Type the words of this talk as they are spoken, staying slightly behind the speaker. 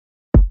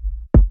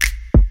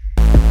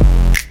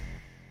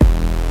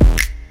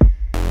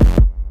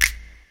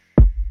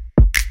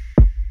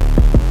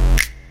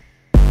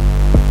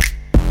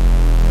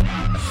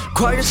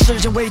跨越时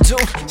间维度，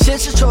现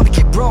实中的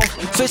keep roll，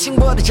 随性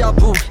我的脚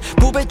步，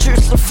不被拘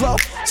束的 flow，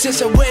 写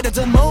下伟大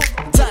的梦，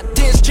在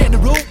电视前的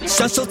room，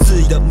 享受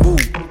自由的幕，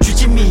趋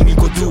近秘密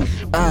国度。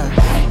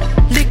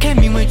离开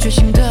名为觉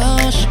醒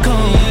的时空，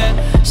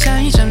下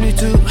一站旅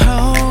途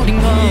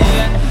holding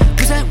on，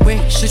 不再为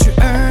失去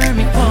而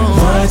迷惘。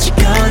What you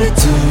gonna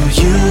do,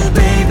 you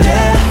baby？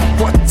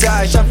 我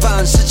在绽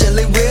放世界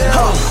里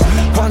will，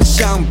 幻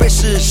想被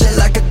实现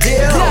like a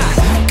deal，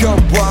 渴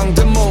望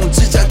的梦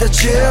只在的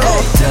chill，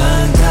 等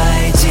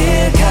待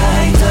揭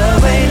开的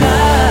未来。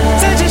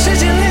在这世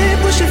界里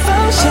不是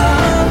方向，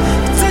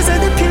在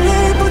的频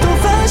率不同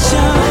方向，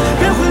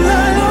别回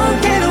来了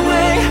get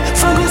away，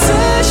 放空思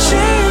绪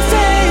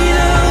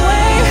fade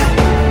away，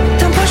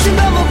 当破讯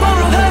的梦光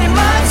荣和你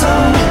埋葬，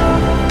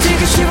即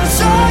刻释放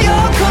所有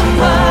空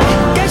白，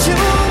感觉无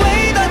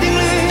谓的定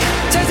律，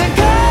才展开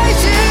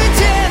时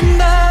间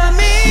的谜。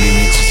秘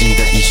密自己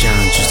的意象，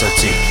制造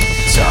tick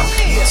tock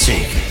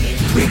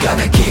tick。We got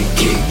that kick,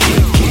 kick,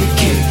 kick, kick,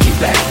 kick, kick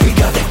back. We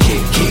got that kick,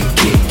 kick,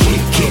 kick,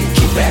 kick, kick,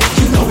 kick back.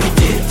 You know we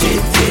did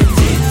that.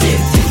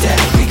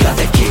 We got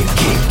that kick,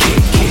 kick, kick,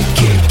 kick,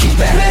 kick, kick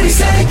back. Ready,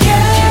 set,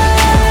 again.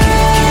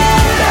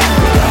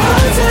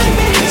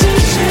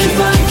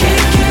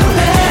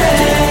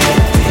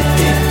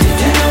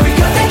 You know we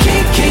got that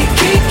kick, kick,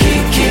 kick,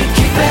 kick, kick,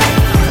 kick back.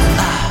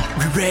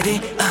 We ready?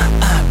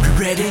 We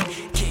ready?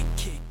 Kick,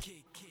 kick,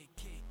 kick, kick,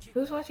 kick.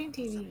 Who's watching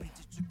TV?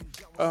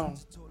 Oh.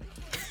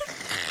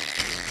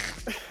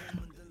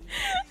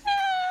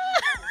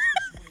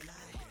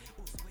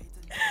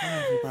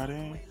 Hi,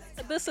 everybody.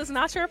 This is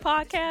not your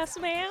podcast,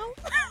 ma'am.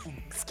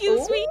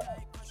 Excuse me.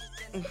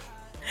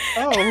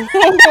 Oh.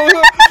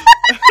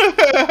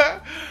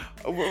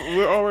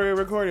 We're already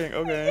recording.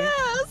 Okay.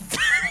 Yes.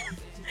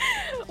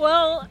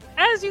 Well,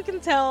 as you can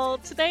tell,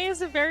 today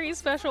is a very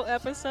special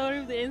episode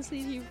of the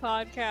NCT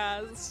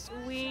podcast.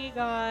 We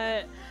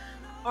got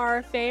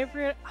our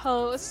favorite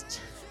host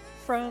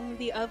from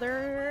the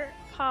other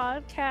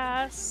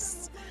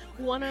podcasts,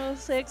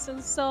 106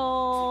 and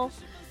Soul,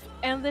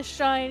 and the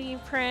Shiny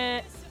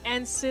Print,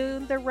 and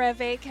soon the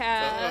Reve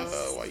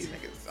cast. Why you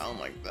make it sound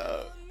like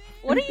that?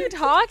 What are you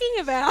talking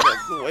about?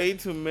 That's way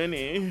too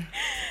many.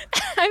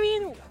 I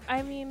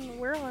mean,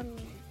 we're on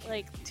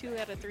like 2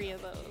 out of 3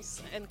 of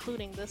those,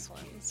 including this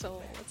one,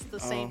 so it's the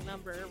same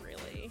number,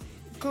 really.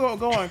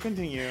 Go on,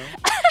 continue.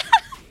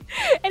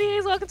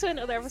 Anyways, welcome to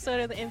another episode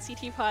of the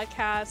NCT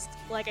podcast.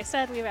 Like I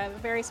said, we have a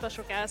very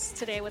special guest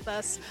today with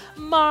us.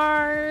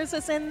 Mars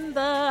is in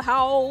the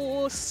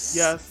house.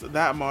 Yes,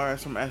 that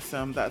Mars from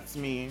SM, that's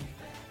me.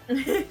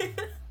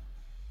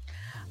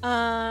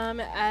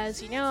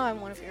 As you know,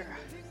 I'm one of your,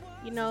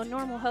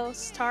 normal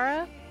hosts,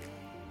 Tara.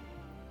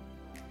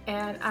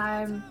 And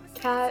I'm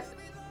Kat.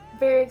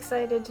 Very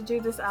excited to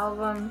do this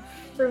album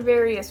for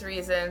various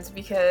reasons,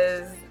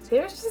 because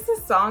there's just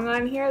a song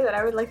on here that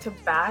I would like to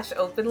bash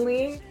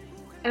openly,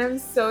 and I'm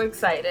so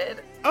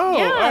excited. Oh,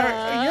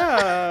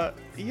 yeah.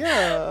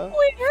 Yeah.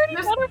 We already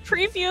got a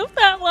preview of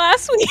that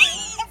last week.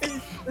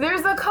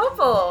 There's a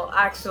couple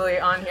actually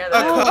on here. A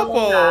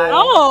couple.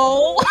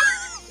 Oh.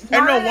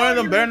 And no, one of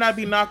them better not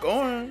be knock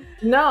on.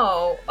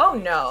 No. Oh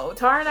no.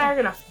 Tara and I are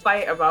gonna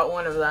fight about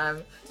one of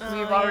them.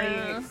 We've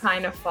already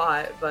kind of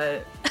fought,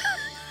 but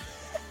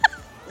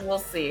we'll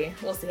see.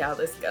 We'll see how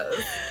this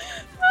goes.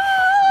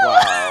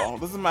 Wow.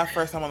 This is my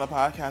first time on the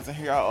podcast, and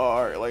here y'all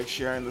are like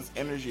sharing this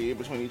energy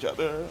between each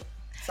other.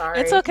 Sorry.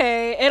 It's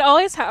okay. It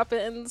always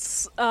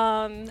happens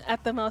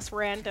at the most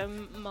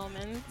random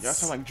moments. Y'all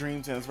sound like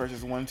Dream Teams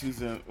versus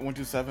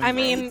 127.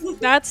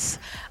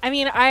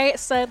 I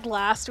said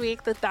last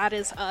week that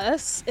is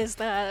us, is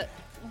that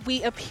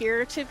we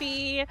appear to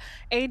be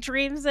a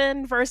Dreams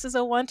In versus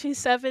a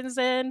 127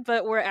 In,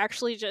 but we're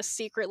actually just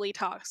secretly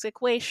toxic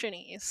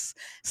Waishinies.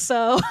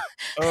 So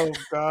Oh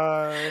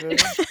god.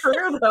 It's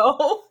true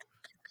though.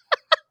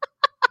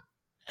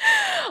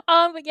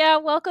 But yeah,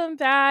 welcome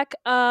back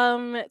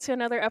to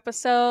another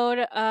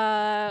episode.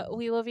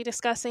 We will be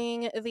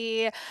discussing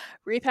the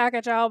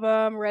repackaged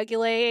album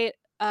Regulate,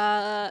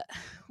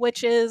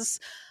 which is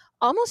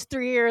almost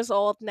 3 years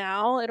old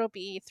now. It'll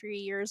be 3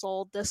 years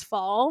old this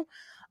fall.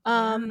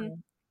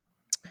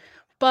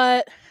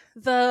 But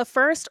the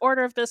first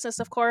order of business,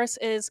 of course,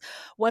 is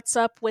What's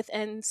Up with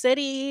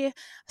NCT, a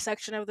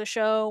section of the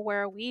show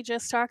where we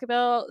just talk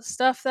about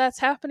stuff that's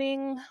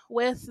happening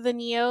with the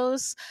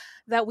Neos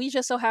that we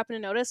just so happen to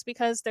notice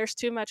because there's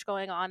too much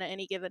going on at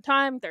any given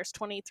time. There's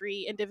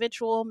 23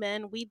 individual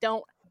men. We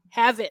don't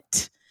have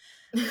it,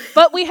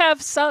 but we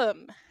have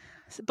some.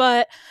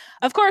 But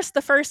of course,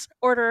 the first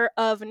order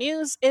of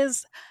news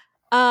is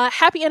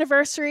happy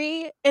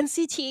anniversary,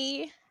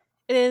 NCT.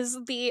 It is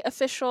the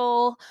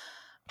official...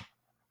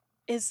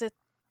 Is it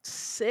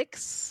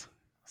 6?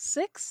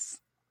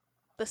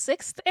 The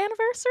 6th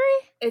anniversary?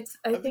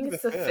 I think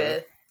it's the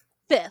 5th.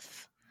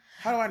 5th.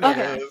 How do I know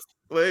Okay. this?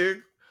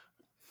 Like,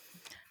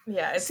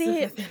 Yeah, it's the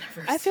 5th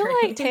anniversary. I feel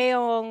like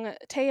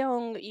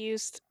Taeyong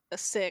used a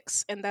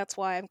 6, and that's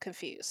why I'm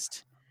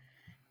confused.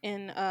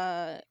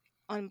 On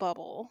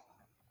Bubble.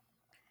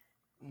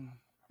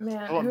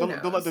 Man, Don't, who don't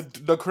let knows?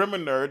 the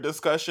criminal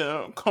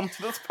discussion come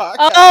to this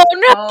podcast. Oh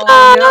no!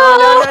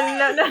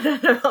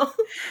 Oh no.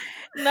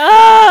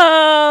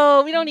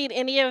 No, we don't need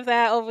any of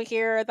that over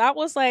here. That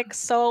was like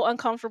so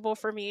uncomfortable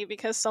for me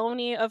because so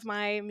many of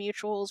my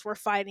mutuals were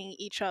fighting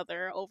each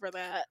other over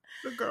that.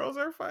 The girls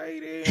are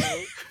fighting.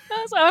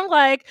 So I'm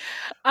like,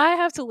 I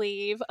have to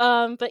leave.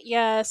 But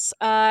yes,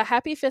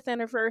 happy 5th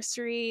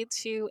anniversary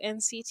to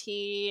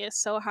NCT.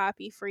 So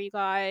happy for you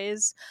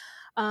guys.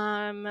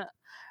 Taeyong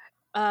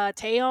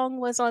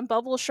was on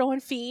Bubble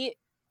showing feet,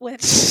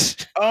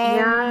 which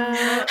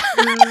Yeah.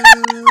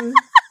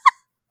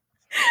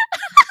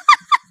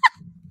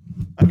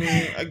 I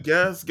mean, I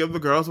guess give the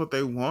girls what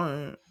they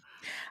want.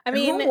 I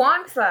mean, who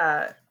wants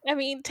that?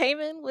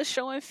 Taemin was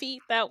showing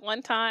feet that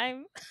one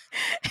time.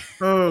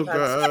 Oh That's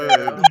god.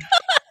 true.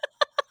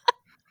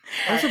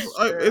 That's Is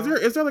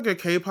true. there like a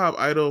K-pop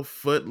idol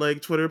foot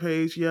like Twitter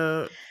page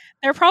yet?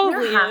 There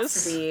probably There has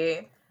is. to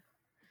be.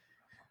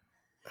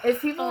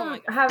 If people Oh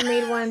my have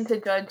made one to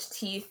judge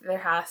teeth, there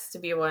has to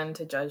be one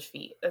to judge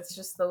feet. That's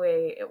just the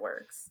way it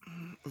works.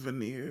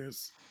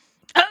 Veneers.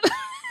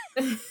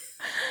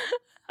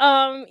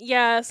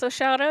 Yeah, so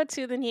shout out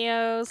to the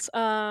Neos.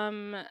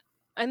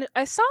 And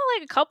I saw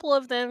like a couple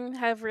of them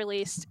have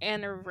released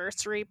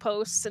anniversary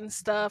posts and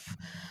stuff.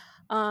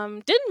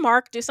 Didn't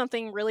Mark do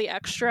something really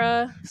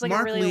extra? It's like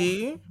Mark a really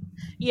Lee?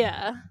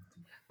 yeah.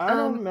 I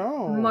don't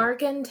know.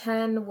 Mark and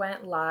Ten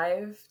went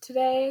live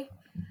today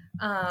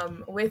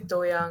with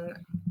Doyoung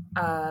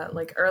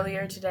like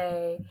earlier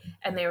today,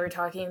 and they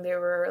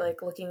were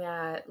like looking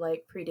at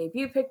like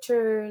pre-debut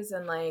pictures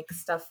and like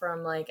stuff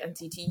from like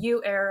NCTU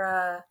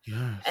era.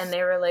 Yes. And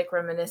they were like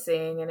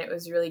reminiscing, and it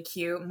was really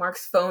cute.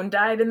 Mark's phone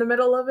died in the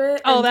middle of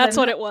it. Oh, and that's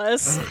Ten- what it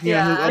was. Yeah, he was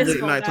Yeah. up His late at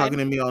phone night died. talking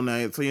to me all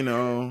night, so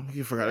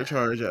he forgot to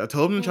charge it. I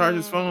told him to charge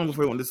his phone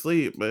before he went to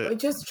sleep, but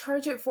Just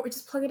charge it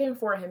just plug it in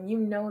for him. You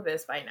know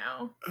this by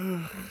now.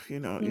 you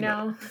know, You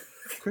know?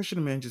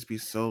 Christian men just be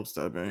so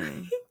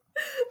stubborn.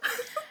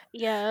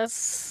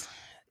 Yes.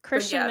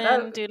 Christian yeah,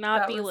 men do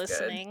not that be was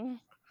good. listening.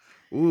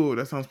 Ooh,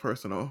 that sounds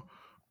personal.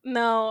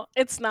 No,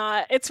 it's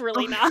not. It's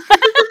really not.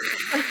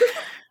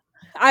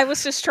 I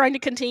was just trying to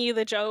continue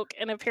the joke,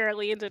 and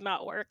apparently it did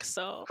not work.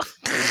 So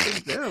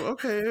Damn,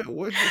 okay.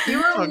 What You you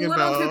were a talking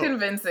little too about?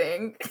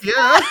 convincing.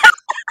 Yeah.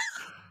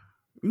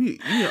 You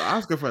need an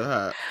Oscar for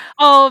that.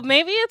 oh,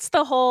 maybe it's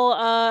the whole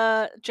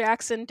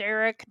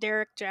Derek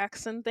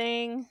Jackson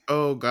thing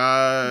Oh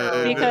God.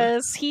 No.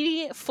 because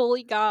he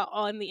fully got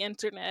on the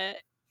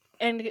internet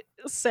and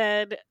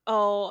said,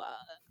 "Oh,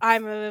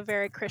 I'm a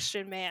very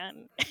Christian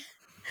man,"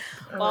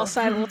 while Ugh.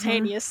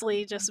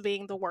 simultaneously just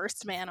being the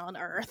worst man on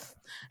earth.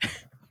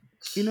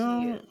 You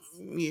know,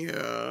 Jeez.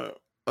 yeah.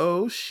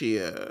 Oh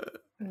shit.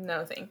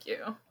 No, thank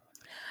you.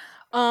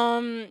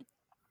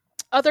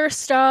 Other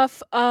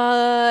stuff,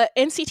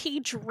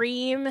 NCT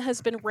Dream has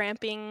been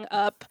ramping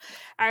up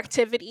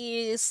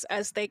activities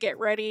as they get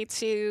ready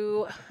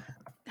to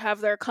have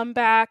their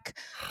comeback.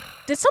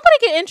 Did somebody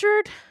get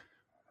injured?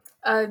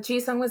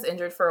 Jisung was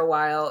injured for a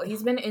while.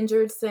 He's been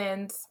injured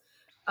since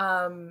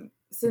NCT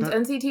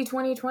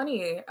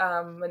 2020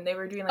 when they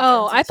were doing like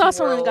Oh, I NCT thought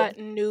someone World. got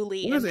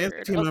newly When is an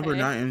injured. NCT member Okay.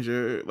 not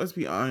injured? Let's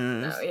be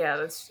honest. No, yeah,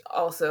 that's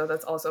also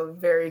a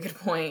very good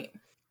point.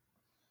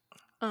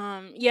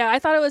 Yeah, I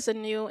thought it was a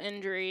new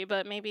injury,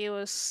 but maybe it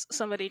was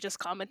somebody just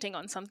commenting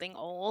on something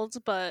old.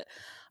 But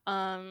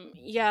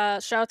yeah,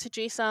 shout out to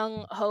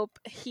Jisung. Hope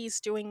he's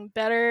doing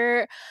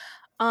better.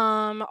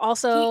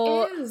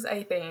 Also, He is,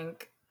 I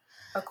think,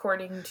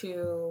 according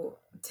to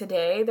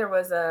today, there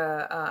was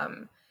a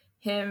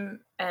him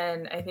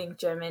and I think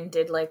Jimin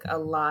did like a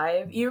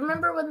live. You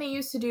remember when they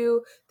used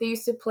to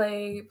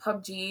play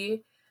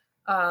PUBG,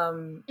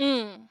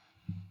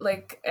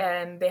 like,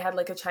 and they had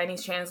like a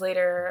Chinese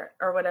translator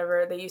or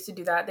whatever. They used to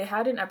do that. They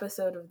had an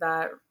episode of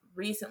that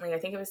recently. I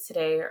think it was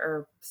today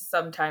or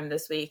sometime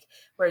this week,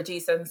 where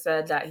Jisung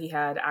said that he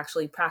had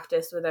actually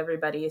practiced with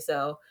everybody.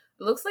 So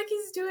it looks like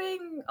he's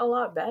doing a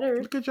lot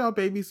better. Look at y'all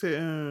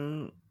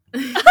babysitting.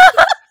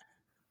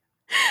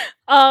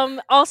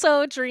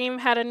 Also, Dream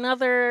had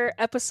another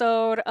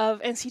episode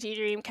of NCT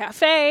Dream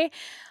Cafe.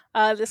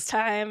 This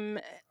time,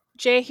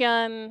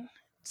 Jaehyun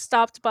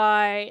stopped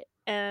by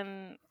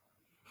and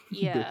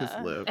Bit his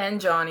yeah. lip.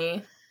 And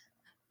Johnny.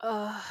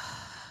 Uh,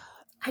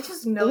 I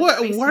just know. What?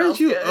 Johnny Why did smells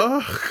you?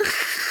 good.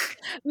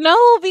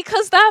 no,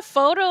 because that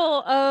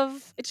photo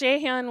of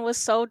Jaehyun was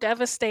so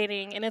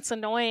devastating, and it's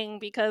annoying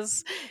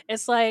because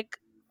it's like,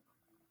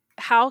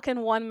 how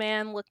can one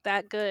man look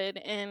that good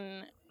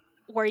and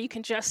where you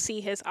can just see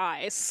his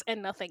eyes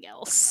and nothing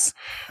else?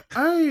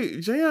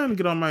 Jaehyun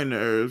get on my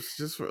nerves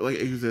just for like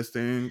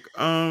existing.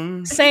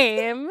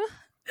 Same.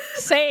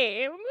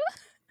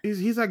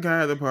 He's that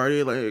guy at the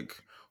party like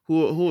who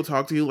will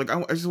talk to you like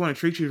I just want to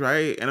treat you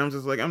right, and I'm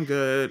just like I'm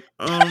good.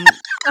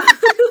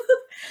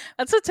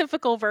 That's a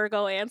typical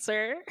Virgo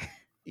answer.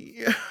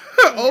 Yeah.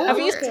 Have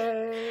you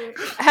Okay.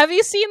 have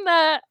you seen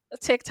that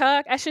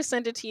TikTok? I should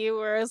send it to you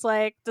where it's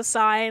like the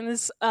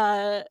signs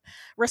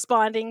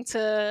responding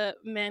to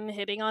men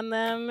hitting on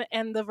them,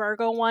 and the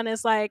Virgo one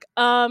is like,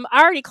 I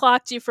already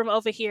clocked you from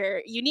over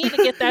here. You need to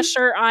get that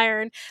shirt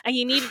ironed and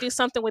you need to do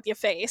something with your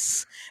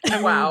face. I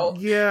mean, Wow.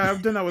 yeah,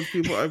 I've done that with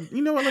people.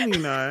 You know what? Let me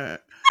not.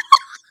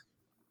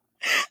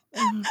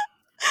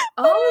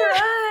 All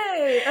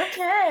right.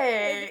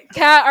 Okay.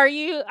 Kat, are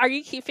you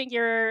keeping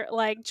your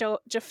like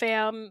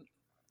Jafam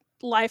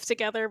life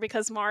together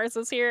because Mars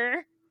is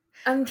here?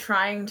 I'm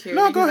trying to.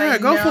 No, go because ahead. I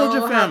Go for it,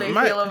 know how Jafam. they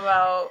feel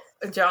about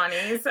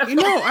Johnny. So You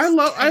know, I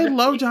it's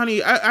love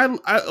Johnny. I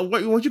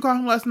what you call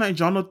him last night?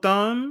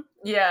 Jonathan.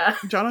 Yeah.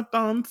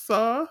 Jonathan,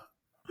 sir.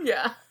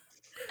 Yeah.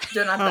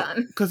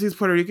 Jonathan. Because he's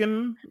Puerto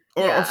Rican,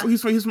 or Yeah.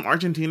 he's from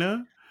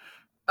Argentina.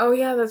 Oh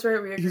yeah, that's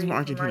right. We agreed. He's from from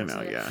Argentina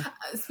now. Yeah.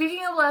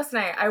 Speaking of last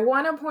night, I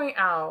want to point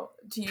out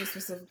to you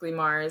specifically,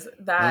 Mars, Oh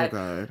that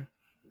God.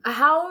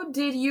 how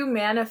did you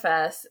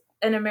manifest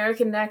an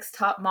American Next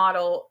Top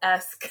Model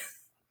esque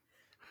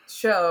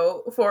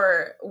show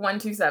for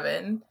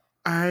 127?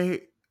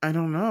 I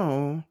don't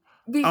know.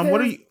 Because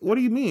What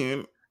do you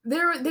mean?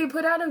 they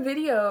put out a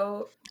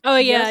video. Oh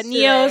yeah,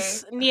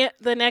 yesterday,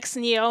 the next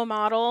Neo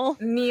model.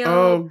 Neo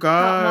Oh, Top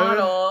God.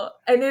 Model,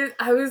 and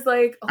I was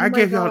like, oh I my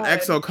gave y'all an God.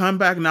 EXO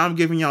comeback. Now I'm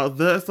giving y'all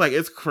this. Like,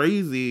 it's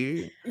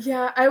crazy.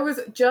 Yeah, I was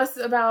just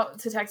about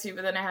to text you,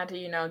 but then I had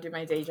to, do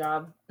my day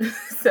job.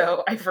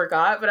 So I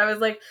forgot. But I was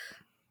like,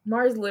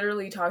 Mars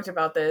literally talked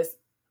about this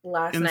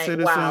last And night.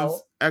 citizens,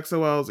 Wow.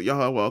 XOLs,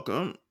 y'all are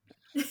welcome.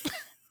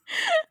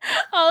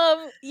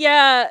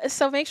 Yeah,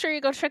 so make sure you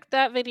go check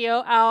that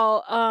video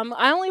out.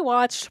 I only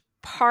watched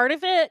part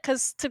of it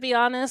because, to be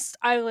honest,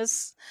 I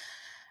was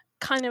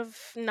kind of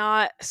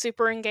not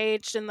super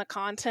engaged in the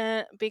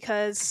content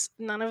because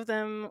none of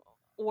them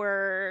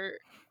were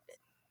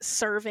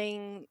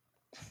serving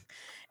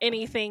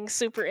anything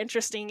super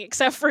interesting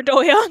except for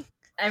Doyoung.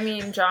 I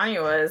mean, Johnny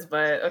was,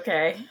 but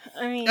okay.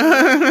 I mean,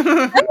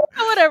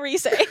 whatever you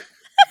say.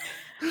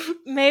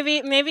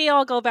 Maybe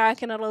I'll go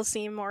back and it'll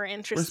seem more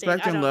interesting.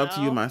 Respect I and don't love know.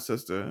 to you, my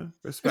sister.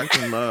 Respect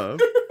and love.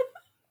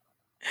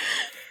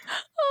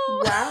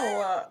 Oh.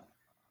 Wow.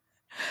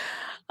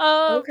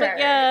 But Okay.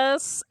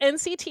 yes,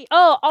 NCT.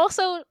 Oh,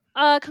 also,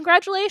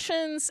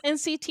 congratulations,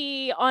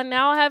 NCT, on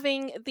now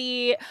having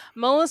the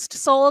most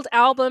sold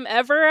album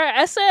ever,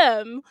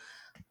 SM.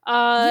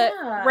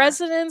 Yeah.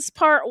 Resonance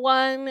Part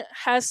 1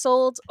 has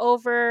sold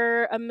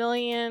over 1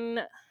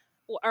 million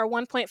or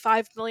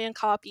 1.5 million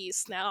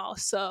copies now.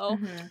 So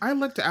Mhm. I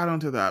like to add on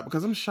to that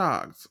because I'm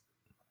shocked.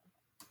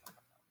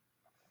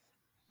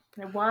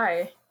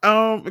 Why?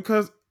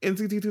 Because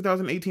NCT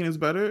 2018 is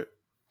better.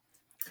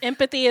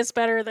 Empathy is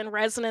better than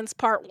Resonance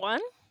Part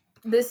 1.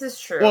 This is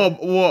true. Well,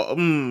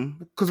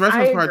 because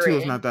Resonance I Part 2 is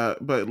agree. not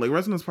that, but like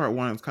Resonance Part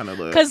 1 is kind of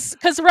lit.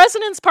 Because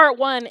Resonance Part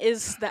 1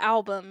 is the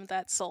album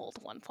that sold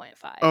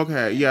 1.5.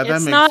 Okay, yeah, that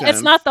It's makes not. sense.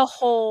 It's not the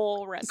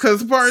whole Resonance.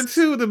 Because Part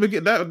 2,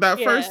 that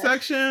first Yeah.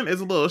 section is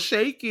a little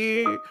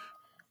shaky.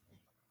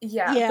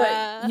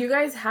 Yeah, but you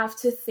guys have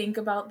to think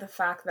about the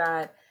fact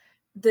that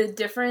the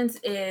difference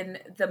in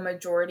the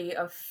majority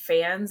of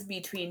fans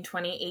between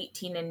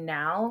 2018 and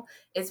now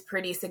is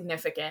pretty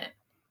significant.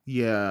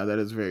 Yeah, that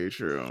is very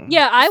true.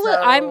 Yeah,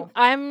 So-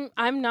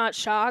 I'm not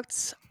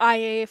shocked.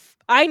 I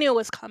knew it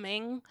was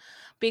coming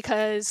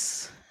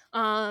because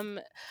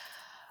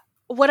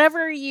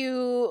whatever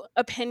your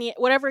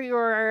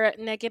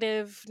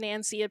negative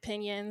Nancy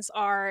opinions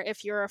are,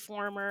 if you're a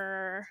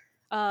former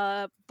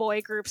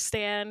boy group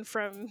stan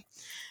from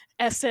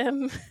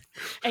SM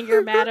and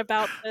you're mad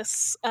about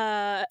this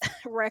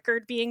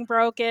record being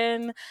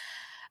broken,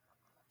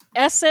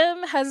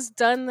 SM has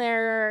done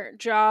their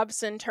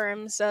jobs in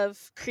terms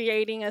of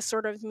creating a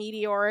sort of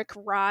meteoric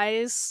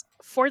rise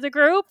for the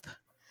group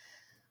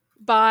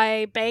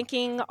by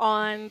banking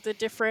on the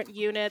different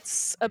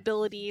units'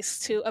 abilities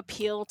to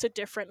appeal to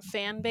different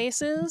fan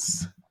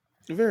bases.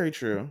 Very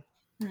true.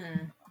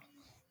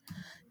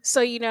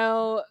 So,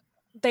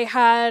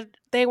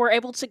 they were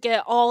able to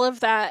get all of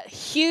that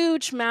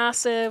huge,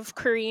 massive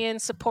Korean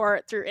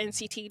support through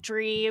NCT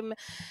Dream,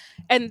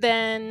 and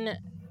then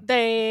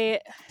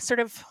they sort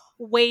of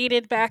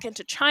waded back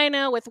into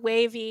China with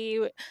Wavy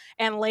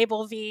and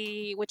Label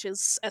V, which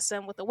is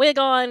SM with a wig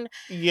on.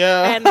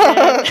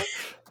 Yeah.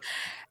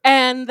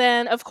 And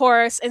then of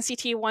course,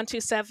 NCT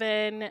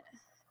 127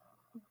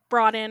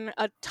 brought in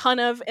a ton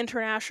of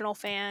international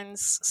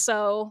fans.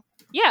 So,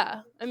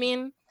 yeah, I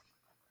mean,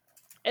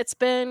 it's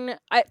been,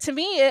 to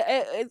me,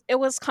 it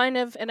was kind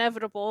of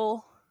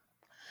inevitable.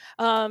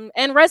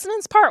 And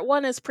Resonance Part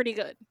 1 is pretty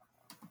good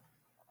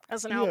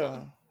as an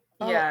album.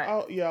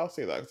 Yeah. I'll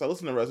say that because I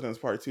listened to Resonance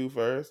Part 2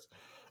 first.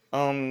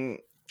 And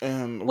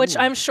Which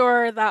I'm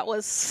sure that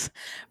was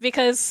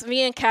because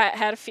me and Kat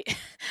had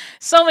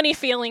so many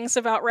feelings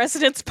about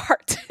Resonance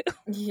Part 2.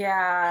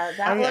 Yeah,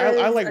 that I mean, was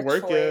I like a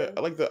Work It. choice. I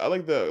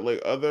like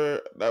the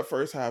other, that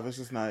first half is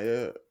just not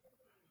it.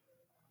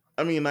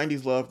 I mean,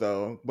 90s love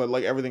though, but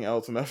like everything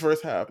else in that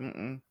first half.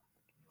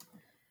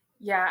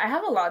 Yeah, I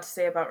have a lot to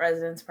say about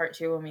Residence Part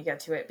 2 when we get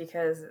to it,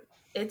 because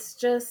it's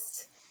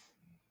just,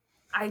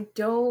 I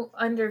don't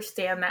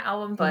understand the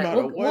album, No but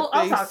matter what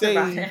I'll they talk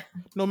about say, it.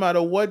 no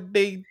matter what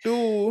they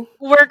do,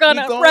 We're we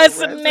gonna gon'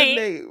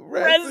 resonate.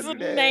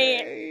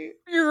 resonate.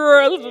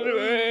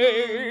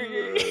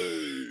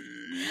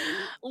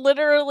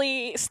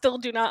 Literally still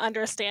do not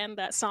understand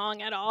that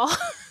song at all.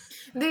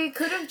 They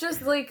could have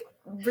just, like,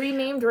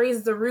 renamed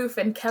Raise the Roof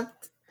and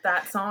kept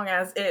that song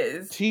as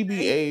is.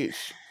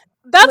 TBH.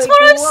 That's Like,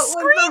 what I'm what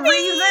screaming! was the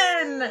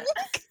reason?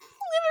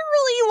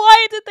 Literally,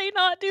 why did they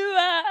not do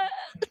that?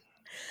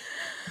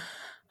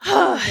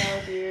 No,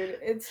 dude.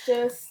 It's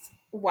just,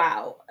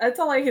 wow. That's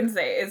all I can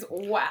say is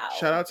wow.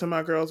 Shout out to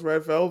my girls,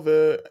 Red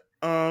Velvet.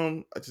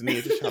 I just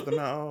needed to shout them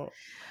out.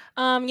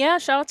 Yeah,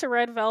 shout out to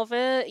Red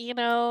Velvet. You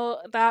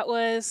know, that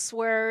was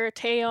where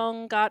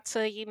Taeyong got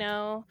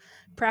to,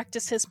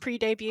 practice his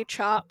pre-debut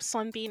chops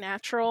on Be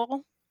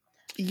Natural.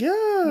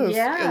 Yes.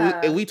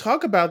 Yeah. And we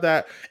talk about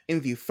that in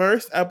the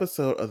first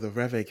episode of the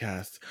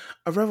Revcast,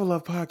 a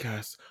Revelove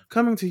podcast,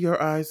 coming to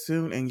your eyes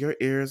soon and your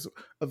ears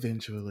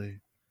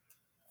eventually.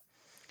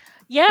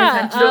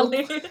 Yeah,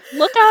 Eventually.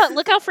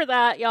 look out for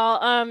that,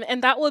 y'all.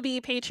 And that will be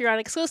Patreon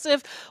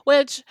exclusive,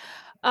 which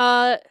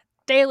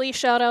daily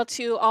shout out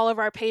to all of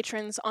our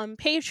patrons on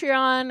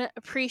Patreon.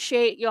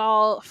 Appreciate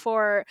y'all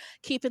for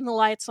keeping the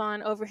lights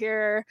on over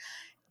here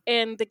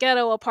in the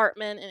ghetto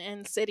apartment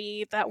in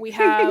city that we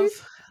have.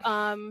 Is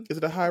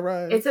it a high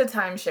rise? It's a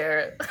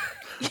timeshare.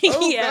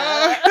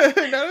 Yeah.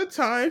 God, not a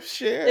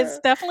timeshare. It's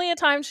definitely a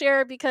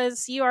timeshare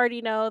because you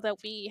already know that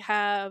we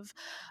have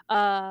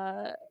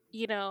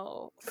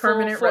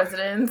Permanent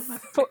residence.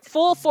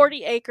 full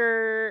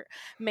 40-acre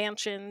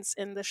mansions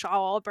in the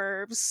Shaw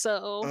burbs.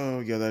 So Oh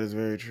yeah, that is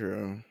very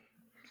true.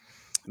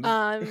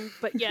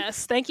 but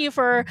yes, thank you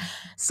for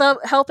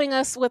helping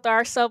us with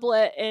our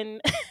sublet in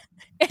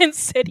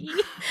city.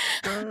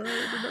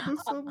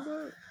 That's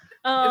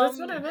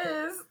what it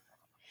is.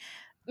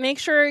 Make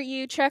sure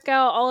you check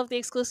out all of the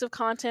exclusive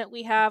content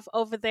we have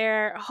over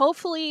there.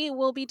 Hopefully,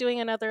 we'll be doing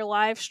another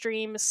live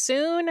stream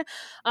soon.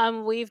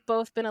 We've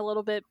both been a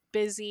little bit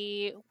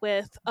busy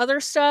with other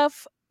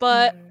stuff,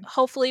 but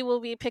hopefully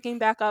we'll be picking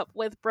back up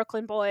with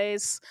Brooklyn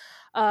Boys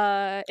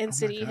in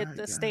City Hit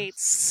the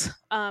States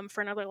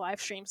for another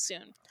live stream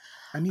soon.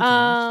 I need to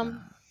watch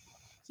that.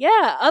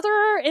 Yeah,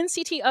 other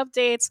NCT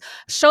updates.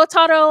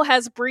 Shotaro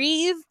has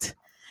breathed.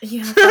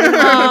 Yeah.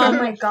 Oh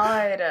my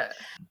god.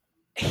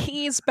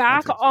 He's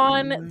back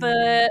on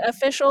the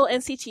official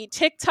NCT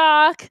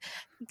TikTok,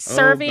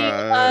 serving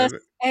us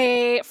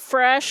a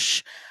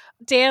fresh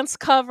dance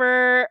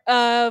cover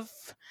of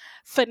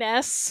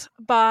Finesse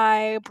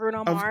by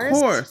Bruno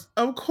Mars.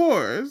 Of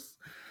course.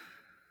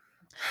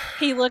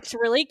 He looked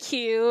really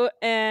cute,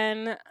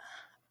 and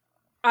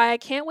I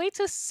can't wait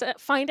to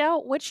find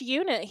out which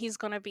unit he's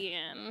going to be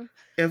in.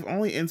 If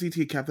only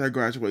NCT kept that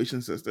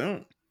graduation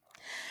system.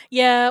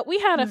 Yeah, we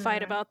had a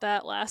fight about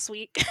that last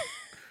week.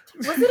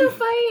 Was it a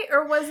fight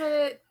or was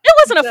it? It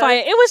wasn't a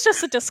fight. It was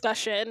just a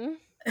discussion.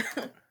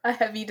 A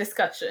heavy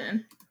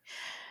discussion.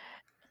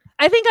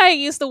 I think I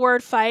used the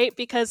word fight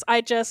because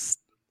I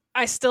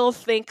still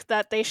think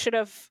that they should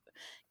have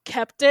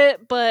kept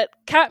it, but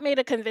Kat made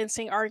a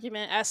convincing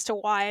argument as to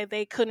why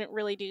they couldn't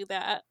really do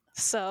that.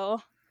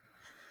 So,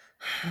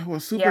 well,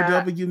 Super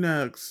W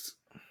next.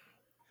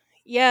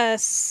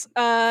 Yes,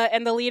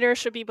 and the leader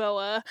should be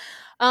Boa.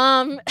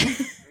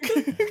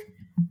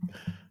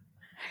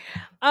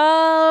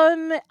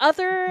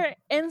 Other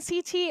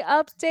NCT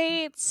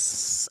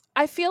updates.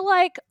 I feel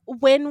like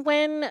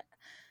Win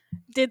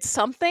did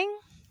something.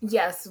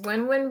 Yes,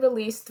 Win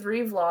released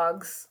 3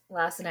 vlogs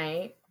last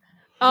night.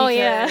 Oh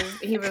yeah,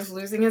 he was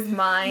losing his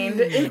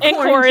mind in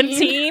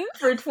quarantine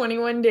for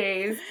 21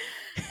 days,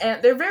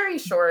 and they're very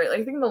short.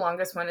 I think the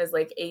longest one is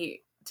like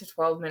 8 to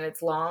 12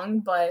 minutes long.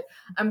 But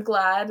I'm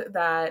glad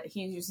that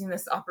he's using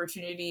this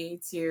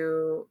opportunity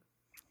to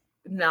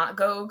not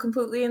go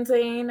completely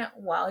insane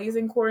while he's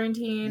in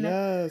quarantine.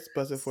 Yes,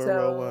 busted for a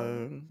real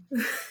one.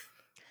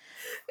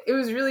 It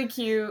was really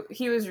cute.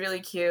 He was really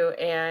cute,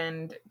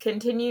 and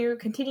continue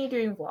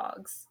doing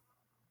vlogs.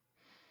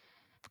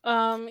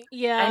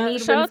 Yeah.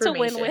 Shout out to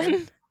Win.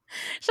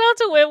 Shout out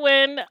to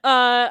Win.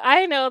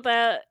 I know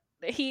that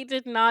he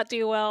did not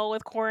do well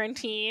with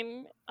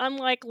quarantine,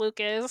 unlike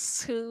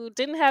Lucas, who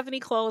didn't have any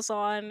clothes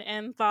on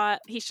and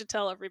thought he should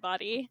tell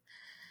everybody.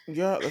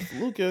 Yeah, that's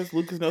Lucas.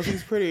 Lucas knows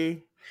he's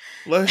pretty.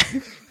 Like,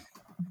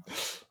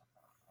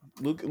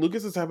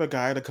 Lucas is the type of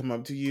guy to come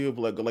up to you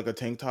with like a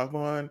tank top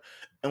on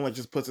and like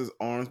just puts his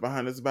arms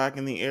behind his back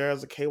in the air. I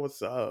was like, hey,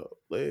 what's up?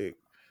 Like,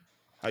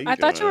 how you doing?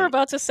 Thought you were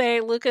about to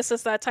say Lucas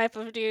is that type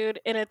of dude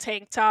in a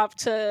tank top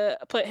to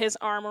put his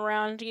arm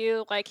around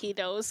you like he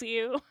knows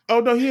you.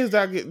 Oh no, he is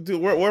that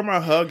dude. Where my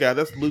hug at?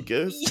 That's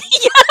Lucas.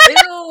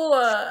 Ew,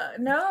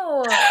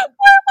 no. Where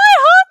my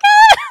hug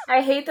at?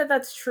 I hate that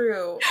that's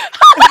true.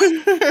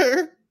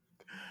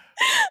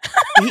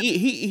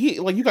 he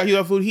like you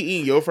got food. He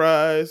eating your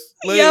fries.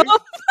 Like, yep.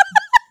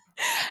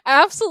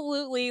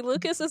 Absolutely.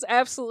 Lucas is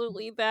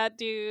absolutely that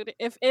dude.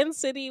 If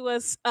NCity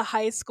was a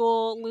high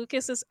school,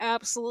 Lucas is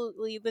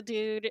absolutely the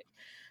dude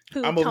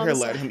who I'm over here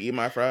letting him eat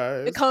my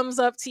fries. comes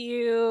up to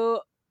you,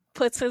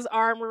 puts his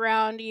arm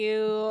around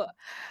you,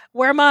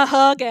 where my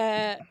hug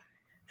at?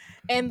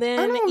 And I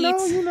then don't know,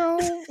 eats you know.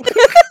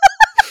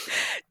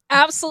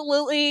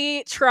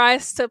 absolutely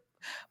tries to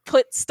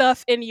put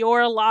stuff in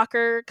your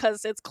locker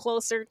because it's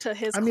closer to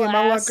his I class. mean,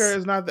 my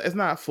locker is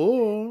not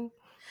full.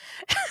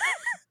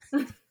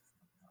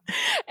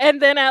 And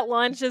then at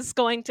lunch is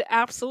going to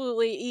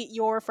absolutely eat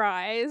your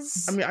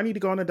fries. I mean, I need to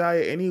go on a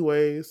diet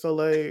anyway, so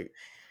like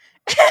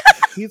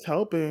he's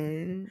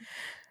helping.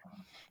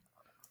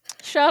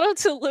 Shout out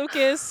to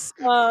Lucas,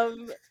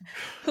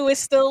 who is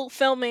still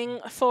filming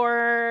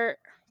for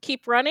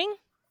Keep Running.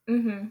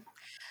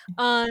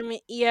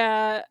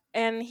 Yeah,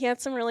 and he had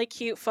some really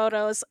cute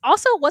photos.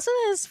 Also, wasn't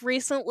his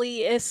recently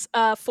his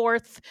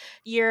 4th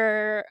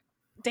year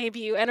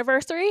debut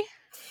anniversary?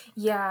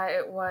 Yeah,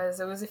 it was.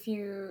 It was a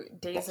few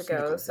days Boss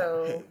ago. nigga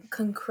So Wong.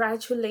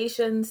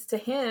 congratulations to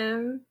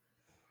him.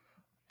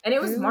 And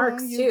it was Hey,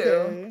 Mark's Wong, too.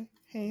 UK.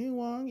 Hey,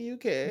 Wong,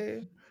 UK.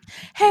 Hey,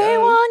 Yes,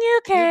 Wong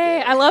UK.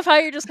 UK. I love how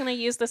you're just gonna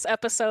use this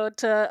episode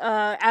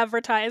to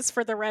advertise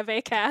for the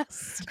Reve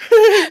cast.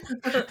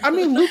 I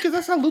mean, Lucas,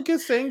 that's how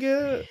Lucas sang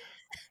it.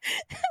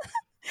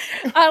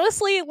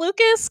 Honestly,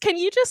 Lucas, can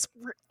you just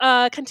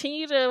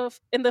continue to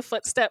in the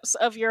footsteps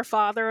of your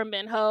father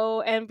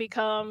Minho and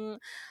become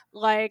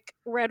like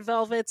Red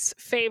Velvet's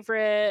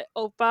favorite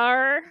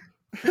opar?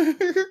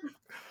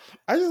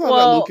 I just love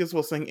that Lucas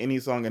will sing any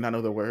song and not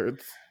know the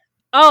words.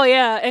 Oh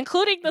yeah,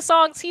 including the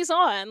songs he's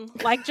on,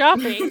 like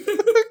Jopping.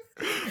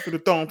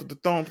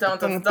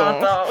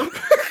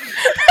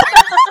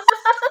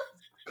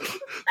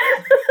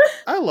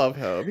 I love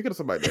him. He could have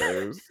some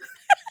nerves.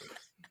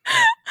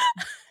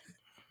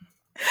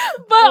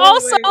 But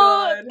also,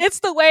 it's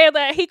the way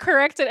that he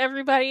corrected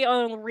everybody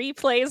on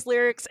Replay's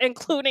lyrics,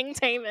 including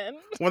Taemin.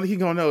 One thing he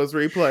gonna know is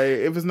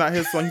Replay. If it's not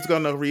his song, he's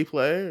gonna know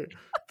Replay.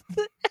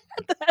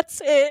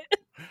 That's it.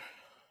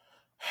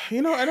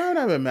 You know, and I'm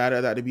not even mad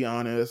at that, to be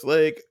honest.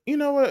 Like, you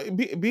know what?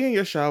 Be in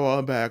your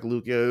shower back,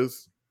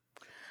 Lucas.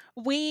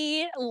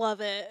 We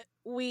love it.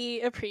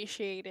 We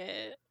appreciate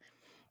it.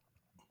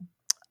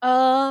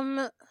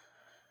 Was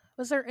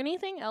there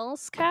anything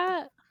else,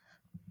 Kat?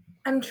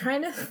 I'm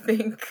trying to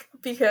think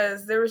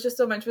because there was just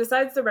so much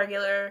besides the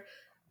regular.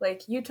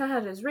 Like Utah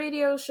had his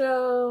radio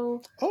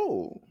show.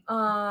 Oh.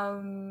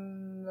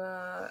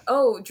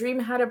 Dream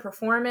had a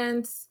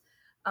performance.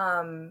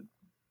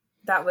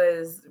 That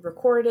was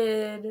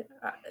recorded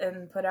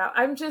and put out.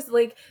 I'm just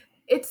like,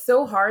 it's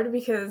so hard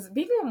because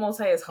being a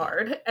multi is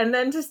hard, and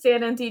then to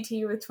stand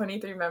NCT with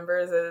 23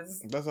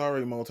 members that's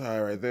already multi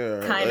right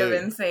there. Kind of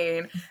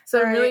insane.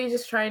 So I'm really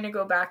just trying to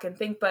go back and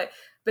think. But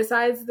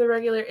besides the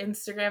regular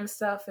Instagram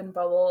stuff and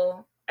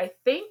Bubble, I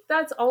think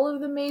that's all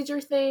of the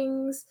major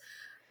things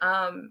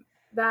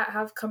that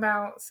have come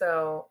out.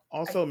 So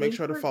also make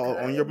sure to follow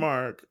On Your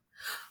Mark.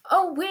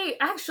 Oh wait,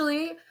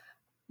 actually,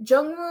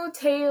 Jungwoo,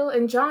 Tae,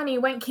 and Johnny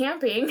went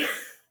camping.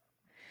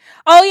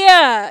 Oh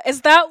yeah,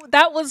 is that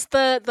was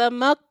the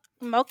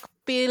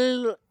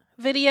mukbang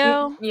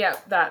video?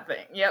 Yep, that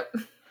thing. Yep.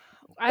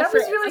 That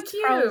was really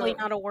cute. Probably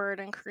not a word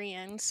in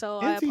Korean, so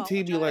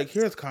NCT be like,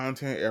 here's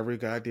content every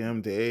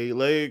goddamn day,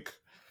 like,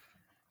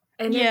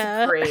 and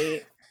it's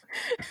great.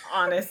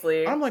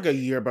 Honestly, I'm like a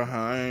year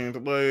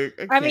behind.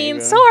 Like, I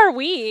mean, so are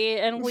we,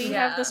 and we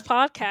have this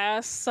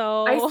podcast.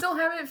 So I still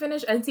haven't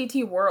finished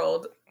NCT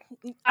World.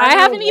 I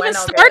haven't even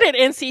started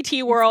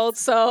NCT World,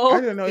 so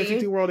I didn't know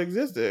NCT World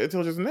existed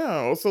until just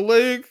now. So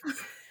like,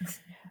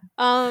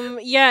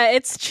 yeah,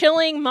 it's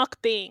Chilling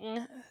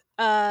Mukbang.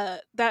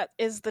 That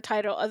is the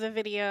title of the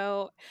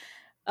video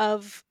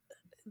of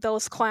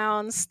those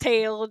clowns,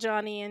 Tae,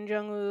 Johnny, and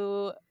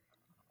Jungwoo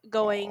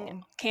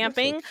going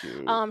camping.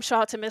 So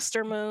shout out to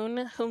Mr.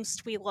 Moon,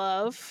 whomst we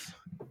love.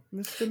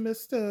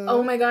 Mr.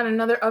 Oh my god,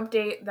 another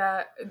update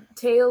that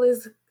Tae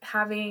is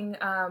having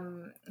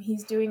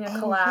he's doing a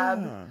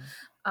collab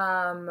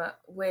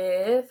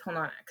with, hold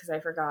on, because I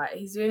forgot.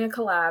 He's doing a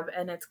collab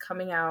and it's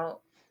coming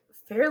out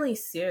fairly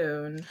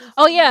soon.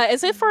 Oh yeah,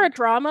 is it for a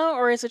drama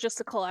or is it just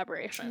a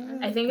collaboration?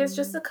 I think it's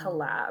just a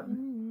collab.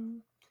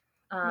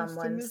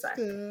 One sec.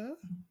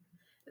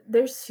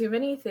 There's too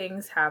many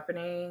things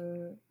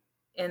happening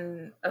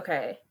in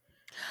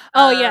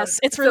yes,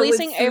 it's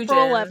releasing April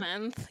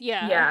 11th.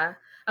 Yeah,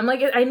 I'm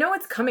like, I know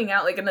it's coming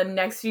out like in the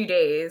next few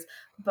days,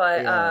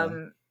 but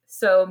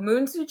so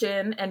Moon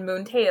Sujin and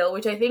Moon Tae,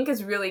 which I think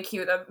is really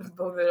cute that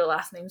both of their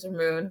last names are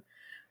Moon,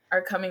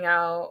 are coming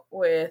out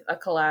with a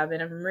collab,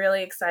 and I'm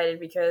really excited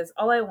because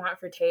all I want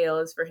for Tae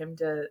is for him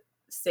to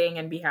sing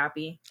and be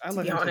happy. I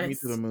like him to take me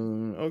to the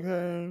moon.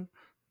 Okay,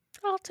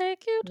 I'll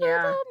take you to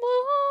the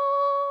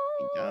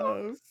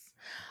moon. Yes.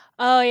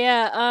 Oh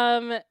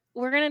yeah.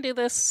 We're gonna do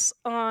this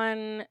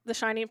on the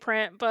Shiny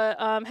Print, but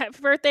happy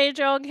birthday,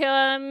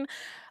 Jonghyun.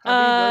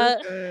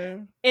 Happy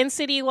birthday.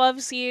 NCT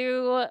loves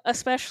you,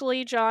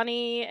 especially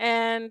Johnny.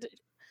 And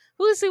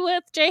who is he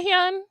with?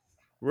 Jaehyun?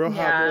 Real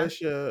hot boy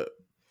shit.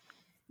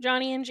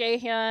 Johnny and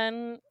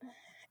Jaehyun,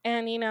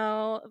 and you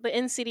know the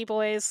NCT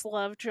boys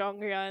love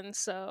Jonghyun,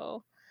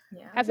 so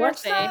Yeah, happy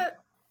birthday.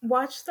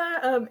 Watch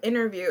that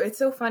interview. It's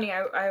so funny.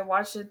 I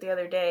watched it the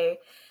other day,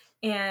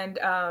 and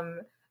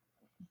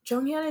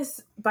Jonghyun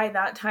is by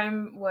that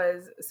time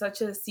was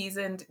such a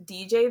seasoned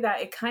DJ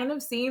that it kind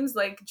of seems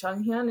like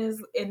Jonghyun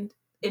is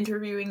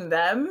interviewing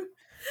them.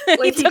 He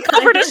Like took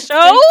kind over the of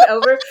show. takes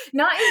over,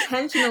 not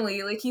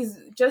intentionally. Like he's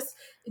just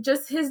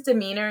his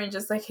demeanor and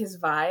just like his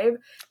vibe.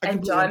 I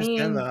And completely Johnny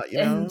understand and, that, you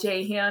know?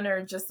 Jaehyun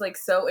are just like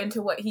so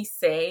into what he's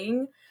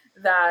saying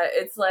that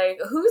it's like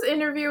who's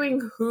interviewing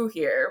who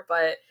here.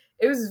 But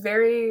it was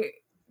very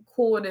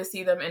cool to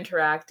see them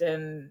interact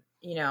and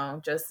you know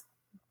just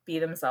be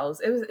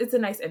themselves. It's a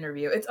nice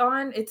interview. It's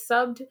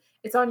subbed.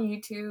 It's on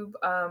YouTube.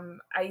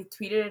 I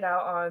tweeted it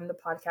out on the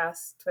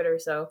podcast Twitter,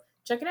 so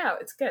check it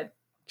out. It's good.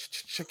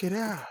 Check it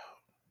out.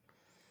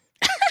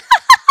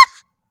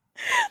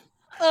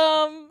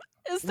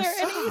 Is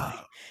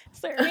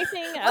What's there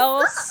anything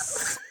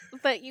else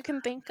that you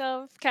can think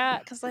of,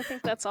 Kat? Because I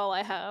think that's all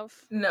I have.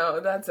 No,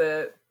 that's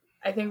it.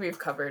 I think we've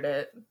covered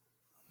it.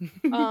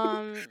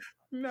 Now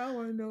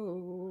I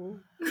know.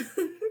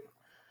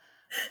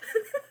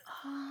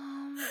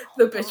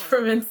 The bitch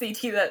from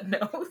NCT that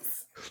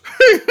knows.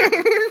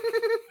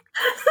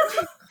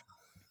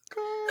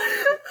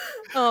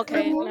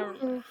 Okay.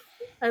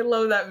 I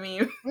love that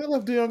meme. I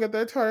love Doyoung at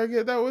that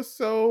Target. That was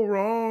so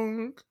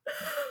wrong.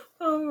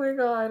 Oh my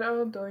god,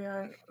 oh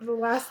Doyoung. The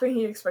last thing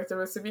he expected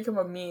was to become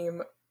a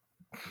meme.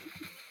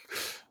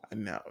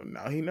 Now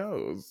he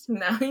knows.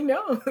 Now he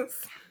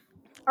knows.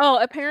 Oh,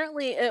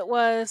 apparently it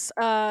was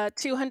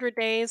 200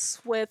 days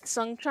with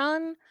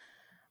Sungchan.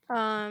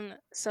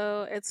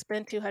 So it's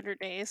been 200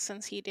 days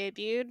since he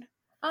debuted.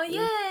 Oh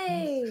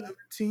yay!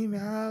 17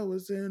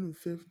 hours and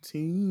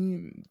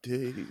 15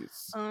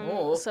 days.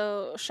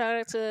 So shout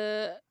out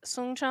to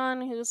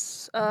Sungchan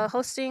who's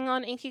hosting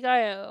on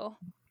Inkigayo.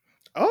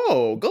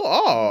 Oh, go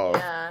off.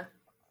 Yeah.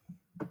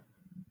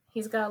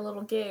 He's got a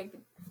little gig.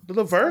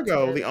 The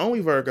Virgo, the only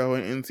Virgo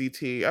in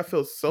NCT. I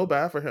feel so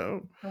bad for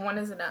him. One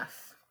is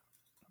enough.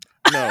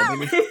 No,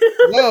 maybe.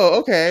 Whoa,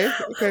 okay.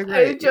 Okay,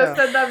 great. I just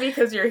said that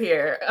because you're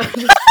here.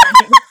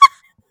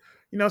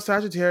 You know,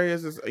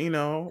 Sagittarius is, you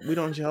know, we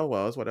don't gel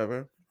well. It's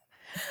whatever.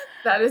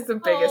 That is the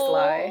biggest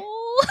lie.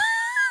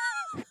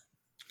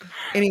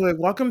 Anyway,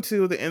 welcome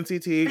to the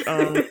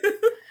NCT,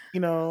 you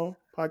know,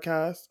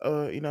 podcast,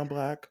 you know,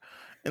 Black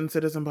and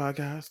Citizen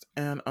podcast.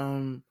 And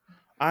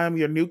I am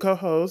your new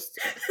co-host,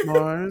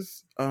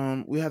 Mars.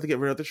 We have to get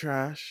rid of the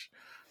trash.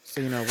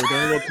 So, you know, we're doing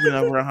a little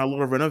cleanup around a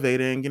little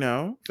renovating, you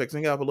know,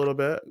 fixing it up a little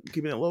bit,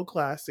 keeping it a little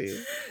classy.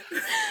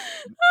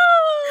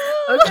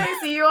 Okay,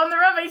 see you on the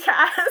Rubby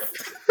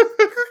Cast.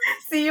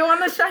 See you on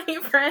the Shiny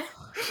Print.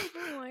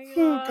 Oh my god.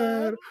 Oh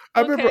god.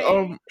 I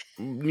remember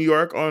New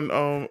York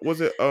on was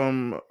it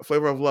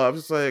Flavor of Love?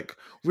 It's like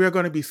we're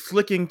gonna be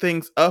slicking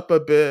things up a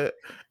bit.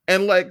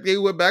 And like they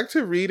went back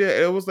to read it,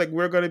 and it was like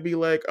we're gonna be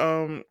like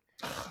I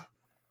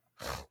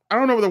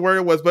don't know what the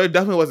word was, but it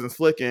definitely wasn't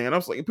slicking. And I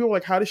was like, people were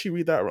like, how did she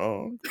read that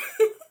wrong?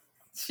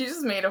 She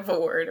just made up a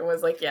word and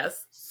was like,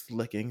 yes.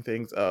 Slicking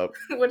things up.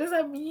 What does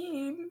that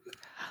mean?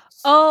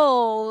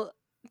 Oh,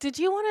 did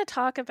you want to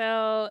talk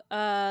about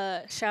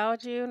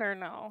Xiaojun or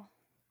no?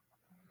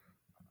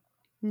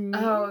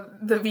 Oh,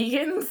 the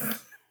vegans?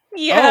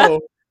 Yeah.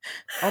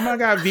 Oh my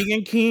god,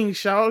 Vegan King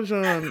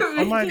Xiaojun.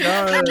 Oh my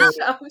god.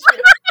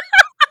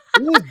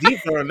 It was deep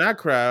in that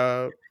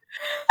crowd.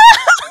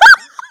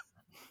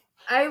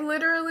 I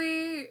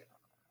literally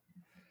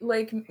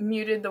like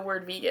muted the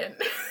word vegan.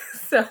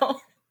 So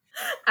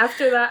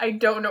after that, I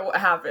don't know what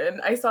happened.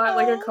 I saw it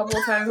like a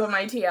couple times on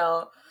my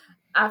TL.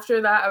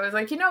 After that, I was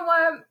like, you know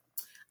what?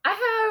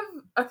 I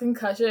have a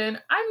concussion.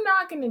 I'm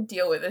not going to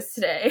deal with this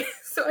today.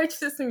 So I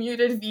just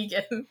muted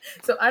vegan.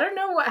 So I don't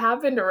know what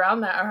happened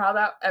around that or how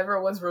that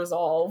ever was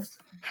resolved.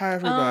 Hi,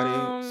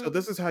 everybody. So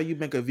this is how you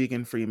make a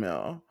vegan-free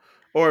meal.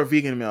 Or a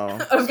vegan meal.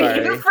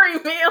 Vegan-free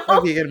meal?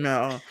 A vegan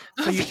meal.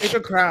 So you take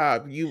a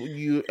crab,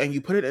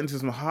 you put it into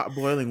some hot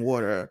boiling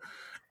water.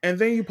 And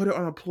then you put it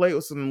on a plate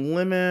with some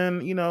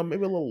lemon, you know,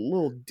 maybe a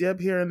little dip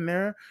here and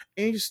there.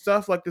 And you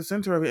stuff like the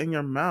center of it in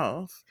your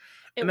mouth.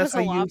 It was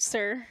a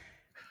lobster.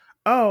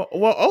 Oh,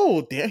 well,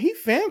 oh, damn, he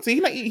fancy. He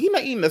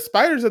not eating the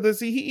spiders of the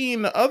sea. He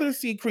eating the other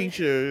sea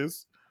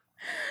creatures.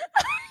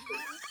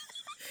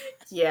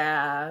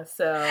 Yeah,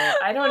 so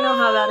I don't know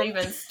how that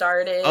even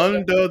started.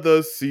 Under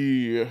the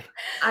sea.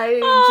 I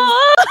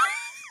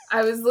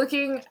was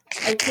looking,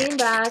 I came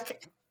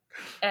back,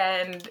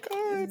 and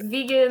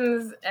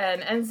vegans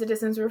and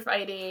NCTzens were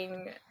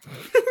fighting.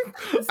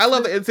 I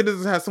love that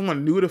NCTzens has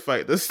someone new to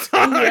fight this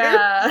time.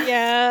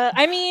 Yeah.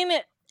 I mean,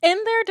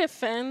 in their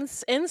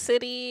defense,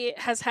 NCT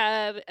has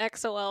had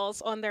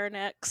XOLs on their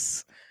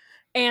necks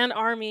and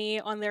ARMY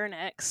on their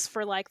necks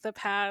for like the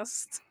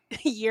past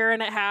year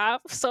and a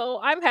half. So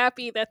I'm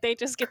happy that they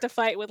just get to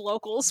fight with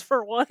locals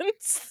for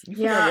once.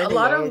 Yeah, a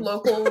lot of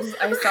locals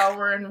I saw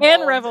were involved.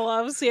 And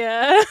Revelovs,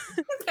 yeah.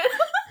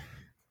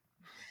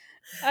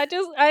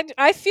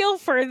 I feel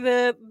for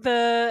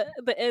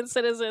the end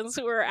citizens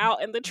who are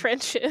out in the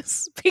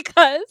trenches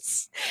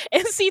because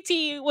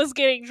NCT was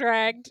getting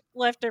dragged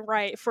left and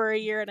right for a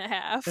year and a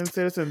half. And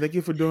citizen, thank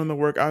you for doing the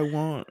work I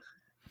want.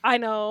 I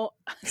know,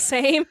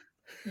 same.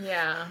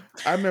 Yeah.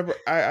 I remember.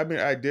 I mean,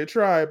 I did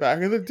try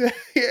back in the day.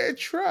 I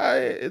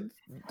tried.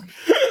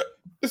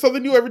 It's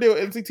something new every day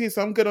with NCT,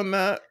 so I'm good on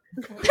that.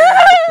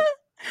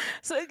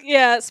 So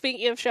yeah,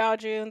 speaking of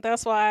Xiaojun,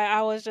 that's why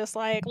I was just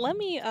like, let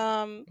me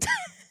I'm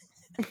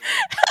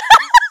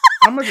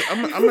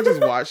gonna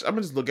just watch. I'm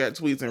gonna just look at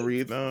tweets and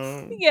read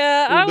them.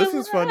 Yeah, Ooh, this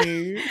is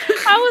funny.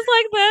 I was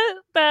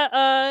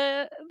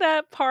like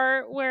that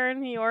part where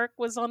New York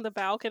was on the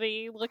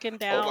balcony looking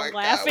down, Oh my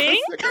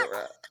laughing. God,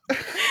 with a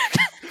cigarette.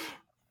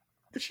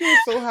 She was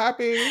so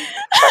happy.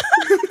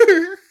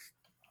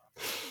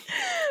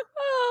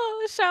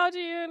 Oh,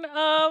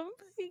 Xiaojun.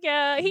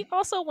 Yeah, he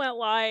also went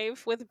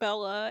live with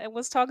Bella and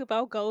was talking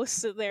about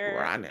ghosts in their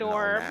Running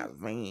dorm. on that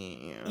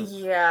van.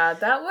 Yeah,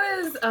 that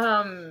was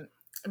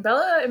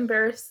Bella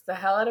embarrassed the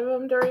hell out of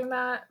him during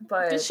that,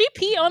 but Did she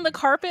pee on the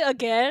carpet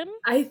again?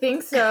 I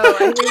think so.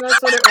 I think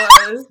that's what it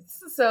was.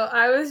 So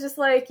I was just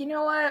like, you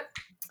know what,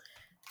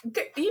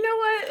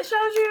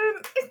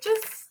 Xiaojun,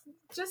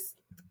 just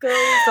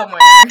go somewhere.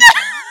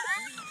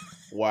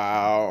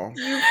 Wow.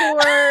 You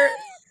poor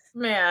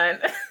man.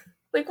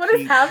 Like, what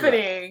is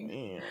happening?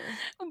 Yeah.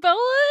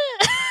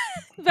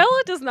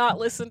 Bella does not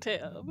listen to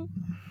him.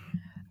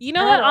 You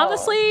know At what? all.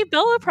 Honestly,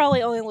 Bella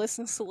probably only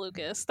listens to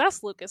Lucas.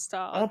 That's Lucas'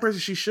 dog. Only person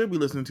she should be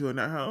listening to in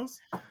that house.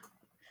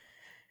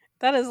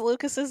 That is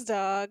Lucas's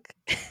dog.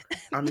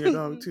 I'm your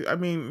dog too. I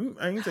mean,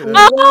 I can say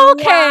that.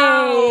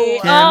 Okay.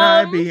 Wow.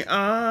 Can I be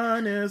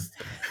honest?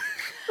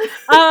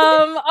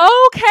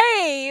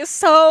 Okay.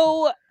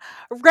 So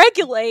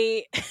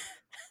regulate.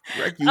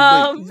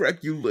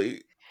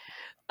 Regulate.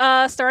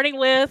 Starting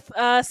with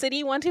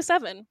City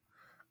 127.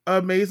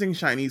 Amazing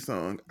shiny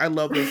song. I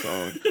love this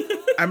song.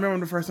 I remember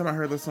the first time I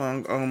heard the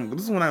song.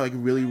 This is when I like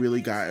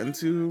really got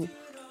into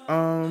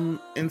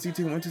NCT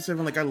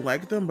 127. Like I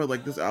liked them, but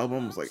like this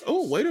album was like,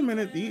 oh wait a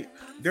minute,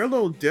 they're a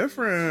little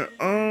different.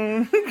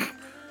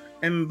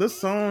 And this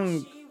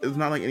song is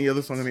not like any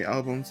other song on the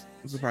albums.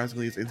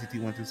 Surprisingly, it's NCT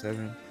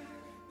 127.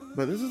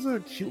 But this is a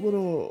cute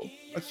little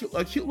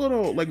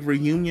like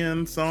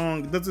reunion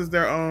song. This is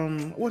their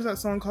what is that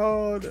song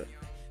called?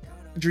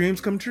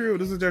 Dreams Come True.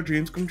 This is their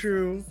Dreams Come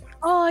True.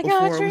 Oh, I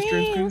got Before it was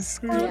dreams Dreams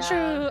come Come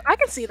true. I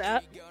can see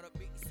that.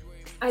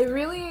 I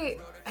really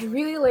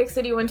like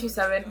City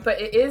 127, but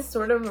it is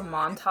sort of a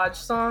montage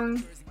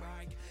song.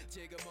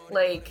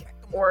 Like,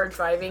 or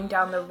driving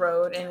down the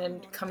road in a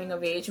coming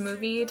of age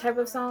movie type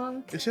of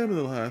song. It should be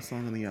the last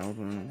song on the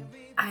album.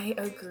 I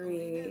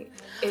agree.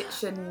 It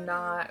should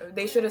not.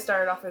 They should have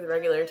started off with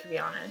regular, to be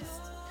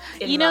honest.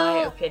 In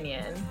my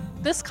opinion.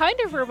 This kind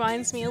of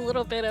reminds me a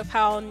little bit of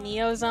how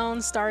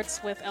Neozone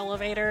starts with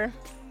Elevator.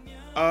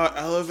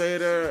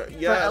 Elevator.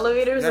 Yeah. But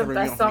Elevator is the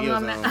best song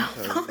on the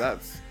album.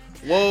 That's.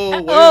 Whoa, wait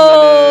a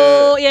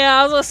Oh, minute. yeah,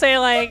 I was gonna say,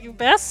 like,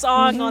 best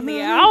song on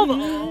the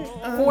album.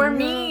 For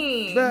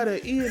me. Better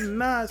eat and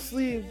not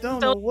sleep. Don't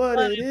know what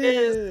it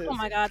is. Oh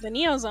my god, the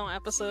Neozone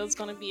episode is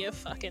gonna be a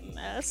fucking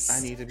mess. I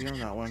need to be on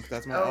that one because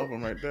that's my Oh.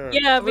 album right there.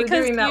 Yeah, We're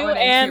because doing that you one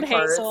in and 2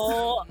 parts.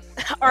 Hazel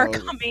are Oh.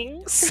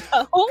 coming, so...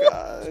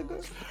 God.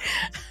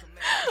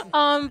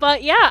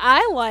 But yeah,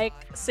 I like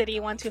City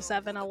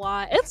 127 a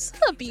lot. It's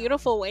a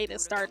beautiful way to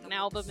start an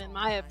album, in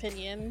my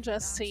opinion,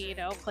 just to,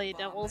 play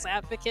devil's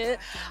advocate.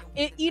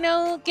 It,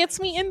 gets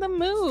me in the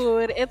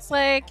mood. It's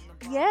like,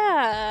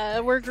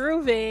 yeah, we're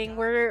grooving,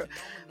 we're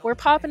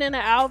popping in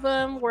an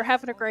album, we're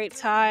having a great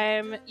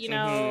time,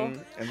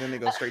 Mhm. And then they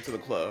go straight to the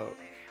club.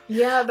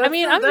 Yeah, that's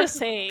I'm that's just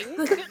saying.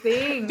 the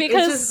thing.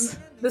 Because- It's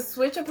just, the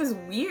switch up is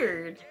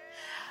weird.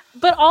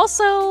 But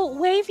also,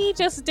 Wavy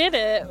just did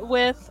it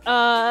with,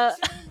 I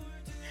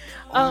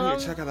need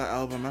to check out that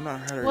album. I've not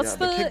heard it what's yet.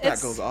 The the- kickback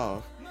it's- goes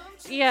off.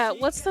 yeah,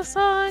 what's the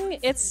song?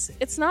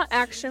 It's not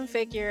Action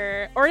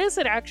Figure, or is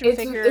it Action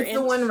Figure? It's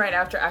the one right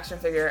after Action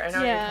Figure. I know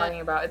what Yeah. you're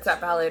talking about. It's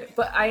that ballad.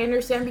 But I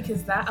understand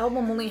because that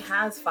album only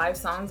has 5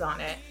 songs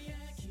on it.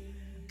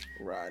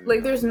 Right.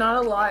 Like, there's not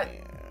a lot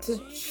to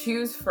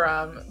choose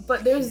from.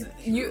 But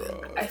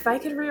if I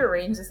could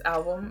rearrange this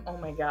album, oh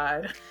my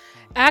god.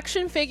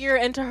 Action Figure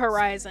into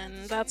Horizon.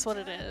 That's what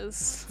it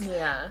is.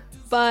 Yeah.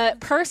 But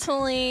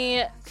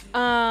personally,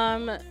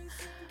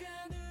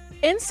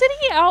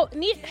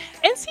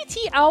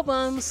 NCT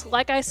albums,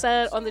 like I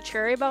said on the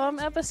Cherry Bomb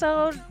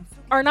episode,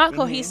 are not Mhm.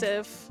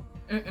 cohesive.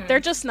 Mm-mm. They're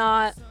just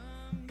not,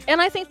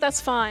 and I think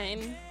that's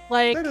fine.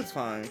 Like That is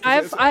fine.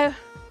 'cause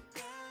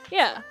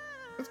yeah,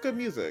 it's good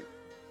music.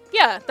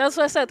 yeah. That's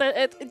what I said. That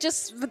it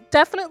just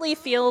definitely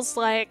feels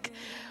like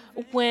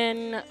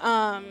when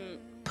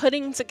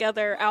putting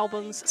together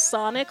albums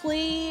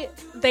sonically,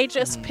 they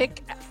just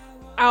pick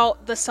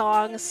out the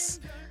songs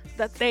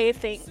that they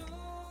think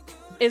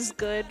is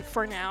good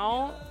for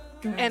now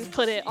and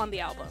put it on the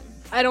album.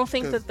 I don't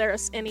think that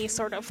there's any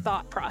sort of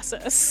thought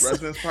process.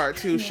 Resonance Part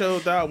 2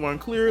 showed that one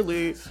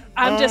clearly.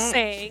 I'm just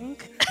saying.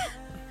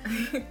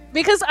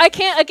 Because I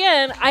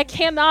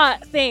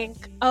cannot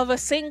think of a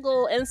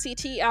single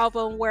NCT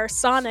album where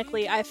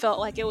sonically I felt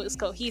like it was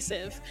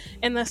cohesive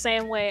in the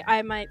same way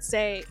I might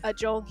say a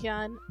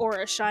Jonghyun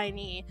or a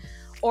SHINee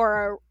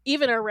or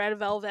even a Red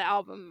Velvet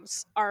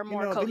albums are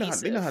more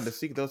cohesive. They know how to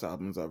seek those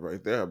albums up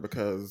right there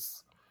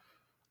because,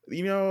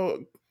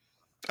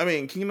 I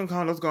mean, Kingdom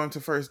Come was going to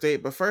First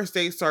Date, but First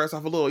Date starts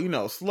off a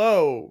little,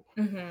 slow,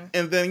 and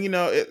then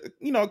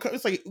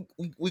it's like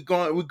we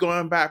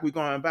going back,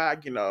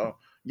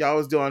 y'all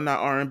was doing that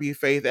R&B,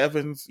 Faith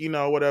Evans,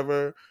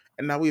 whatever,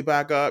 and now we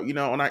back up,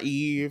 on our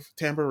Eve,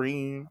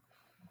 Tambourine.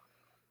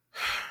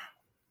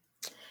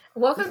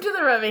 Welcome to the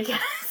Revicast.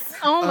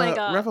 Oh my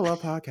god, Revel Up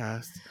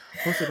podcast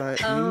hosted by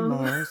me,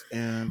 Mars,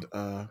 and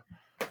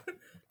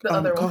the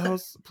other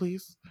co-host,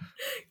 please.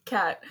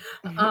 Kat.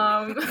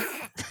 Oh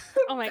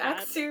my god.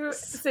 Back to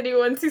City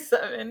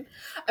 127.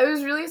 I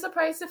was really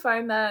surprised to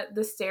find that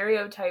the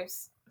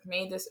Stereotypes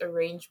made this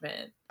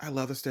arrangement. I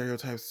love the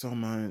Stereotypes so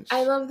much.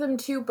 I love them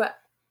too, but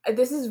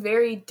this is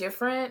very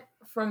different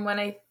from when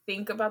I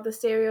think about the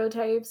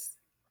Stereotypes.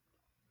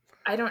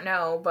 I don't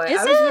know, but I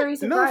was very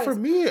surprised. No, for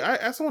me,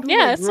 as someone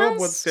who grew up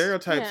with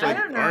Stereotypes, like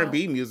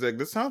R&B music,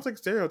 this sounds like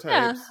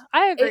Stereotypes. Yeah,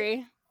 I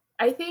agree.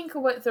 I think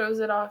what throws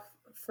it off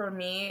for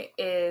me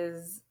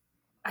is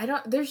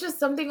there's just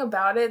something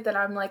about it that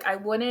I'm like, I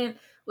wouldn't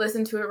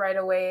listen to it right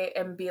away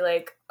and be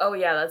like, oh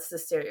yeah, that's the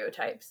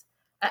Stereotypes.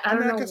 I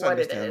don't know what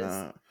it is.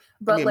 That.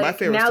 But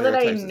now that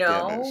I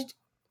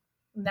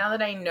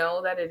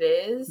know that it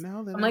is,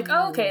 I'm like,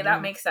 oh, okay,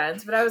 that makes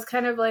sense. But I was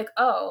kind of like,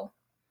 oh,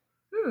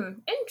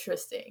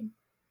 interesting.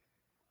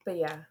 But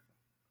yeah.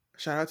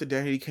 Shout out to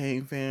Danny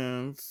Kane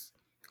fans.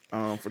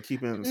 For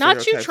keeping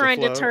not you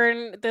trying to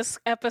turn this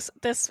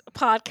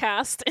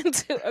podcast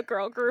into a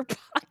girl group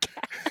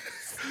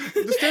podcast.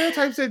 The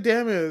Stereotypes are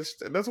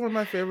damaged. That's one of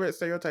my favorite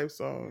Stereotype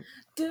songs.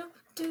 Do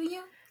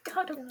you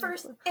got a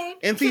first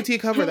aid? NCT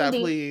cover that,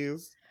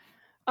 please.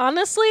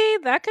 Honestly,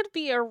 that could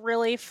be a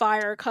really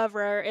fire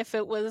cover if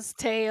it was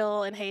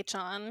Taeil and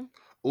Haechan.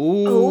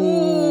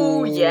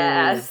 Ooh,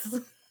 yes.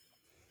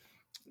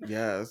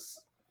 Yes.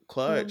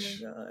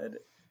 Clutch. Oh my god.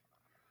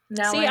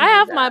 Now I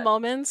have my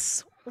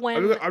moments when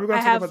are we going to I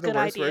talk have about the good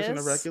worst ideas. version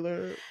of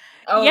Regular?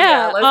 Oh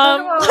yeah, let's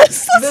talk about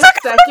the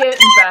second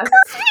best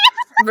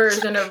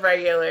version of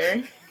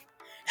Regular.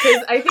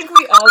 Because I think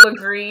we all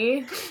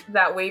agree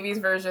that Wavy's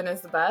version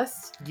is the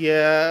best.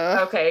 Yeah.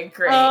 Okay,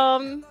 great.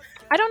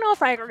 I don't know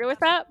if I agree with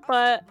that,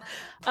 but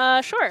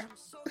sure.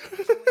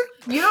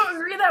 You don't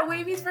agree that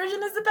Wavy's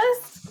version is the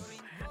best?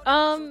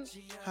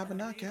 Have a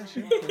not cash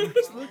in.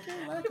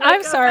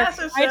 I'm sorry.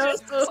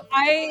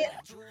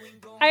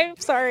 I'm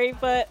sorry,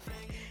 but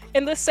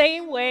in the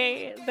same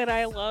way that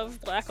I love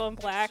Black on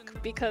Black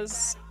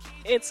because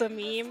it's a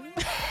meme.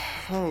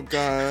 Oh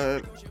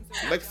god.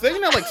 Like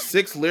saying that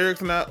 6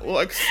 lyrics in that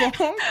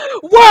song.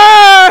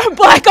 Word!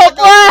 Black on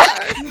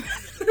Black!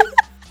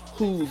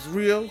 Who's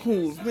real?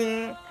 Who's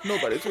there?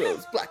 Nobody's real.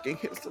 It's black and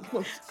hits the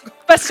most.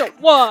 Best of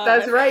one.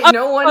 That's right.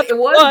 No one. It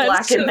was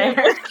black in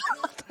there.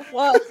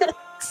 What?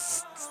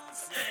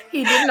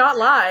 He did not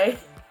lie.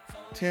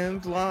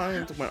 10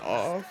 lines went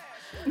off.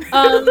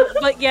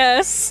 But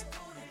yes,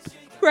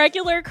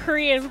 regular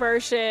Korean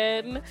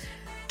version.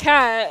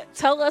 Kat,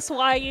 tell us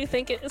why you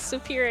think it is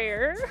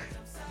superior.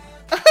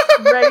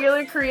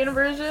 Regular Korean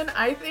version,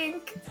 I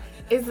think,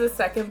 is the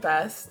second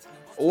best.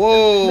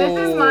 Whoa!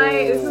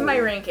 This is my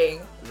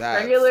ranking.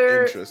 That's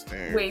regular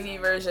interesting. Wavy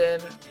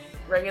version,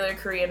 regular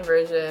Korean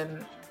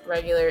version,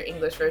 regular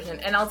English version,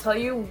 and I'll tell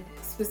you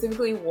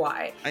specifically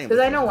why. Because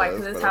I know why.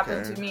 Because this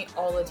happens to me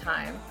all the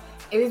time.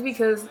 It is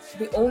because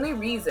the only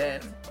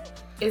reason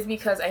is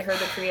because I heard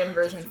the Korean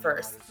version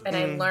first, and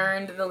I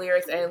learned the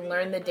lyrics and I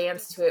learned the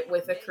dance to it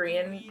with the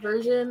Korean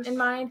version in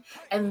mind,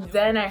 and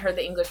then I heard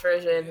the English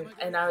version,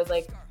 and I was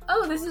like,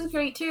 oh, this is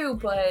great too,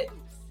 but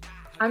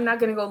I'm not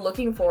gonna go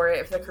looking for it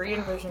if the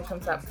Korean version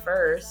comes up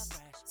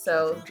first.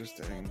 So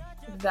interesting.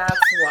 That's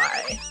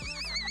why.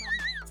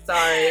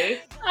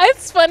 Sorry.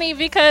 It's funny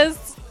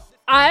because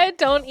I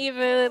don't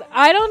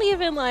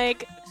even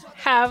like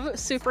have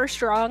super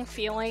strong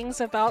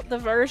feelings about the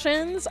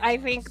versions. I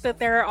think that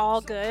they're all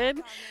good.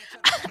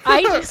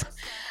 I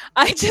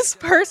just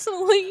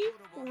personally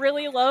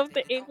really love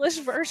the English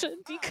version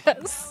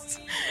because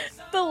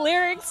the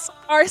lyrics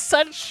are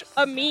such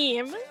a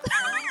meme.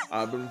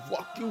 I've been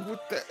walking with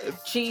the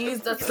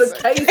cheese. That's the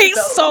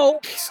queso.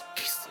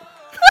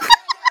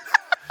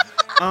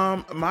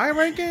 My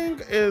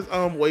ranking is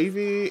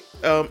Wavy,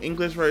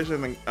 English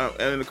version,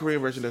 and the Korean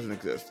version doesn't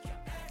exist.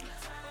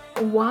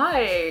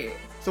 Why?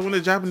 So when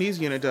the Japanese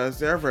unit does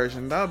their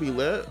version, that'll be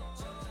lit.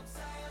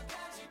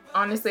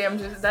 Honestly,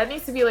 that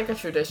needs to be like a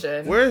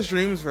tradition. Where's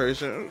Dream's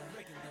version?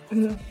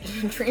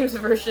 Dream's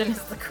version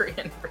is the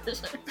Korean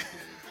version.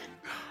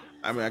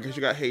 I mean, I guess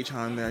you got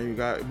Haechan there, you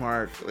got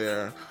Mark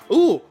there.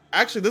 Ooh,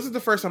 actually, this is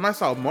the first time I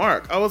saw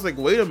Mark. I was like,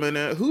 wait a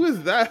minute, who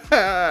is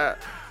that?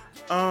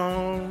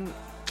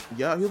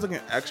 Yeah, he was looking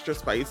extra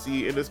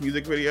spicy in this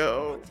music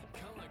video.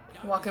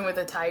 Walking with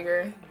a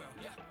tiger.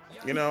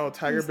 You know,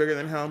 tiger bigger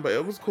than him, but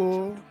it was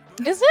cool.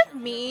 Is it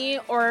me,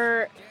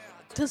 or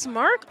does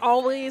Mark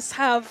always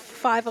have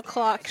 5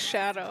 o'clock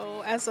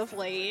shadow as of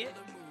late?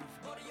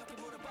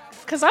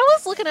 Because I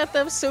was looking at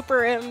them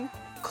Super M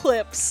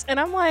clips, and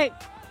I'm like,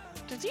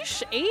 did you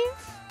shave?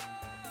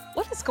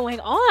 What is going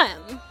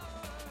on?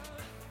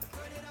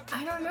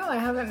 I don't know. I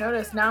haven't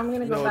noticed. Now I'm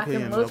gonna go back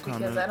and look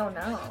because I don't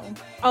know.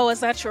 Oh, is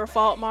that your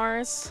fault,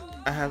 Mars?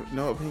 I have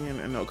no opinion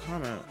and no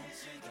comment.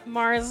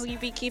 Mars, you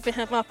be keeping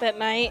him up at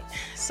night,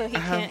 so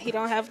he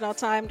don't have no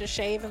time to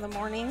shave in the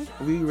morning.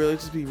 We really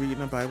just be reading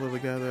the Bible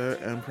together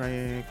and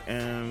praying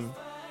and,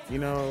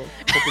 hoping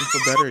for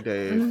better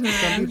days. Mm-hmm.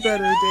 It's gonna be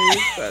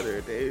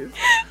better days. You know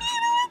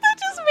what that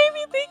just made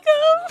me think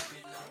of?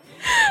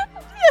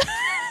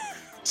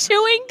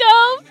 Chewing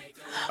gum.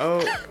 Oh,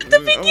 the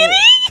beginning.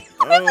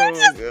 God.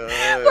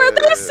 Where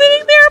they're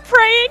sitting there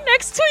praying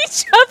next to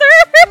each other,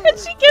 and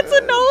she gets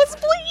a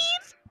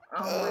nosebleed.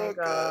 Oh my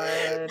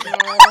god.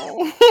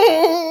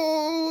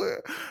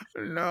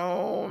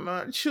 No,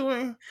 not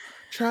chewing.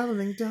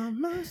 Traveling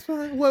down my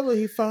spine. What will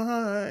he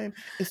find?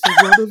 It's a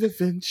world of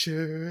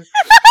adventure.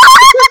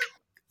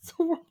 It's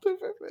a world of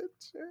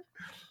adventure.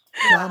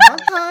 Now my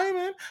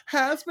hymen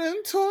has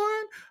been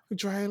torn,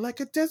 dry like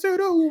a desert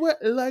or wet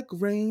like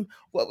rain.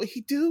 What will he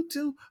do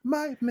to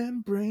my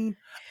membrane?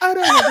 I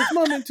don't want this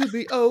moment to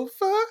be over.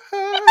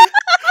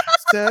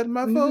 Said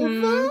my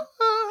vulva.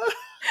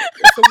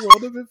 It's a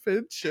world of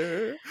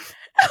adventure.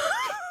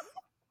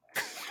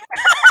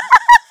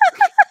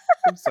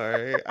 I'm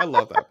sorry. I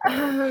love that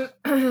part.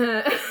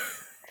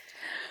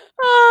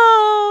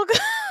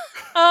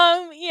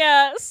 Oh,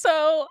 yeah.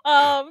 So,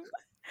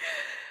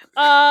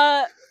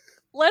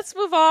 let's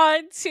move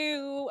on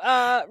to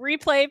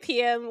Replay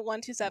PM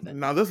 127.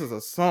 Now this is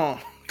a song.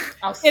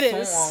 It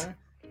is.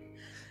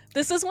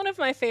 This is one of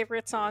my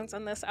favorite songs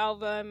on this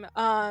album.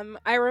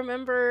 I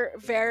remember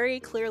very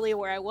clearly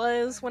where I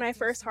was when I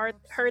first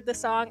heard the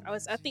song. I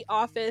was at the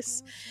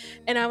office,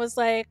 and I was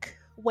like,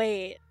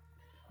 wait,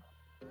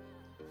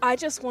 I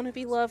just want to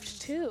be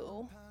loved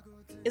too.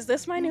 Is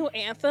this my new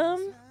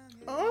anthem?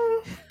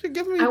 Oh, you're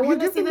giving me. I want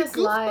to see me this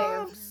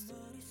live.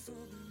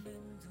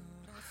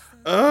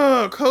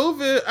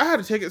 COVID. I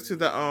had to take it to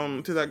that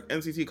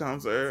NCT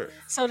concert.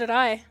 So did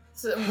I.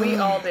 So we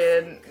all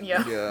did.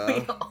 Yeah.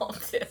 We all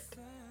did.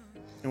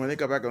 And when they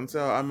got back on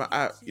sale,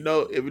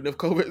 even if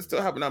COVID is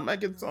still happening, I might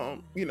get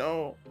some,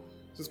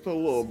 just put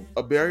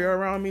a barrier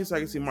around me so I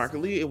can see Mark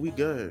Lee and we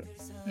good.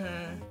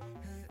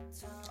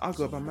 I'll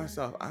go by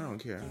myself. I don't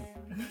care.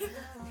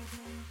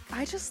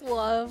 I just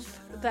love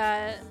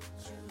that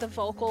the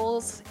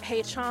vocals,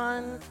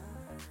 Haechan,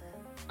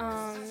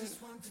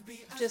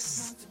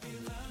 just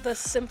the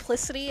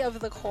simplicity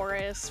of the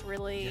chorus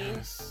really.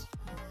 Yes.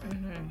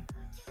 Mm-hmm.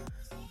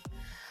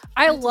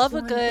 I love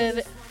a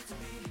good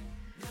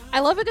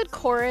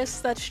chorus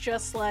that's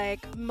just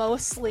like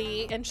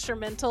mostly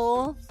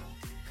instrumental.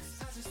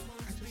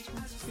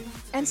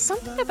 And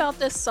something about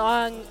this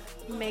song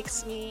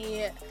makes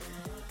me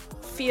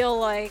feel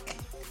like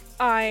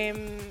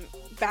I'm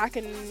back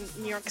in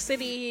New York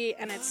City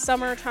and it's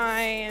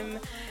summertime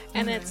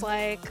and it's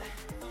like,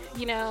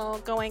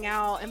 going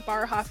out and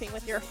bar hopping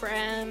with your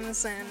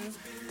friends and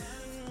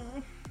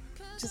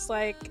just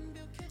like...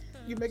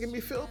 You're making me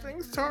feel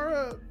things,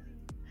 Tara.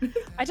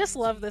 I just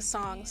love this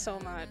song so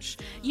much.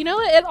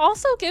 It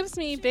also gives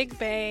me Big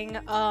Bang,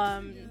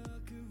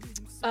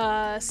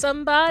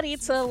 somebody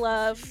to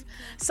love.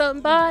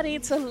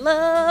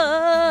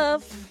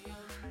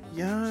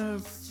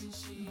 Yes.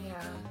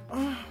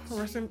 Yeah.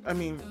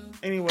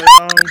 Anyway,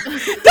 Don't do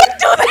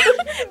that!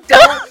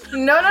 Don't!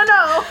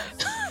 No.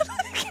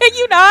 Can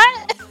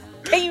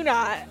you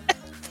not?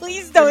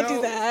 Please don't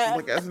do that.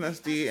 Like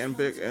SNSD and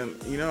Big,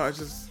 and I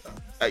just...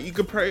 you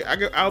could pray.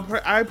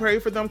 I pray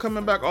for them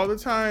coming back all the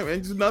time,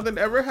 and just nothing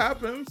ever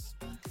happens.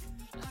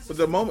 But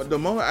the moment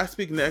I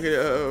speak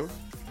negative,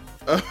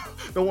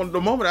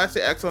 the moment I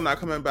say EXO not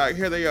coming back,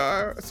 here they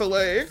are. So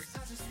like,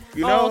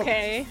 Oh,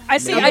 okay. I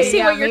see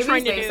what you're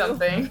trying to do.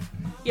 Something.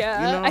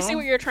 Yeah, I see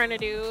what you're trying to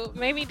do.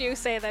 Maybe do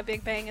say that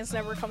Big Bang is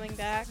never coming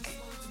back.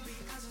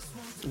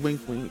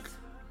 Wink, wink.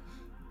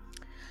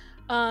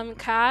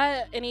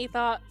 Kat, any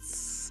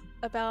thoughts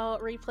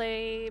about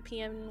Replay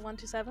PM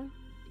 127?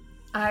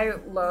 I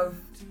love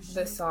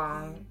this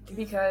song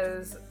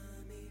because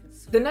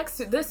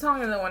this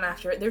song and the one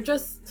after it, they're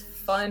just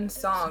fun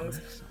songs.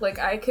 Like,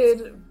 I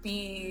could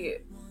be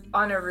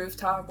on a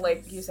rooftop,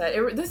 like you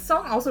said. This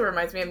song also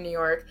reminds me of New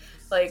York.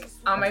 Like,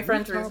 on my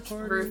friend's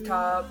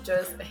rooftop,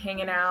 just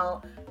hanging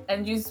out,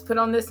 and you just put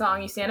on this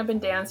song, you stand up and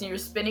dance, and you're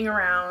spinning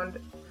around.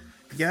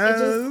 Yes.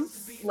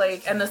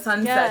 And the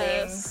sun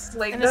setting.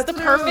 Like, and it's the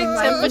perfect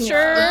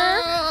temperature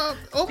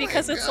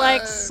because it's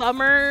like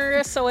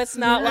summer, so it's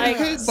not like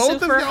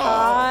super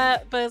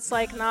hot, but it's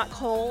like not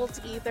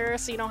cold either,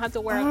 so you don't have to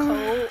wear a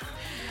coat.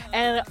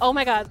 And oh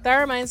my god, that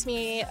reminds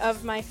me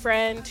of my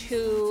friend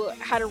who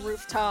had a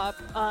rooftop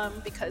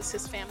because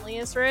his family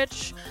is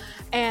rich,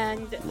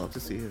 and love to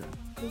see it.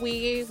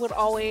 We would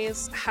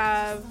always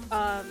have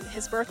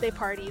his birthday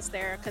parties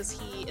there because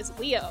he is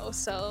Leo,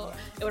 so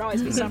it would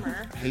always be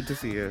summer. I hate to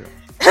see it.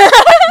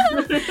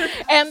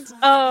 And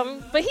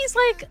but he's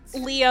like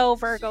Leo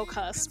Virgo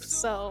cusp,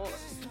 so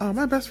Oh,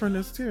 my best friend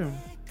is too.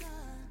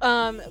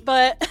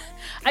 but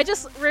I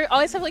just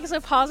always have like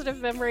a positive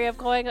memory of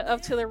going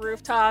up to the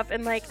rooftop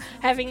and like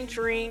having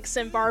drinks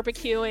and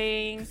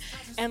barbecuing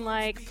and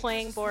like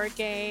playing board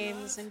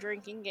games and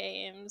drinking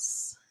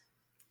games.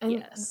 And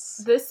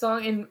yes, this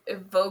song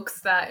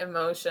evokes that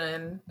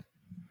emotion.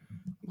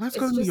 Let's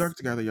go to New York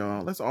together,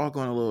 y'all. Let's all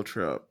go on a little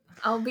trip.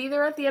 I'll be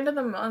there at the end of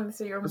the month,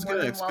 so you're Let's more get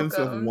an than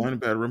expensive welcome.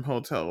 1-bedroom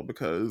hotel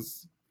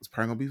because it's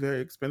probably gonna be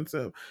very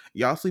expensive.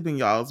 Y'all sleep in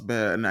y'all's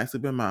bed and I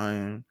sleep in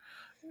mine,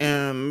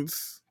 and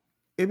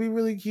it'd be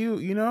really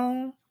cute, you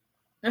know.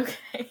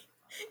 Okay.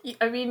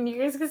 I mean,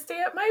 you guys can stay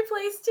at my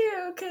place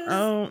too,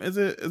 cause Is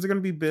it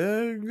gonna be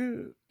big?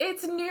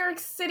 it's New York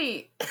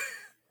City.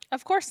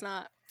 of course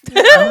not.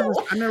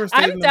 I never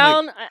stayed. I'm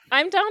down.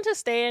 I'm down to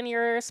stay in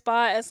your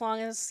spot as long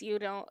as you're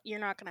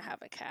not gonna have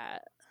a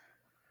cat.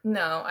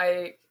 No,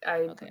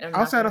 Okay.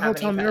 I'll stay at a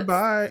hotel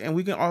nearby, and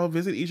we can all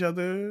visit each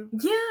other.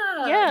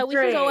 Yeah, we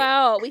can go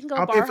out. We can go.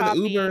 I'll bar pay for the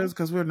hopping. Ubers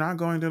because we're not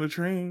going to the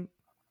train.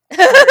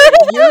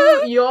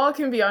 You all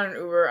can be on an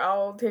Uber.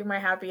 I'll take my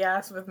happy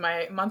ass with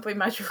my monthly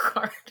Metro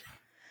card.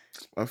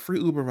 A free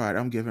Uber ride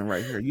I'm giving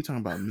right here. You talking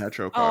about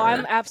Metro Oh, card?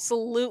 I'm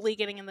absolutely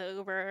getting in the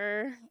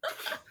Uber.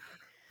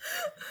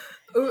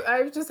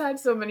 I've just had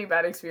so many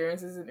bad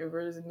experiences in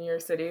Ubers in New York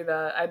City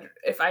that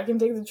if I can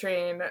take the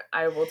train,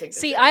 I will take the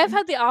train. I've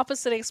had the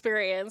opposite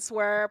experience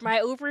where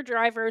my Uber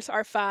drivers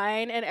are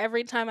fine, and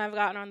every time I've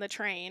gotten on the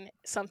train,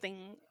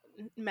 something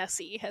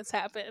messy has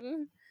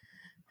happened.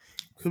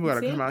 People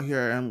gotta come out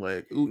here and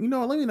like,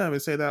 let me not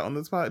even say that on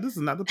this pod. This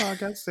is not the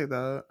podcast to say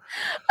that.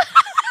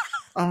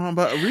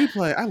 But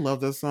Replay, I love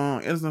this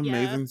song. It's an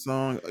amazing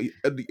song.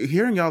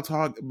 Hearing y'all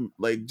talk,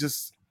 like,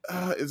 just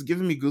it's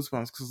giving me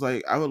goosebumps because,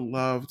 like, I would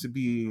love to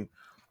be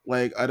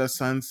like at a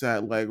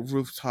sunset, like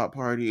rooftop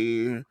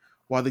party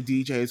while the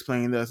DJ is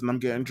playing this, and I'm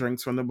getting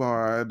drinks from the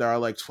bar that are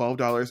like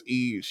 $12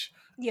 each.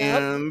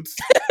 Yep. And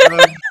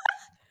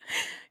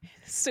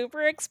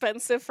super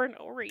expensive for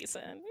no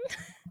reason.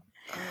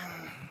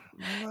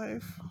 My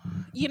life.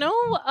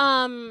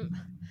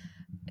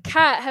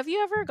 Kat, have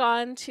you ever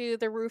gone to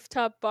the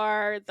rooftop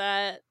bar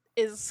that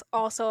is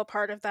also a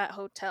part of that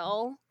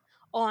hotel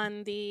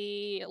on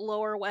the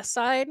Lower West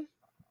Side?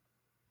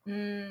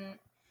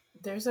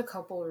 There's a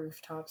couple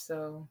rooftops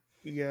though.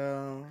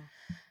 Yeah.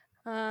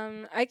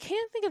 I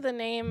can't think of the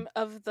name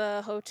of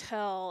the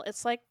hotel.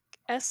 It's like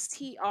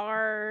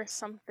STR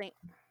something.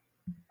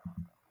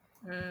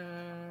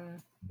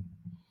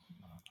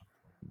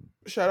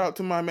 Shout out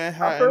to my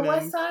Manhattan. Upper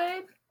West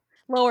Side?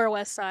 Lower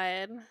West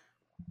Side.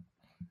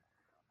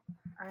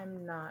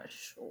 I'm not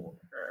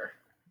sure.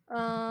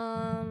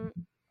 I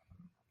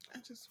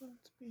just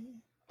want to be.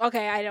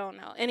 Okay, I don't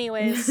know.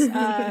 Anyways,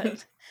 yeah.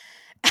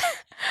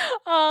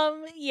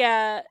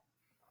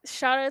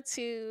 Shout out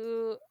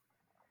to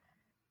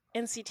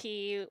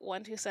NCT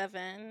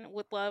 127.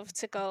 Would love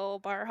to go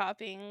bar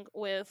hopping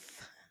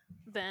with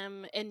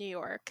them in New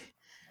York.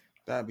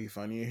 That'd be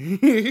funny.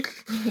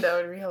 That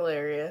would be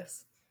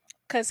hilarious.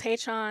 Because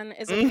Haechan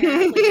is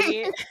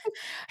apparently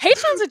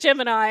Haechan's a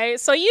Gemini,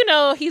 so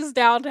he's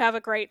down to have a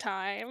great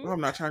time. What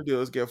I'm not trying to do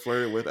is get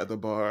flirted with at the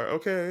bar.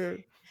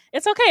 Okay.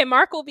 It's okay.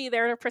 Mark will be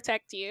there to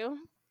protect you.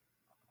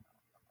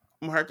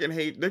 Mark and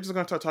they're just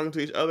gonna start talking to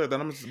each other. Then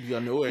I'm just be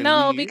annoyed.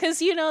 No,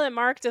 because you know that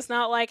Mark does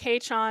not like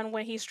Haechan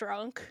when he's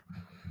drunk.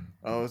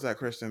 Oh, it's that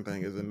Christian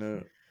thing, isn't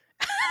it?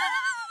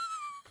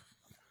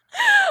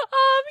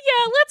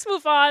 Yeah. Let's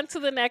move on to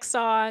the next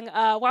song.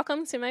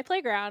 Welcome to My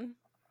Playground.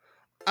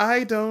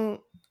 I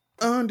don't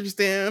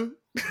understand.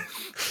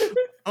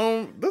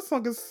 This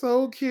song is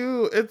so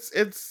cute.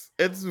 It's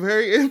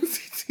very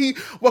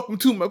NCT. Welcome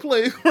to my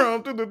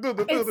playground.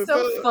 It's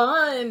so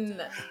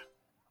fun.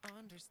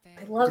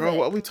 I love it. Girl,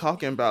 what are we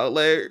talking about?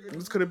 Like,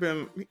 this could have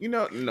been,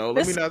 no,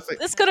 let me not say.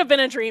 This could have been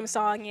a dream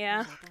song,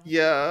 yeah.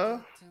 Yeah.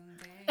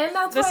 And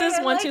that's this why is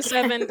I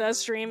 127 like does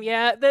stream,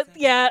 yeah.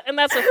 And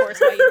that's of course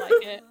why you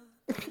like it.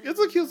 It's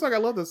a cute song. I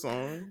love this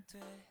song.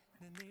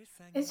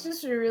 It's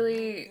just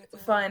really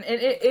fun.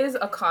 And it is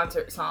a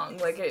concert song.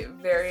 Like, it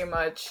very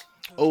much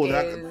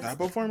that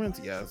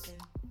performance? Yes.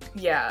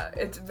 Yeah,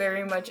 it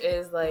very much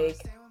is like,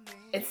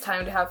 it's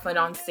time to have fun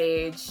on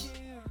stage.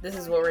 This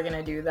is what we're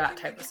gonna do, that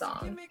type of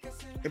song.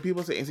 And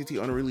people say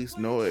NCT unreleased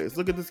noise.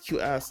 Look at this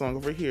cute ass song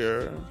over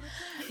here.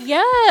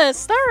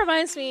 Yes, that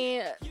reminds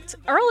me.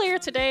 Earlier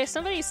today,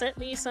 somebody sent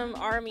me some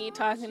ARMY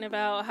talking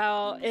about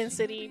how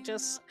NCT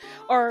just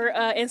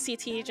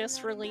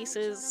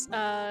releases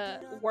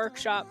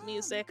workshop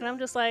music, and I'm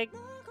just like,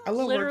 I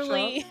love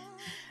literally,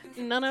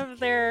 none of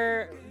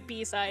their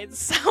B-sides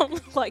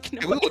sound like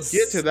noise. And we will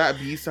get to that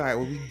B-side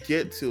when we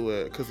get to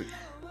it, because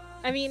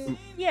I mean,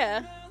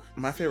 yeah.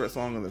 My favorite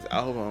song on this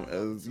album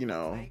is,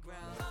 I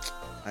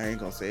ain't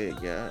gonna say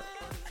it yet.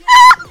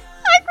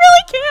 I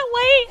really can't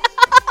wait.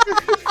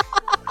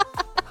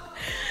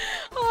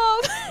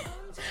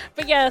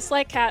 But yes,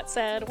 like Kat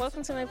said,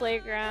 welcome to my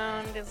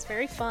playground. It's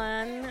very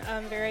fun.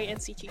 Very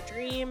NCT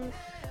Dream.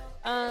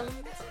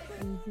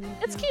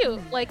 It's cute,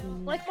 like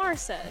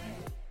Mars said.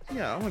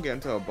 Yeah, I want to get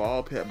into a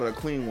ball pit, but a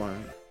clean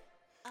one.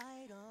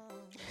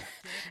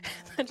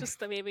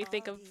 Just made me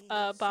think of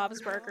Bob's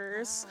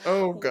Burgers.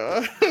 Oh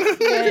god.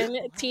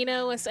 When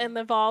Tina was in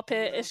the ball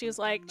pit and she was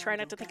like, try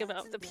not to think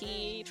about the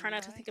pee, try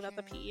not to think about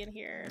the pee in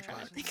here, try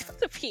not to think about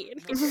the pee in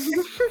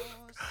here.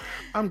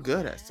 I'm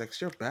good at sex,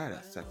 you're bad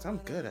at sex. I'm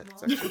good at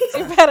sex.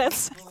 You're bad at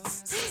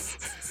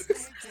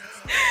sex.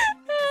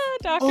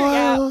 Dr.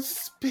 Oil Gap.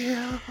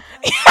 spill.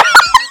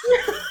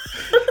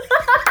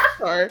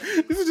 Sorry,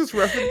 this is just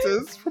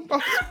references from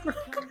Bob's Burgers.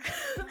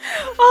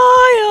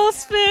 Oil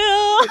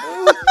spill.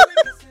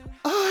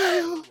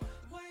 Oil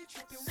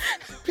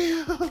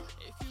spill.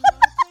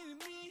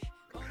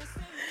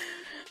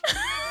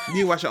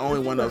 You watch only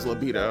one of those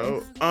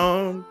libido.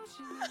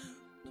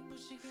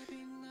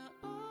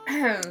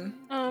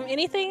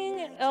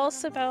 Anything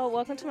else about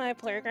Welcome to My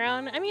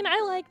Playground? I mean,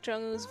 I like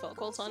Jungwoo's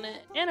vocals on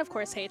it, and of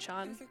course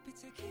Haechan.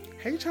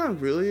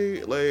 Haechan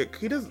really, like,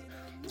 he does.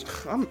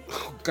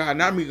 God,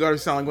 not me going to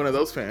sound like one of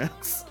those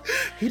fans.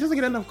 He doesn't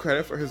get enough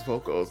credit for his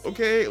vocals.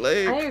 Okay,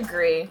 like I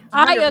agree. 100%.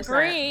 I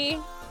agree.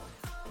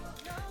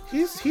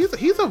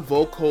 He's a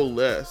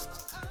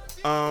vocalist,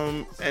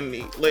 and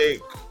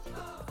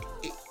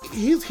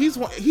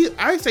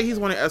I say he's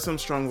one of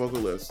SM's strong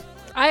vocalists.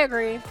 I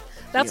agree.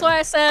 That's Yeah. why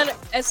I said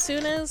as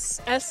soon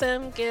as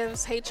SM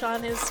gives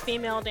Haechan his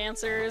female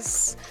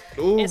dancers,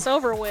 Ooh, it's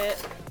over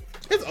with.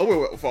 it's over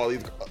with for all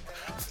these.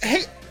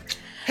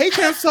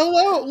 Haechan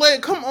solo,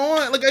 like, come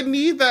on, like, I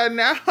need that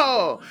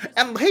now.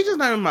 And Haechan's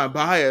not even my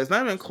bias,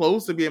 not even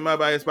close to being my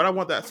bias, but I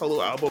want that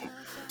solo album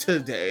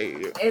today.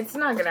 It's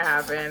not gonna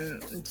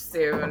happen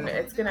soon.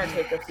 It's gonna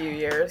take a few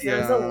years.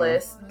 There's Yeah. a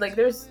list. Like,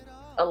 there's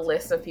a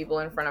list of people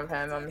in front of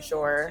him, I'm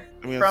sure.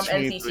 I mean, From it's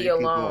 23 NCT people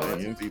alone. on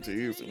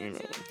NCT, so, you know.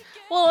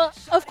 Well,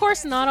 of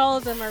course, not all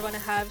of them are going to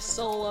have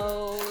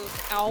solo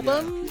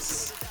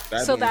albums,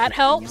 so that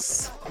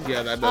helps.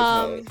 Yeah, that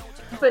does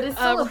help. But it's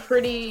still a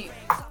pretty,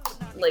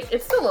 like,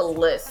 it's still a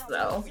list,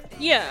 though.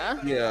 Yeah,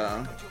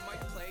 Yeah.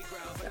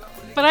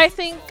 but I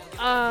think,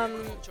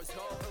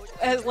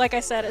 like I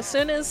said, as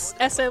soon as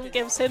SM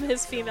gives him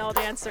his female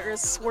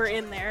dancers, we're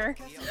in there.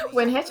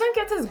 When Haechan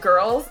gets his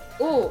girls,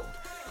 ooh,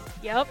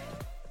 Yep.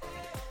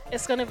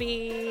 It's gonna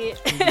be.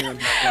 I'm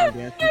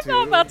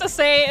I'm about to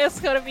say it's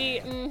gonna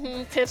be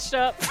pitched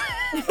up.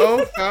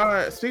 Oh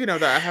god! Speaking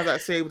of that, I have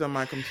that saved on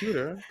my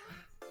computer.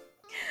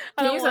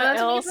 I Can don't you know send what that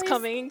to me, else please?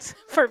 coming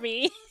for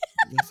me.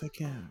 Yes, I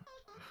can.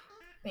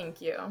 thank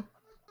you.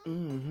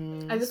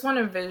 Mm-hmm. I just want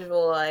to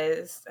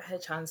visualize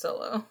Haechan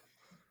solo.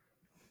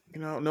 You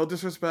know, no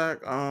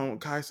disrespect.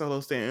 Kai solo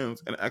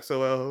stands and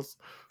XOLs.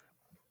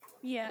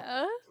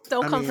 Yeah,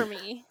 don't I come mean- for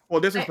me. Well,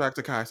 disrespect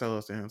to Kai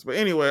solo stands, but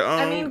anyway.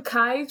 I mean,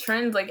 Kai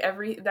trends like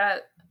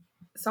that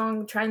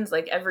song trends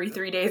like every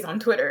 3 days on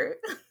Twitter.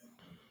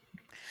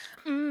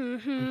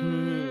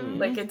 Mm-hmm.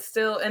 Like, it's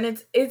still, and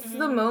it's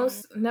the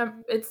most,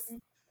 it's,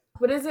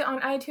 what is it on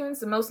iTunes?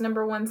 The most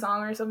 #1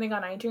 song or something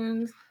on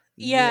iTunes?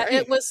 Yeah,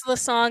 it was the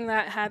song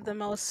that had the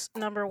most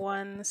number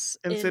ones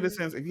And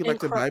citizens, if you'd like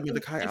to buy me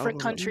the Kai album, different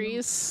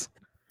countries.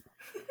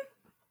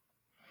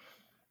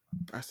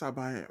 I stopped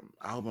buying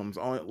albums.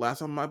 Last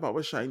time I bought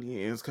was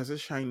Shiny, and it's because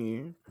it's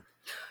shiny.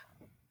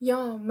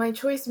 Yo, my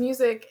choice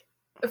music.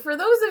 For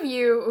those of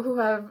you who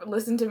have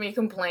listened to me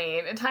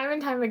complain time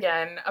and time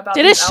again about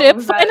Did it these ship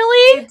albums that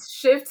finally? it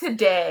shipped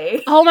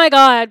today. Oh my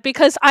god!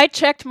 Because I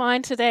checked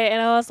mine today,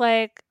 and I was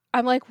like,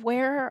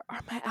 where are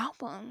my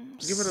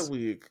albums? Give it a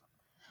week.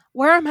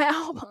 Where are my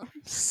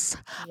albums?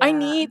 I Yeah.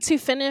 need to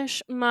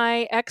finish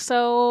my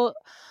EXO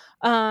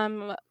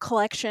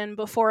collection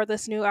before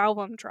this new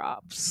album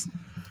drops.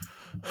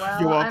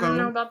 Well, You're I don't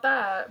know welcome. about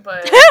that,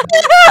 but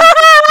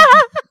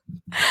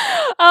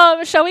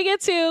Shall we get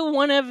to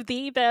one of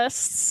the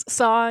best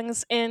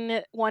songs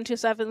in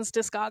 127's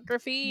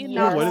discography? Yeah,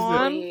 Not what is it?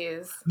 one.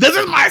 please. This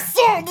is my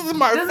song. This is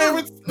my This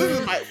favorite. is- This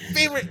is my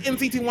favorite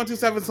NCT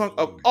 127 song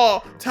of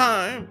all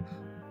time.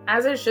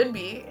 As it should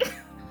be.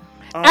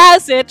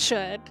 As it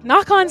should.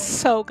 Knock On's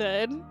so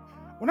good.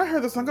 When I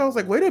heard the song, I was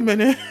like, wait a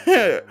minute.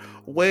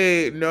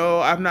 Wait, no,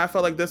 I've not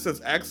felt like this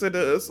since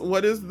Exodus.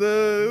 What is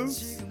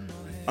this?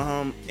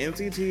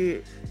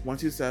 NCT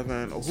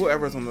 127, or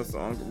whoever's on the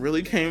song,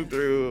 really came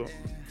through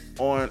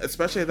on,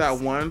 especially that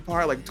one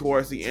part, like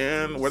towards the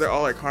end, where they're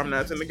all like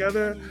harmonizing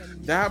together.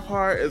 That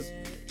part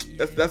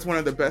that's one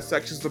of the best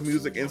sections of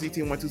music NCT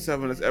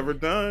 127 has ever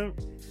done.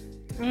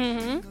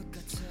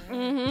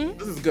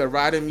 This is good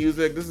riding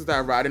music. This is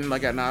that riding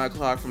like at 9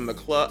 o'clock from the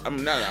club. I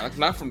mean,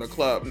 not from the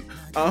club.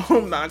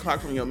 9 o'clock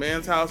from your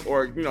man's house,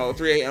 or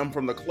 3 a.m.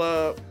 from the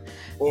club,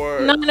 or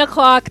 9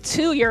 o'clock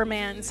to your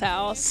man's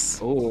house.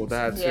 oh,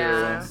 that too.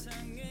 Yeah.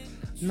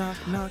 Knock,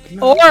 knock,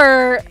 knock.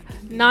 Or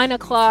 9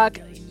 o'clock,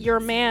 your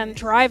man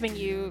driving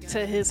you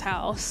to his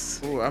house.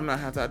 Oh, I've not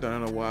had that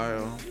done in a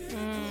while.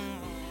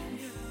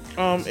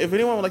 If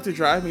anyone would like to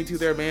drive me to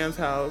their man's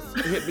house,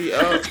 hit me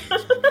up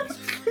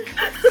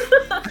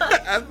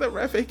at the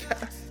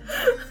Refecast.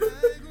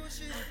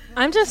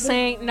 I'm just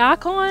saying,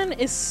 Knock On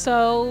is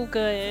so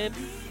good.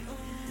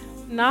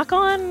 Knock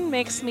On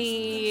makes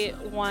me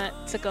want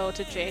to go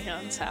to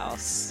Jaehyun's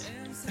house.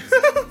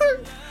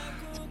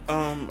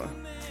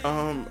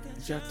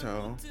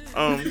 Jetto.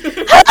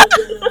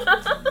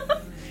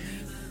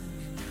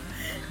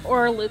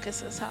 Or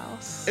Lucas's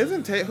house.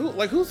 Isn't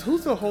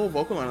who's the whole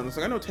vocal line on this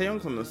song? I know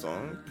Taehyung's on this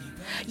song.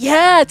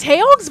 Yeah,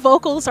 Taehyung's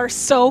vocals are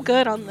so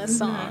good on this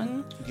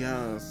song.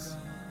 Yes.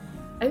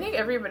 I think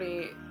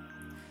everybody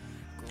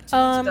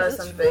does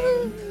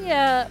something.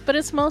 Yeah, but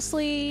it's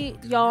mostly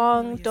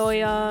Young,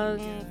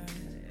 Doyoung,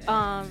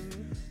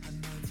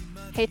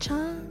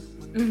 Haechan.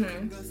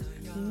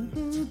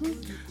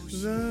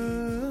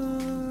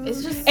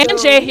 It's just and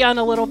Jaehyun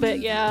a little bit,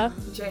 yeah.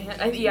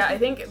 I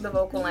think the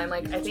vocal line,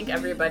 like, I think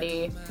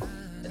everybody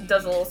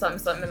does a little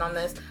something on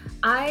this.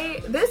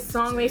 This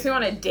song makes me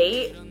want to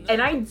date,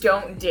 and I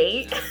don't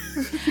date.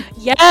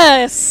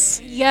 Yes.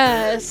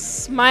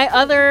 My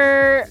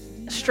other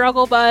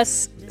struggle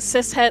bus,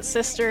 cishet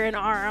sister in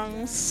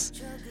arms.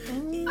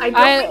 I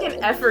don't make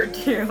an effort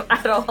to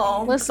at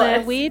all.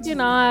 Listen,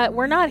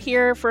 we're not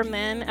here for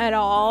men at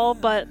all,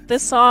 but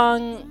this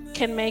song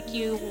can make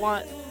you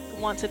want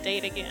to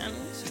date again.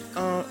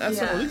 At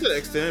least an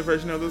extended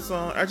version of the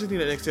song. I just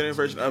need an extended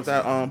version of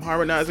that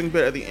harmonizing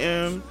bit at the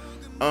end.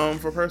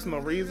 For personal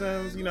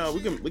reasons, you know,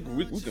 we can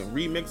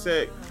remix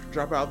it,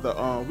 drop out the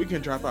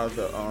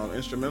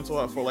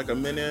instrumental for like a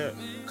minute,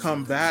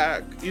 come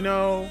back, you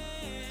know.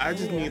 I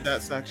just need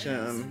that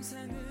section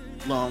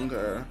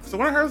longer. So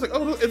when I heard, I was like,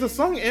 oh, is the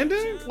song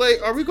ending?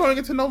 Like, are we going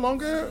into No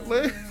Longer?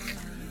 Like,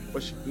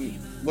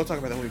 we'll talk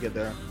about that when we get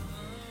there.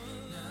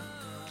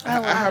 I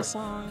love the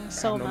song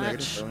so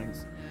much.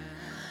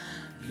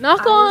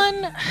 Knock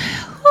On.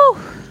 Whew.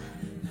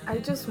 I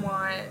just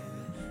want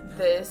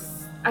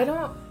this. I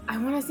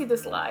want to see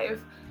this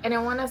live, and I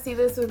want to see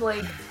this with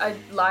like a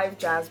live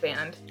jazz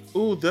band.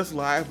 Ooh, this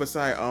live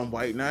beside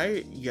White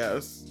Knight,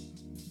 yes.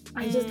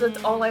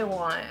 That's all I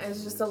want.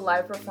 Is just a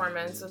live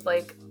performance with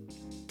like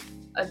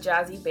a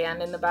jazzy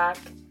band in the back,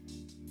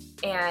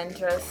 and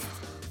just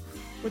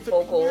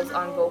vocals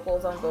on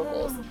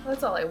vocals.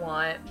 That's all I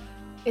want.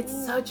 It's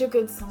such a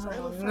good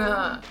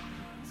song.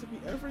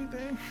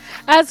 Everything.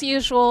 As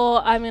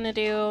usual, I'm gonna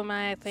do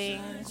my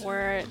thing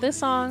where this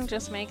song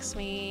just makes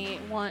me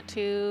want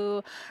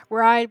to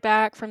ride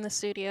back from the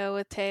studio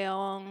with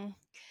Taeyong,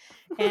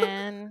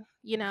 and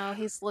you know,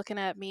 he's looking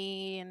at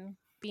me and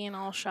being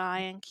all shy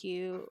and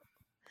cute.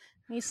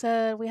 He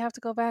said, "We have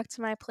to go back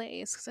to my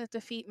place because I have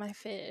to feed my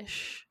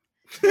fish."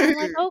 I'm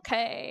like,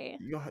 okay.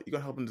 You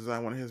gonna help him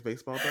design one of his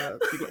baseball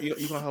bats? You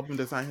gonna help him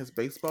design his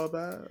baseball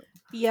bat?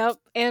 Yep,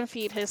 and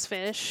feed his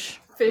fish.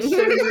 Fish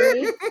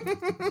surgery.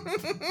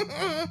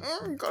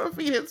 Gotta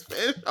feed his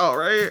fish. All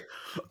right.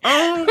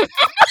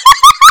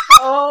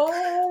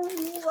 Oh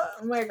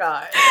my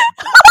god.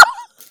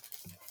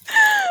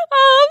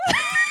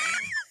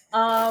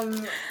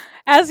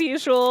 As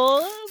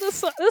usual,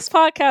 this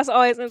podcast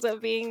always ends up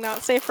being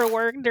not safe for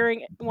work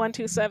during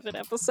 127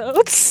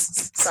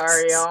 episodes.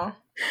 Sorry, y'all.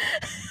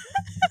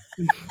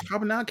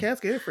 Probably not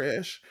casket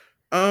fresh.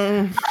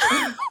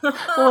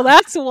 Well,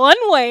 that's one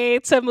way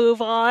to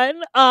move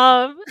on.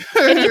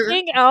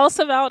 Anything else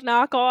about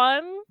Knock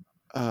On?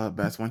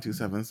 Best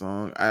 127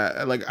 song.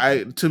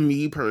 To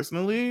me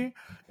personally,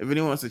 if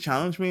anyone wants to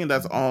challenge me, and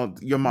that's all.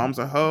 Your mom's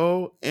a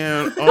hoe,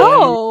 and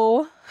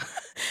to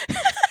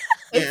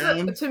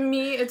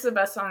me, it's the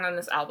best song on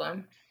this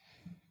album.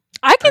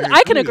 I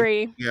can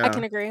agree. Yeah. I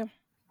can agree.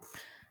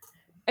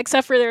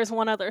 Except for there's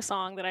one other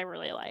song that I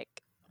really like.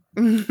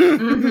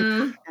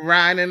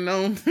 Riding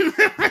on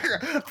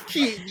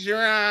keep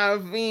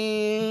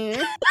driving.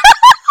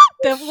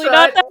 Definitely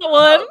not that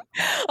one.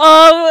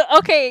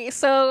 Okay,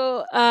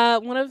 so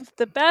one of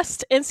the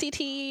best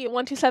NCT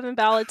 127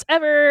 ballads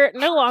ever,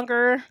 No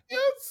Longer.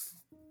 Yes.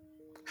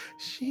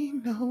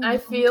 I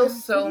feel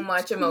so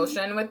much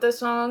emotion with this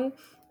song,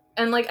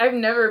 and like I've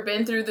never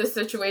been through this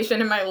situation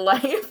in my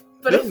life,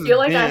 but I feel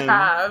like I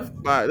have.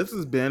 This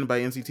has been by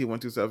NCT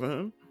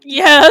 127.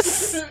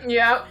 Yes.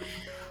 Yep.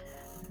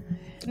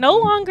 No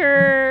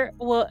Longer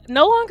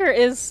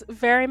is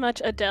very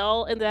much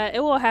Adele in that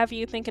it will have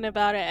you thinking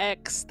about an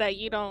ex that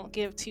you don't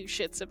give two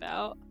shits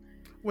about.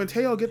 When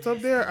Taeyo gets up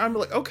there, I'm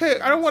like, okay,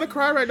 I don't want to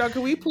cry right now.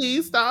 Can we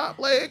please stop?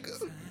 Like,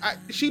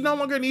 she no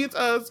longer needs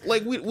us.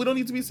 Like, we don't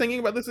need to be singing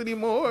about this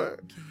anymore.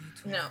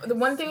 No, the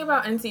one thing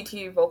about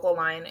NCT vocal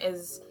line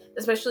is,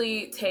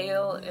 especially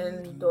Taeyo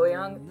and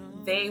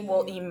Doyoung, they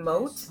will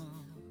emote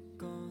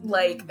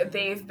like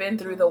they've been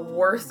through the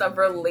worst of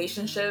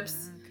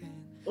relationships,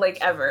 like,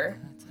 ever.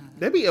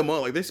 They be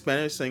emote like they're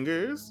Spanish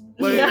singers.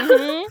 Like,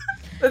 yeah,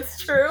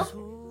 that's true.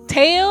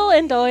 Taeyo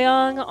and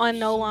Doyoung on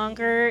No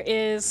Longer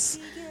is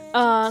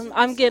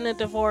I'm getting a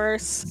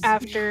divorce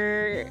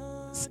after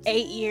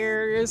 8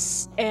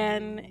 years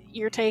and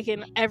you're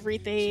taking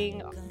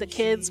everything, the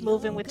kids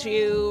moving with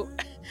you,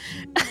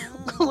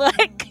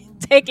 like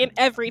taking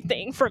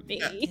everything from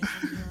me.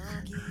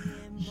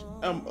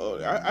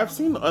 I've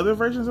seen other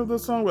versions of the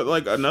song with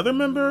like another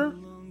member.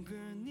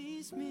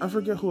 I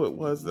forget who it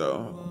was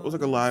though. It was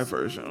like a live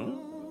version.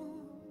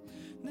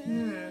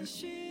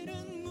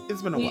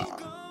 It's been a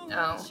while.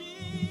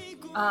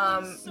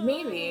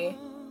 Maybe.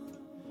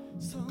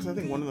 Because I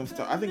think one of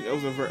them. I think it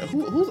was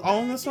who's all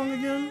in this song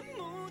again?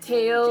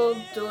 Taeil,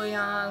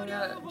 Doyoung,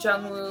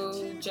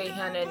 Jungwoo,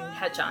 Jaehyun, and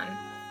Haechan.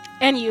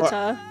 And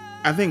Yuta.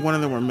 I think one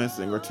of them were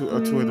missing, or two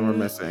of them were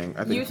missing.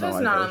 I think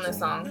Yuta's not on this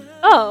song.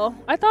 Oh,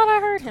 I thought I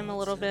heard him a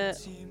little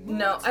bit.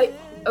 No,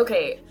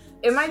 okay.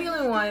 Am I the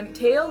only one?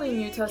 Taeil and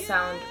Yuta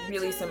sound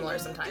really similar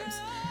sometimes.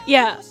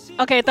 Yeah.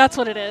 Okay, that's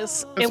what it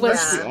is. It was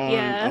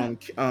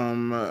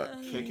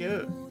Kick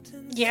It.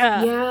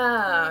 Yeah.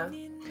 Yeah.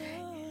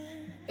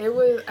 It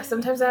was.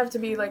 Sometimes I have to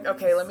be like,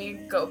 okay, let me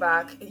go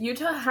back.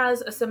 Yuta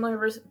has a similar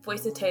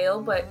voice to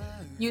Taeil, but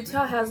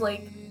Yuta has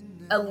like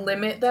a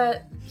limit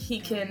that he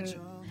can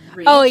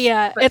reach. Oh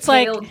yeah, but it's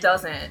Taeil like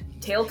doesn't.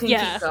 Taeil can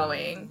keep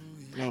going.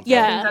 Okay.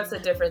 Yeah, I think that's the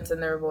difference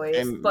in their voice.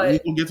 And but we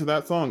will get to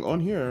that song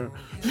on here.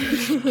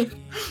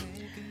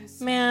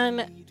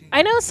 Man,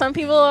 I know some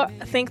people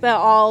think that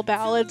all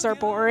ballads are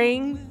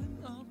boring,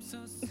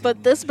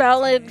 but this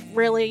ballad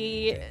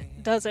really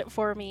does it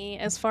for me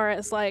as far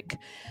as like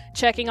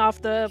checking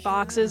off the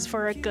boxes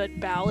for a good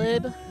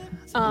ballad.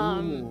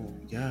 Ooh,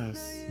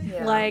 yes.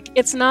 yeah. Like,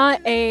 it's not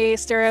a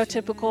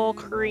stereotypical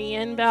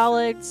Korean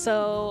ballad,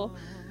 so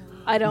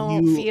I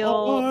don't You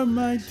are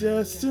my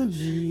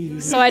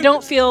destiny. So I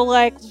don't feel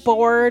like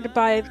bored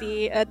by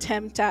the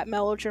attempt at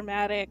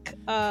melodramatic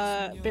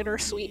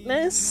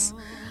bittersweetness.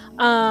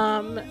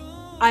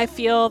 I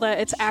feel that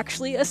it's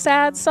actually a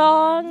sad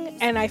song,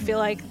 and I feel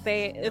like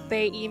they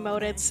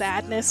emoted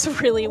sadness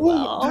really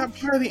well. Ooh, that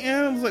part of the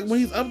end was like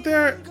when he's up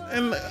there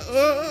and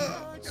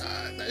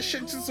God, that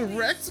shit just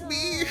wrecks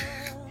me.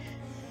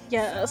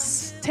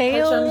 Yes,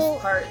 Haechan's Taeil.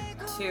 part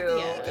 2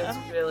 is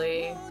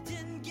really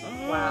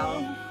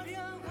wow.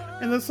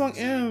 And the song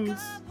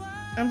ends.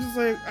 I'm just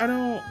like, I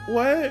don't.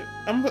 What?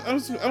 I'm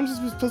just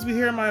supposed to be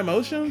hearing my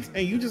emotions,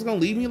 and you just gonna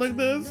leave me like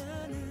this?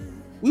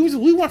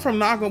 We went from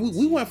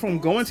we went from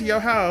going to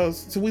your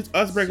house to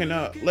us breaking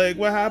up. Like,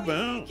 what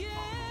happened?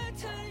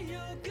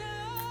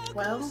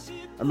 Well,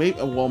 I made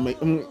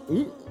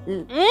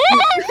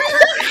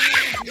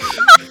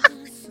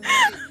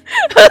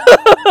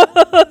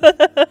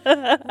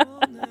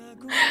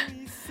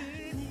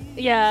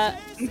Yeah.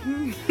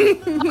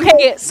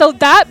 Okay, so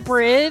that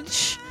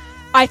bridge,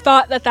 I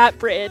thought that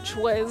bridge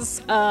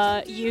was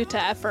Yuta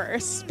at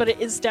first, but it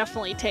is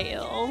definitely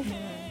Taeil.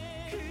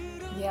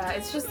 yeah,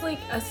 it's just like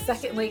a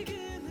second, like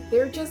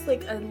they're just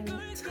like a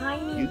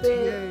tiny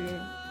bit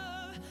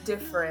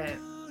different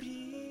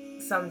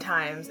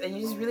sometimes, and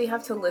you just really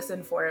have to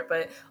listen for it.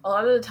 But a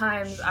lot of the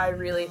times, I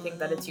really think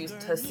that it's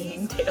used to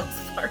singing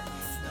Taeil's parts,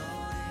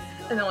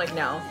 and they're like,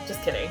 no,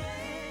 just kidding.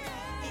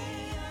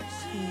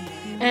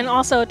 And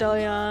also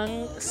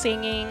Doyoung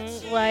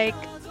singing like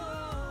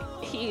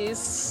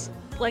he's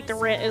like the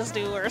rent is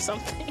due or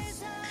something.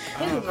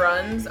 His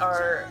runs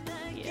are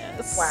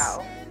Yes.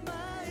 wow.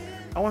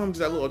 I want him to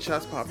do that little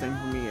chest pop thing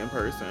for me in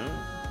person.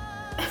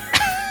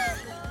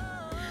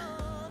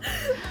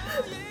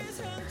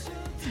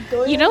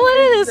 You know what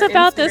it is The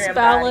about this Instagram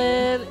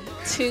ballad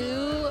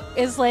too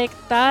is like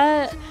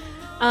that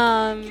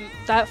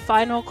that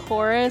final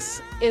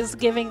chorus is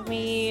giving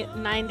me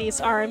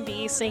 90s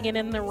R&B singing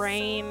in the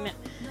rain,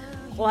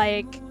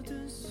 like,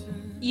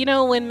 you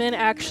know, when men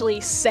actually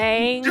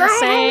sang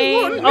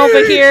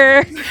over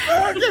here.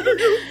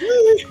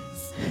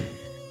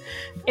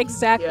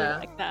 Exactly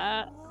like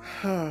that.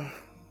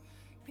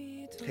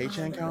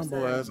 Haechan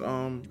Campbell, as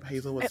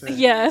Hazel would say.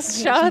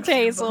 Yes, shout out to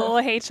Hazel,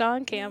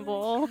 Haechan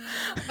Campbell.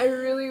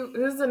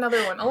 This is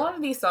another one. A lot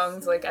of these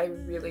songs, like, I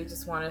really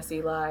just want to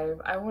see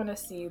live. I want to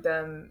see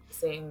them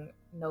sing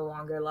No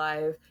Longer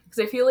live, because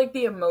I feel like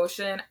the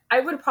emotion, I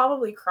would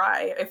probably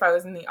cry if I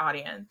was in the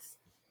audience.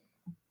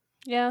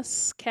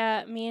 Yes,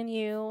 Kat, me and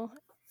you,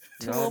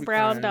 two Y'all little be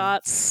brown crying.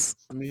 dots.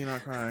 Me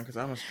not crying because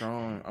I'm a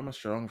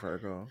strong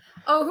Virgo.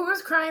 Oh, who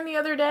was crying the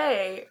other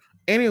day?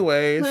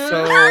 Anyway,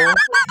 so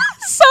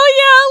So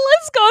yeah,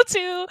 let's go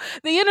to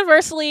the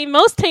universally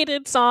most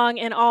hated song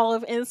in all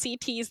of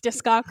NCT's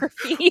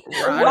discography.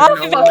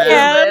 Riding Riding on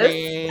that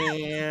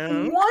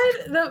man.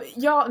 What the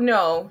y'all?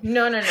 No.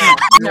 Man.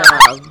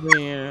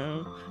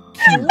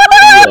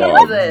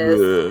 What is this?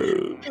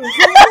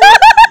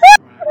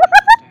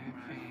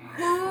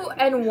 Who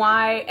and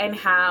why and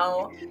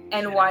how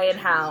and why and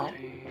how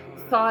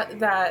thought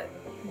that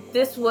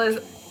this was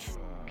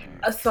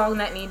a song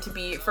that needed to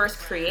be first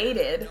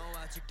created,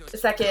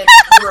 second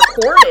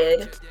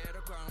recorded,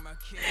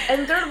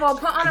 and third of all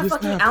put on a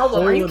fucking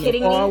album? Are you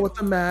kidding me? With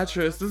the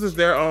mattress. This is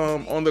their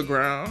on the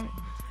ground.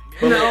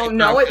 No,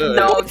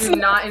 do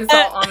not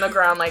insult On the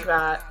Ground like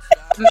that.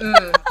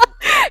 Mm-mm.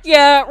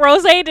 Yeah,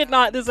 Rose did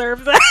not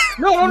deserve that.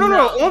 No.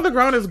 On the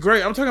Ground is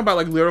great. I'm talking about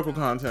like lyrical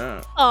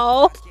content.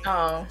 Oh.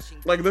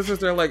 Like this is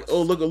their like,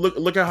 oh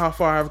look at how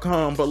far I've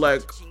come, but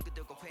like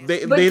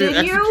they didn't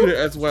execute it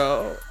as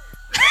well.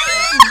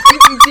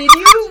 Did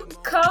you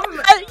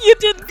come? You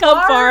didn't come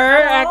far,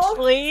 at all?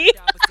 actually.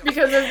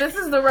 Because if this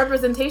is the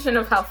representation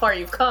of how far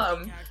you've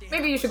come,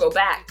 maybe you should go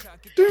back.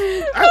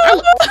 Dude,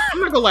 I'm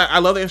not gonna lie. I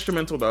love the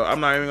instrumental though. I'm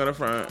not even gonna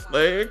front.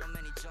 Like,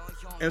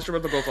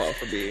 Instrumental goes off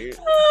for me.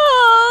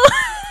 Oh.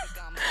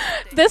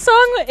 This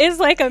song is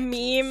like a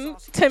meme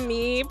to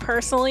me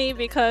personally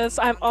because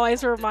I'm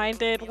always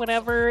reminded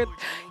whenever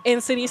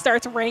NCT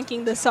starts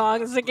ranking the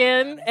songs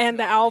again and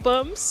the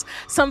albums,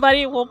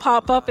 somebody will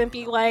pop up and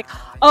be like,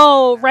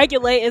 "Oh,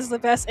 Regulate is the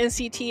best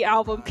NCT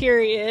album,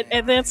 period."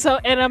 And then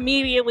and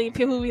immediately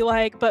people will be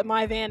like, "But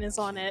My Van is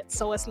on it,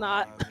 so it's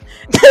not."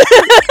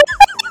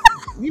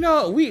 You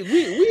know, we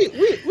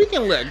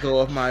can let go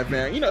of My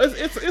Van. You know,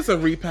 it's a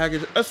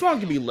repackage. A song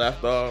can be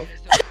left off.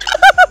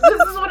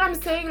 This is what I'm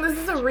saying. This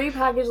is a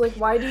repackage. Like,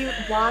 why?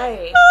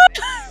 I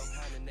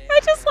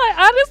just like,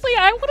 honestly,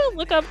 I want to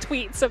look up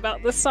tweets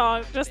about the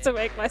song just to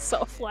make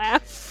myself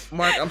laugh.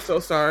 Mark, I'm so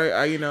sorry.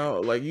 You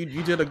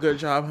did a good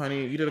job,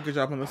 honey. You did a good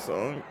job on the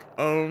song.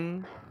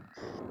 And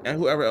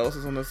whoever else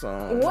is on the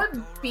song. What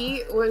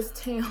beat was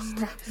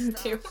Taeyong rapping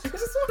to? I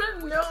just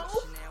want to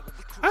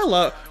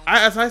know.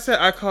 As I said,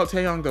 I called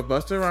Taeyong the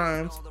Busta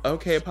Rhymes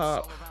of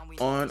K-pop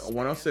on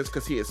 106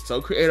 because he is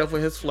so creative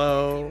with his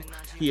flow.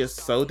 He is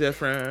so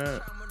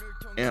different,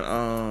 and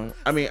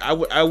I mean,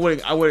 I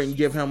wouldn't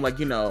give him like,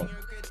 you know,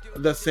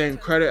 the same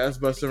credit as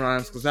Busta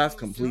Rhymes because that's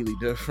completely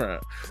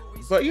different.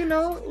 But you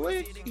know,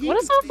 like, what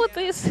is up with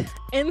these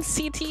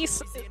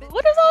NCTs?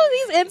 What is all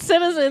these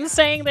N-citizens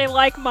saying they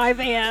like My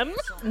Van?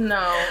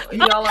 No,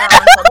 y'all are on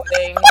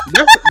something.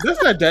 That's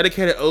that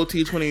dedicated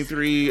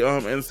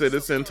OT23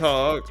 N-citizen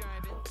talk.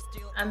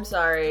 I'm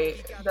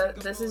sorry.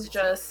 This is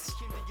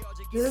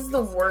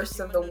the worst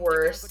of the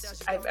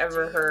worst I've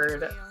ever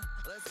heard.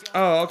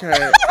 Oh, okay.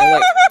 Like,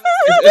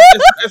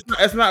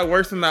 it's not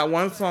worse than that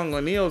one song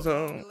on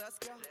Neozone.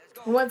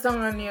 What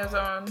song on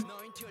Neozone?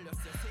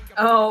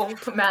 Oh,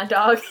 Mad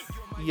Dog.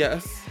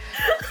 Yes.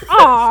 Aww,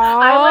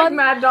 I like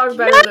Mad Dog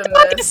better Mad than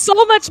Dog this. is so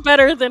much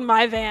better than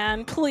My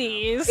Van,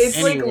 please.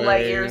 It's like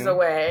light years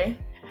away.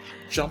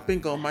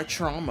 Jumping on my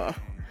trauma.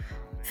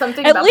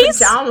 Something about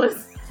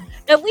pajamas.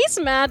 At least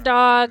Mad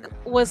Dog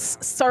was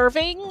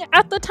serving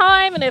at the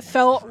time and it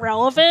felt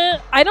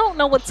relevant. I don't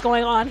know what's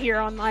going on here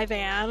on My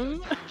Van.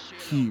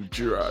 They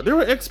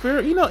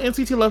were you know,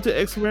 NCT love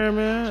to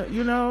experiment.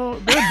 You know,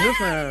 they're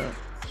different.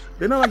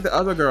 They're not like the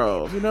other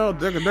girls. You know,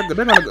 they're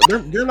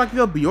like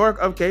the Bjork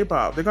of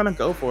K-pop. They're gonna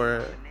go for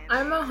it.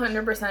 I'm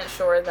 100%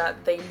 sure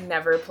that they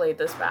never played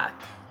this back.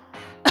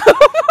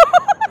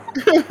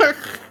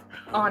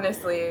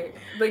 Honestly,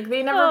 like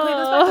they never played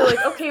this back. They're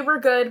like, okay, we're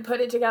good. Put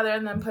it together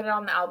and then put it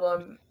on the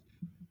album,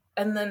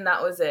 and then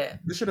that was it.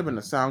 This should have been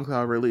a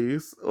SoundCloud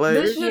release. Like,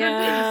 this should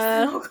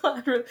have been a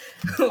SoundCloud release,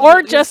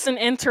 or just an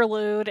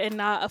interlude and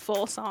not a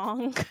full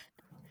song.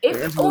 The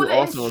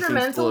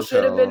instrumental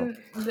should have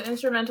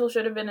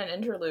been an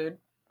interlude.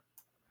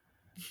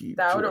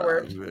 That would have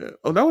worked.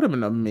 Oh, that would have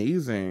been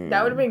amazing.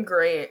 That would have been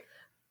great.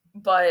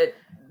 But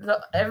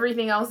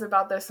everything else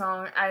about this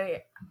song,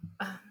 I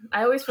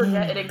always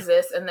forget it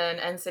exists, and then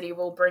NCT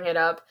will bring it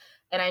up,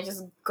 and I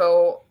just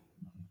go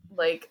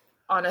like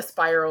on a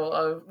spiral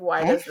of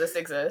why does this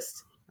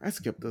exist? I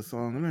skipped this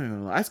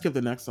song. I skipped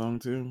the next song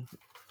too.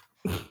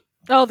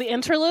 Oh, the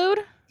interlude?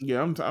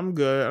 Yeah, I'm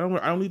good.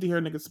 I don't need to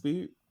hear niggas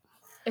speak.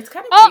 It's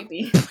kind of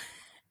creepy.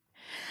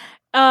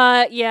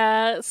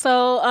 Yeah.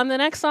 So the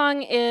next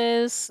song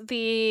is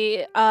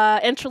the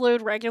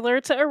interlude Regular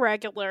to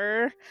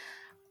Irregular.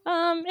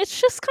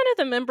 It's just kind of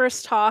the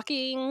members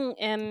talking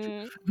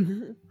and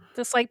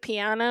this like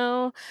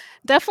piano.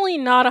 Definitely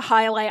not a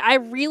highlight. I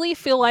really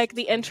feel like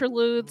the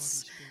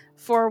interludes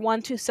for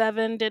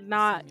 127 did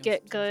not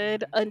get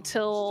good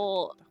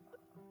until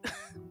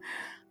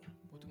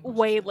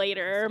way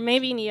later.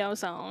 Maybe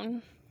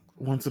Neozone.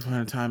 Once Upon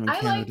a Time in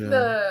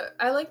Canada.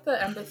 I like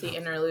the empathy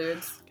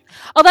interludes.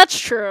 Oh, that's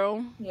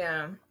true.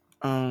 Yeah.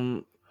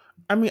 I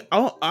mean,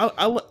 I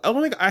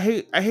don't think I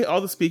hate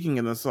all the speaking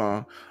in the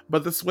song,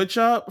 but the switch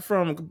up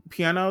from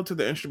piano to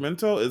the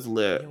instrumental is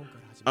lit.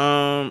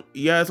 Yeah,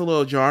 it's a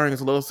little jarring.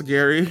 It's a little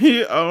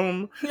scary.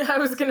 I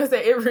was gonna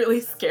say it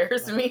really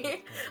scares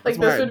me. Like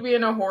this would be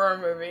in a horror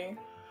movie.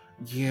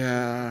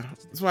 Yeah,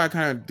 that's why I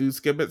kind of do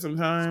skip it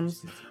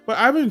sometimes. But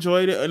I've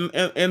enjoyed it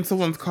in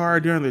someone's car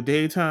during the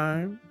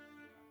daytime.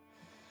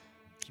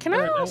 Can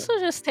I also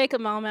just take a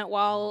moment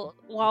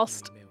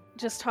whilst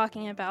just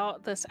talking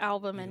about this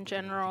album in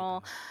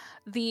general?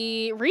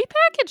 The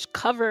repackaged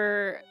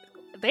cover,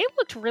 they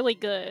looked really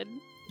good.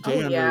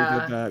 Really did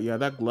that. Yeah,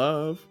 that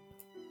glove.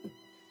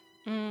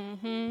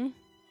 Mm-hmm.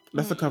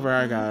 That's the cover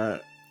I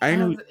got. I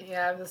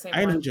have the same.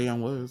 I didn't know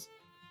Jaeyoung was.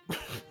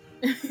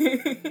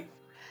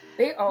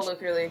 They all look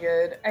really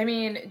good. I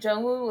mean,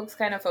 Jungwoo looks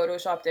kind of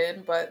photoshopped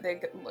in, but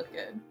they look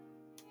good.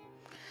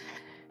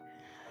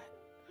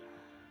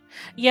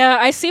 Yeah,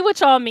 I see what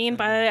y'all mean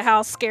by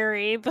how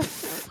scary the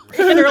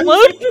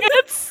interlude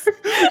gets.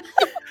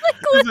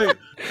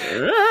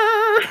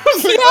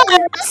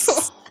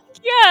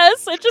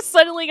 Yes, it just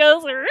suddenly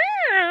goes.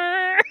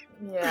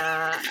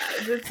 Yeah,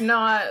 it's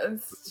not.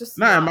 It's just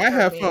not in my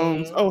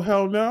headphones. Me. Oh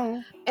hell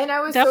no! And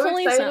I was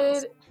definitely so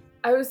excited.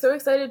 I was so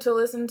excited to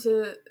listen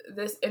to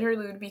this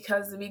interlude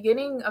because the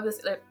beginning of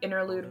this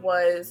interlude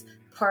was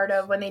part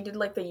of when they did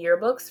like the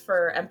yearbooks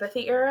for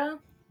Empathy era.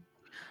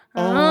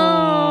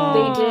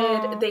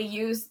 Oh. They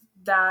used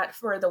that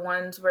for the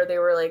ones where they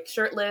were like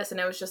shirtless and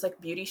it was just like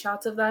beauty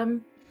shots of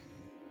them.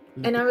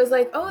 And I was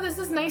like, oh, this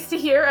is nice to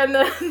hear. And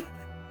then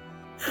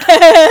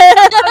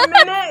a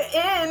minute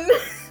in,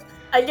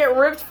 I get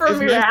ripped from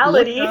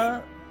reality.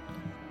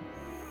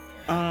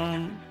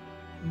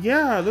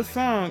 Yeah, this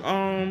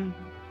song,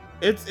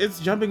 it's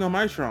jumping on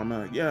my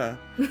trauma. Yeah.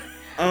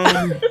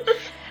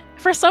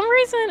 For some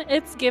reason,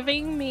 it's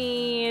giving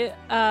me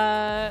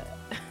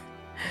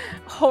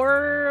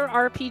horror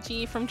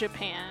RPG from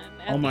Japan.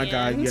 Oh my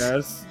god,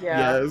 yes.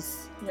 Yeah.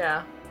 Yes.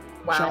 Yeah.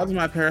 Wow. Shout out to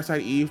my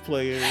Parasite Eve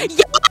players.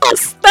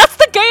 Yes! That's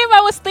the game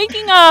I was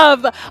thinking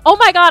of! Oh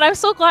my god, I'm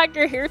so glad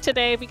you're here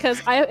today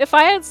because if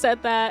I had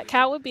said that,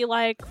 Kat would be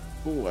like,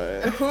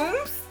 What?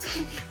 Whoops?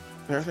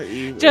 Parasite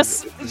Eve.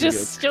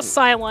 just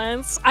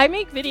silence. I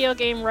make video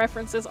game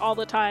references all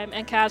the time,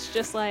 and Kat's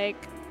just like,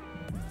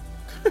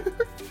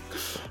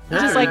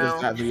 Parasite like, Eve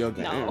is that video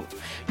game. no.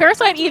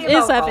 Parasite Eve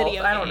is that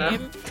video I don't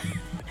game. know.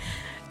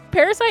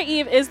 Parasite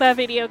Eve is that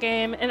video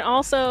game, and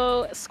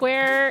also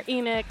Square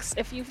Enix,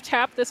 if you've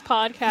tapped this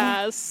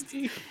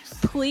podcast,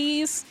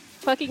 please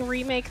fucking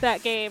remake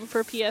that game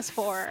for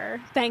PS4.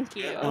 Thank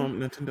you.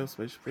 Nintendo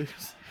Switch,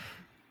 please.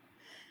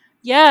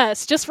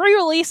 Yes, just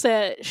re-release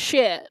it.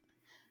 Shit.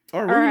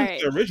 Or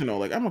Alright. the original.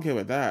 Like, I'm okay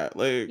with that.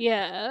 Like,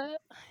 Yeah.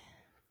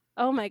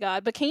 Oh my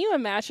god. But can you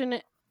imagine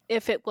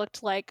if it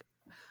looked like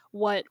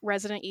what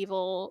Resident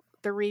Evil,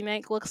 the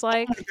remake, looks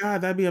like? oh my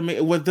god, that'd be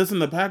amazing. Was this in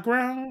the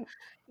background?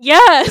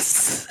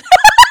 Yes!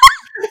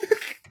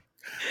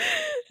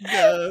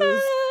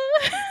 Yes.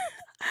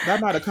 That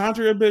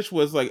mitochondria bitch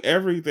was like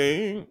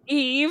everything.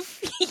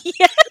 Eve.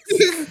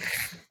 Yes.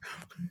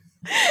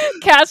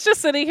 Kat's just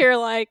sitting here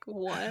like,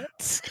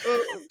 what?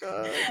 Oh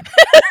god.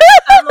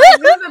 I'm like,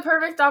 this is the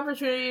perfect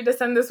opportunity to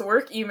send this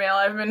work email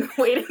I've been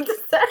waiting to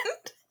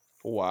send.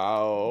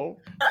 Wow.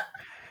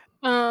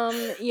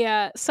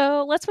 Yeah,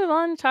 so let's move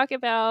on and talk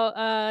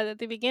about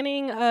the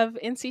beginning of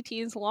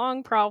NCT's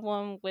long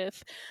problem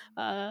with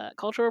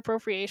cultural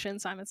appropriation,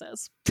 Simon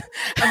Says.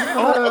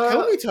 Oh, okay,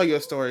 let me tell you a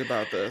story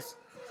about this.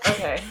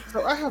 Okay.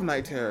 So I have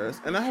night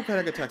terrors, and I have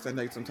panic attacks at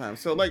night sometimes.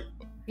 So like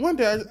one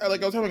day, I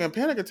was having a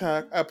panic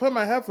attack. I put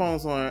my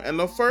headphones on, and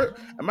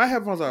my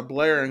headphones are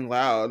blaring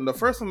loud. And the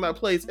first one that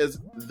plays is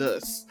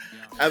this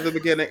at the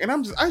beginning, and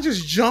I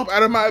just jump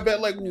out of my bed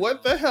like,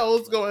 what the hell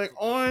is going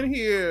on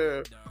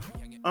here?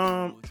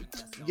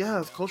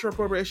 Yes, cultural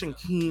appropriation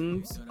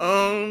kings.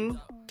 I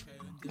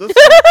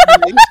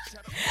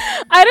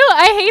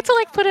hate to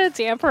like put a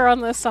damper on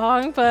this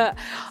song, but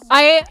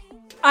I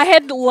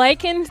had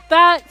likened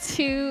that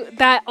to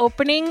that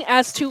opening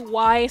as to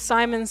why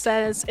Simon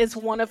Says is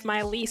one of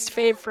my least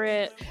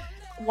favorite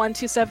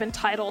 127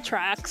 title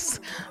tracks.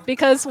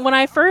 Because when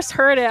I first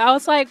heard it, I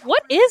was like,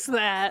 what is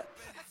that?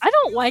 I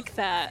don't like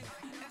that.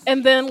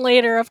 And then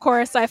later, of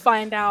course, I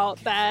find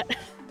out that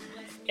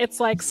it's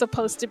like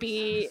supposed to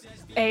be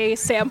a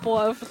sample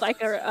of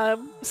like a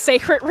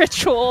sacred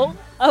ritual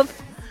of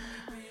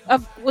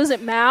was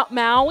it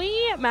Maui?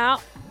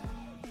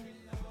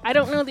 I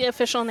don't know the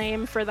official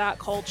name for that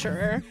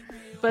culture,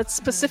 but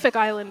specific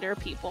islander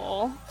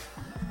people.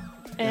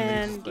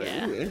 And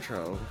yeah. Ooh,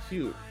 intro,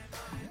 cute.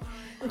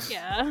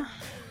 Yeah.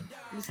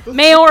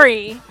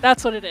 Maori,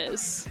 that's what it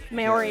is.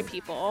 Maori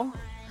people.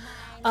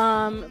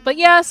 But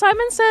yeah,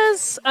 Simon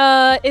Says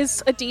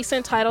is a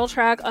decent title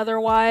track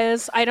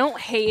otherwise. I don't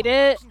hate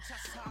it,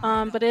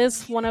 but it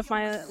is one of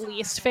my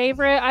least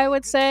favorite, I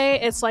would say.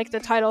 It's like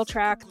the title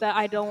track that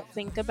I don't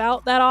think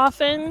about that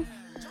often.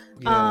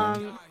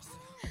 Yeah.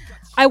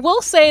 I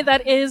will say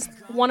that is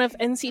one of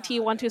NCT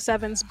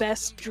 127's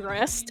best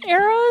dressed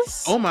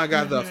eras. Oh my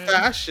god, the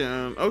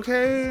fashion,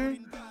 okay?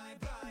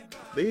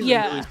 They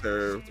really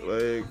served,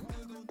 like,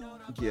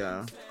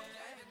 yeah.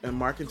 And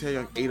Mark and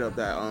Taeyong ate up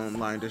that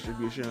line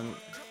distribution.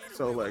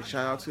 So like,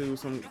 shout out to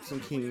some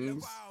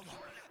kings.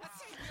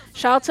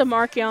 Shout out to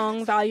Mark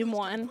Young, Volume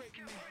 1.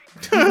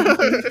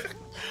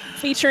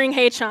 Featuring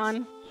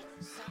Haechan.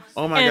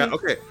 Oh my god,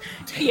 okay.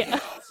 Yeah.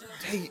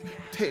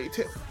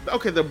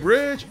 Okay, the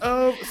bridge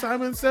of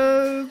Simon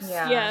Says.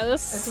 Yeah.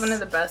 Yes. It's one of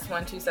the best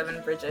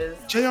 127 bridges.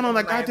 Jaehyun on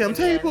that goddamn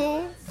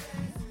table.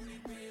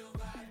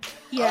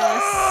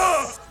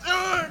 Yes.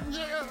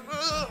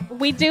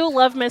 We do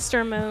love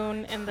Mr.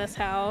 Moon in this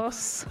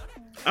house.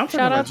 I'm talking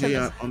Shout about out to Jaehyun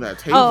this- on that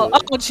table. Oh,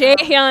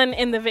 Jaehyun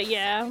in the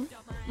yeah.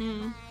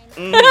 Mm.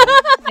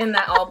 In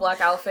that all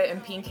black outfit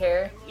and pink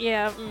hair.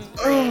 Yeah.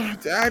 Oh,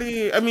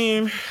 daddy. I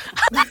mean,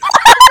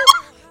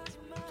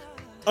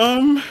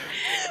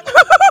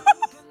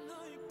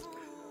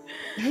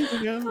 hey,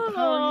 Jaehyun,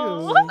 how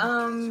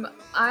are you?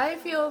 I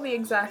feel the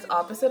exact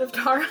opposite of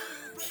Tara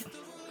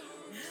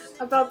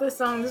about this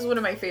song. This is one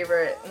of my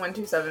favorite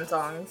 127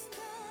 songs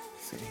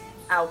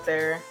out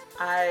there.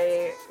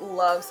 I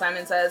love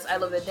Simon Says. I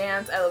love the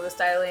dance. I love the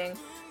styling.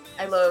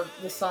 I love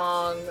the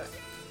song.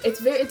 It's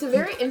a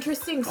very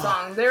interesting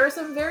song. There are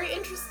some very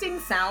interesting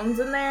sounds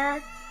in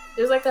there.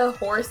 There's like a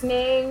horse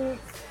neighing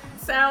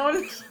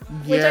sound,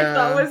 which I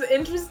thought was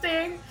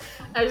interesting.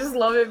 I just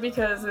love it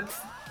because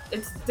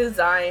it's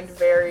designed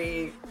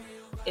very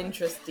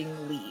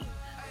interestingly.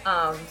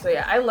 So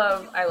yeah, I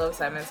love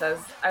Simon Says.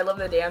 I love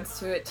the dance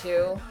to it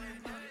too.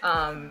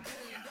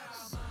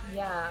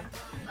 Yeah.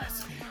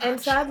 And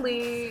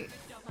sadly,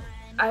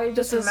 I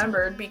just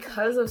remembered,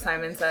 because of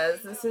Simon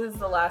Says, this is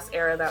the last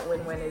era that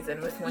Win Win is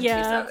in with 127.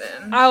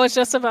 Yeah, I was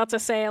just about to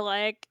say,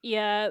 like,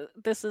 yeah,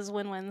 this is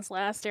Win Win's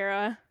last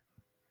era.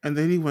 And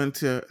then he went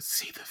to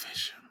See the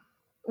Vision.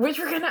 Which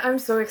I'm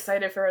so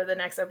excited for the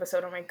next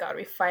episode. Oh my god,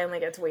 we finally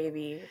get to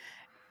Wavy.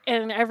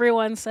 And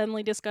everyone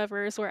suddenly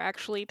discovers we're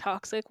actually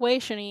toxic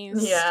Wei-Shanies.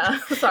 Yeah,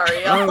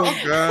 sorry, y'all.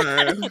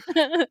 Oh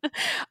god.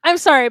 I'm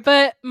sorry,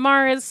 but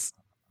Mars,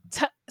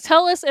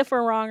 tell us if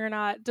we're wrong or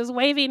not. Does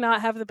Wavy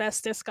not have the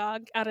best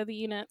discog out of the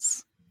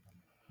units?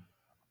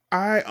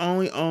 I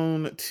only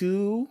own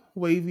 2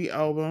 Wavy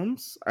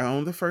albums. I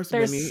own the first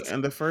mini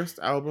and the first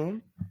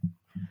album.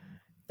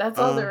 That's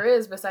all there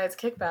is besides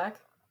Kickback.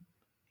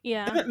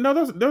 Yeah. No,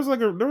 there was like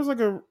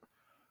a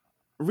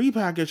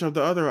repackage of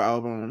the other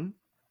album.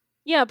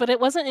 Yeah, but it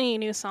wasn't any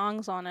new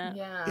songs on it.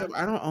 Yeah,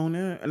 I don't own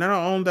it, and I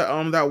don't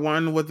own that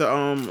one with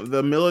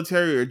the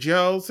military or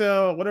jail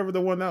cell, whatever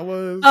the one that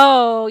was.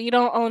 Oh, you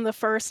don't own the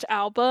first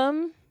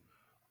album?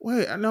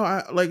 Wait, no,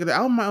 I like the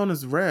album I own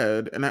is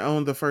Red, and I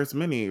own the first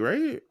mini,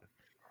 right?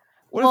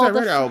 What is that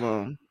Red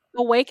album?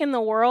 Awaken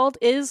the World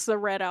is the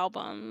Red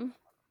album,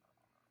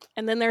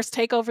 and then there's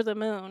Take Over the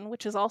Moon,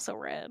 which is also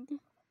Red.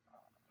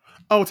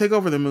 Oh, Take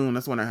Over the Moon.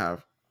 That's one I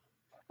have.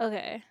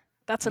 Okay,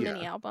 that's a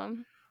mini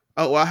album.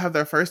 Oh, well, I have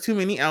their first 2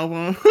 mini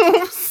albums.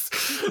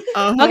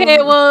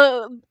 Okay,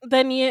 well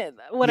then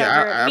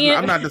whatever. Yeah,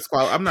 I'm not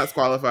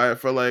qualified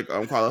for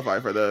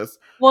qualified for this.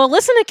 Well,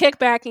 listen to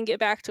Kickback and get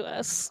back to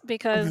us,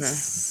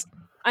 because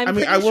I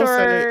will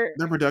say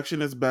their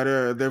production is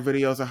better. Their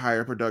videos are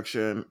higher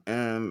production,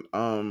 and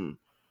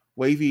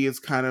Wavy is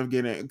kind of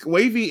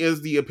Wavy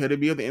is the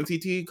epitome of the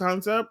NCT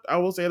concept. I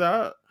will say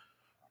that.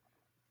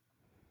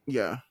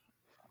 Yeah.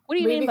 What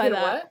do you mean by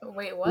that? What?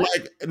 Wait, what?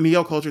 Like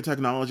neoculture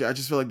technology. I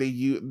just feel like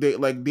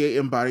they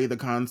embody the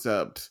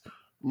concept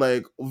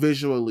like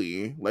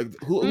visually.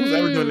 Like who's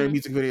ever doing their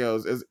music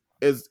videos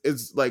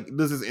is like,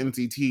 this is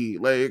NCT.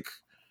 Like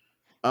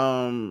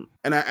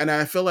and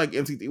I feel like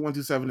NCT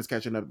 127 is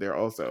catching up there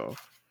also.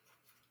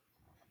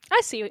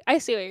 I see what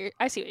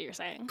you're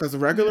saying. Because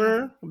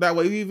regular that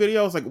Wavy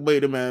video is like,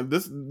 wait a minute,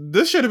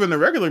 this should have been the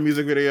regular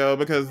music video,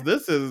 because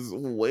this is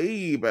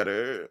way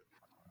better.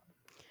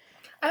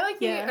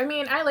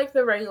 I like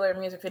the regular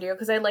music video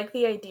because I like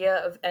the idea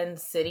of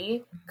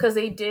NCT, because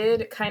they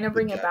did kind of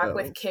bring it back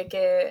with Kick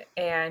It,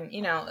 and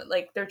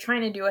like they're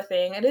trying to do a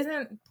thing. It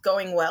isn't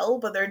going well,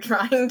 but they're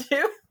trying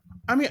to.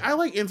 I mean, I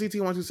like NCT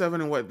 127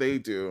 and what they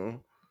do,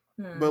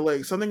 but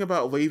like something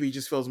about Wavy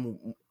just feels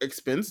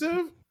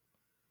expensive.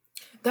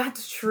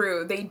 That's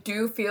true. They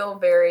do feel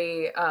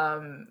very,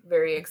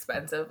 very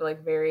expensive.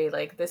 Like very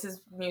like, this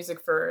is music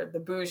for the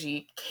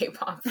bougie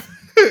K-pop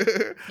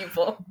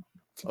people.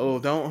 Oh,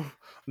 don't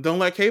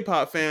let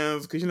K-pop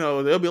fans, because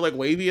they'll be like,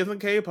 Wavy isn't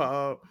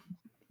K-pop.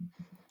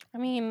 I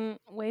mean,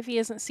 Wavy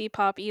isn't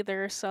C-pop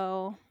either,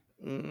 so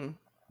the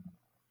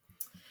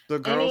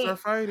girls are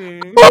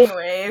fighting.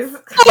 Anyways.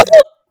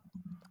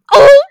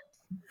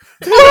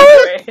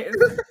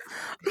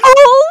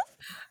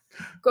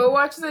 Go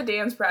watch the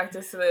dance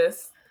practice to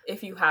this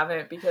if you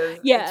haven't, because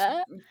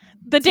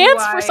the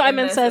dance for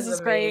Simon Says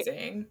is great.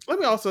 Let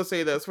me also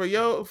say this for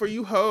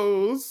you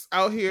hoes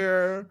out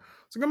here.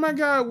 So, oh my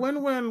god,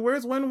 Win Win,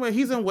 where's Win Win?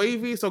 He's in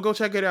Wavy, so go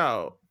check it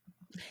out.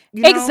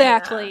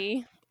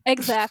 Exactly.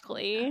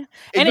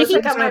 And if you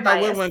check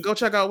out Win Win, go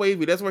check out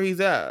Wavy. That's where he's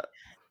at.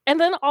 And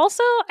then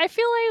also, I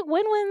feel like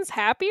Win Win's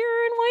happier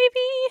in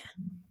Wavy,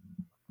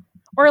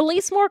 or at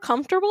least more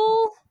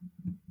comfortable.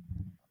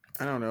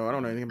 I don't know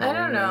anything about. I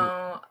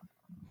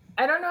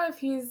don't know if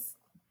he's.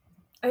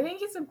 I think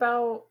he's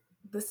about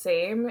the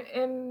same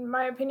in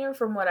my opinion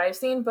from what I've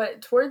seen,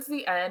 but towards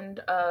the end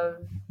of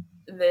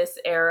this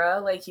era,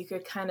 like you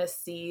could kind of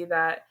see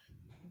that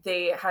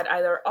they had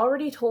either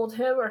already told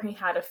him or he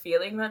had a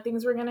feeling that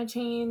things were going to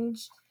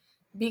change,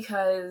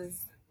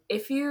 because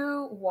if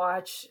you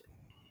watch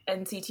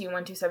NCT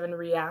 127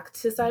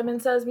 react to Simon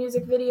Says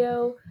music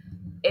video,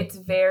 it's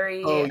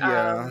very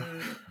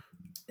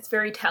it's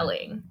very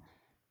telling.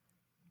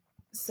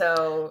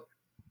 So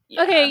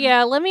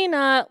okay, let me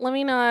not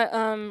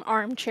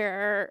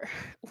armchair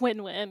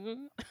Win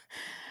Win,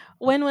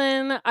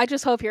 I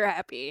just hope you're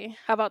happy.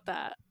 How about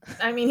that?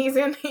 I mean, he's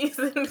in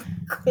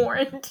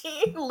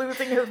quarantine,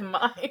 losing his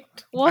mind.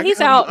 Well,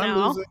 he's out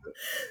now.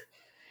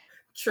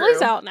 True. Well,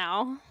 he's out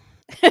now.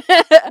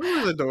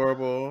 He's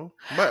adorable.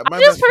 My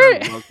best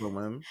friend loves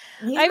Win.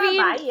 He's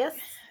not biased.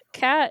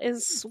 Kat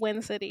is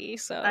Win City,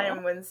 so I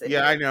am Win City.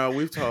 Yeah, I know.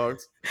 We've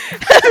talked.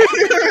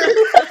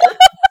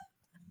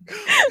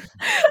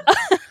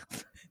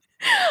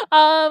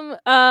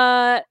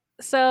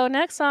 So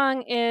next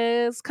song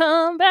is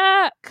Come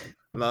Back.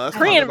 No, that's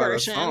Korean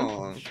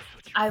version.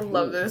 I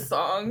love this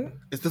song.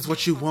 Is this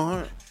what you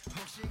want?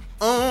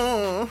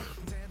 Oh,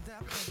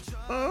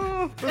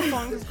 this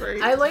song is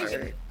great. I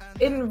like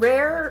in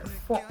rare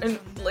form,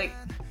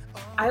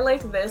 I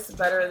like this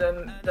better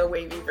than the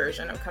wavy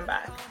version of Come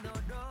Back.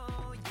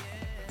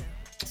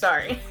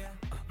 Sorry.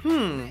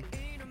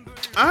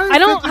 I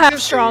don't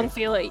have strong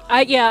feeling.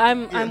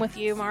 I'm with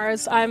you,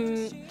 Mars. I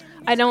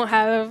don't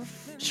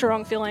have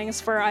strong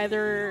feelings for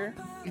either,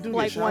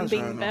 like, one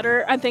being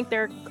better. I think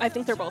they're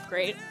both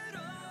great.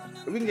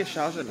 If we can get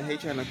Xiaoxia and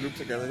Haechan in a group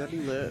together, that'd be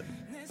lit.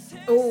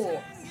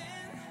 Oh,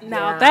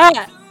 now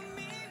that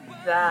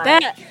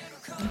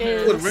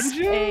is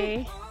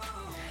a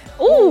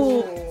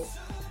ooh. Yes.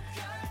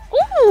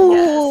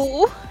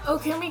 Oh,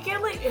 can we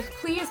get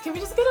please? Can we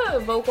just get a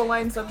vocal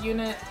line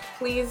subunit,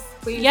 please?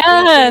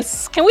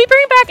 Yes. Can we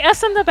bring back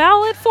SM the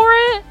Ballad for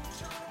it?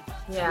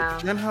 Yeah.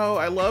 Jinho,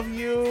 I love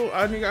you.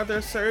 I know you're out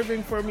there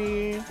serving for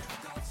me.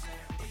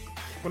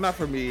 Well, not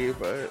for me,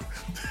 but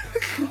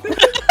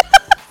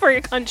for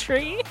your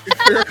country.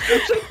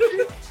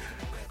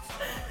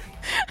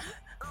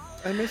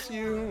 I miss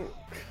you.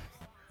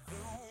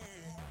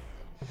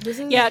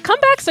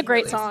 Comeback's a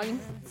great song.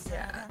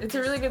 Yeah, it's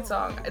a really good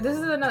song. This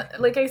is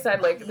like I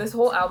said, like this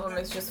whole album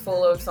is just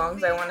full of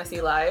songs I want to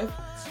see live.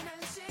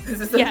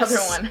 This is another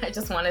one I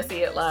just want to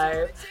see it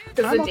live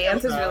because the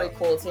dance is really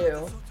cool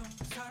too.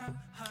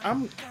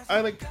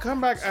 I like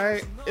Comeback.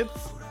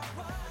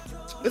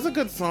 It's a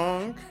good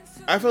song.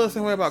 I feel the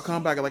same way about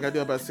Comeback like I do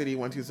about City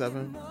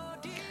 127.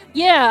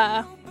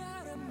 Yeah,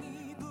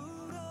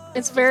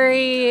 it's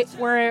very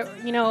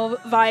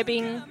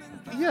vibing.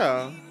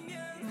 Yeah,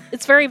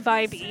 it's very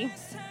vibey.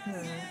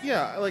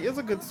 Yeah, like it's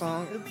a good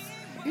song.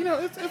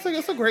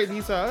 It's a great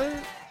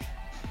B-side.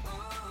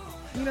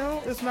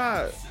 It's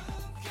not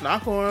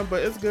knock on,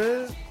 but it's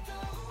good.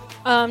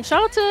 Shout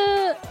out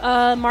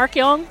to Mark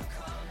Young.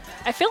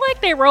 I feel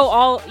like they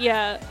wrote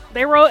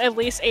at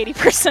least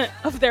 80%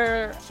 of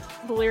their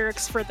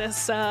lyrics for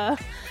this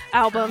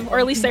album, or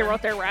at least they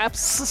wrote their raps.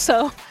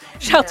 So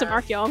shout out to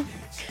Mark Young.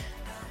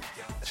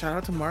 Shout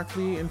out to Mark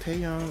Lee and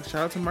Taeyong.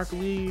 Shout out to Mark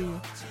Lee.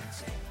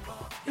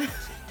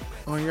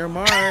 On your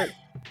mark.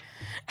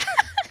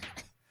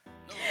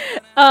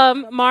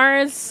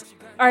 Mars,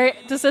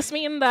 does this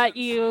mean that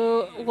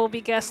you will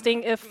be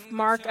guesting if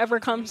Mark ever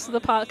comes to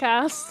the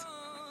podcast?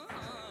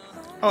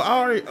 Oh,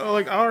 I'll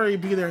already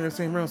be there in the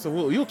same room,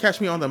 so you'll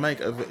catch me on the mic,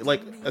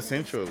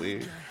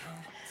 essentially.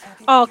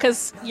 Oh,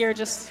 because you're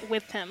just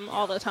with him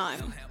all the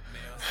time.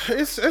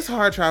 It's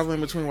hard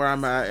traveling between where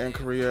I'm at and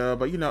Korea,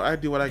 but I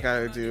do what I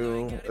gotta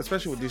do,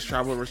 especially with these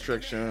travel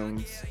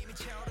restrictions.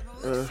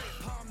 SM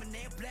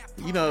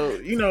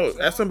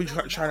be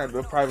trying to do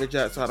a private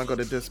jet, so I don't go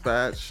to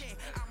dispatch.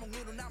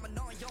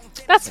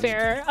 That's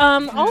fair.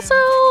 Also,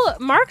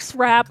 Mark's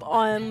rap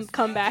on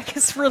Comeback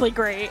is really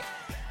great.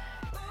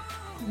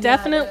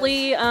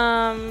 Definitely.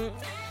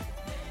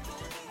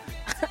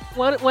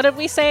 What did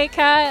we say,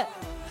 Kat?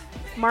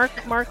 Mark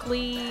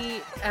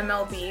Lee.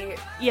 MLB.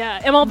 Yeah,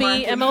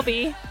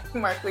 MLB.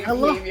 Mark Lee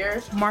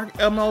behavior.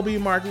 MLB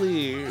Mark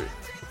Lee.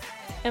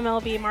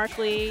 MLB Mark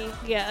Lee.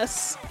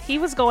 Yes, he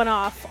was going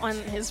off on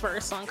his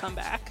verse on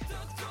Comeback.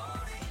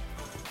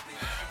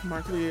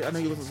 Mark Lee, I know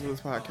you listen to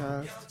this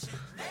podcast.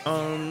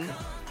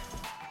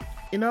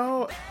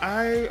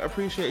 I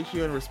appreciate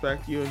you and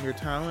respect you and your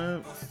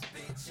talents,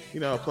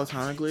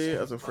 platonically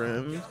as a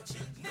friend.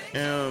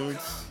 And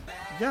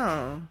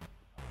yeah,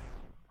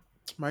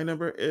 my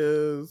number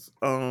is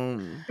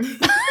I'm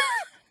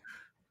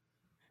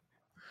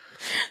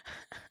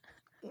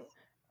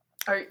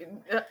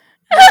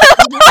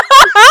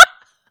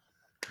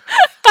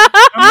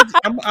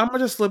gonna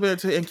just slip it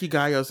into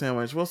Inkigayo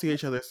sandwich. We'll see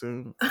each other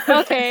soon.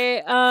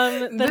 Okay.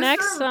 The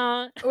next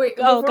song. Wait,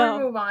 before we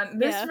move on,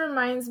 this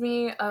reminds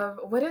me of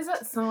what is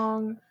that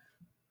song?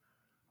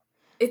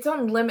 It's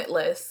on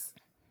Limitless.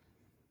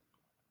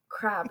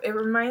 Crap! It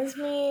reminds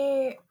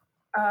me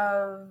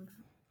of.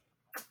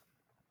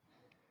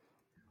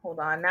 Hold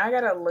on, now I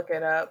gotta look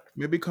it up.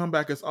 Maybe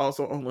Comeback is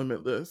also on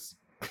Limitless.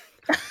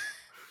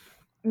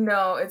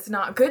 No, it's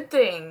not. Good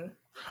Thing.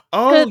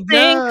 Oh,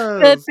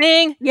 good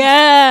thing.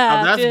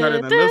 Yeah. Oh, that's better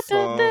than this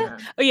song.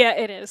 Oh, yeah,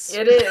 it is.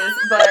 It is,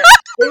 but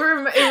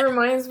it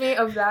reminds me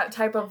of that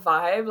type of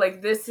vibe.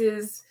 Like, this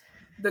is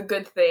the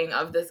good thing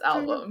of this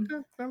album.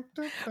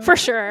 For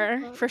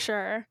sure.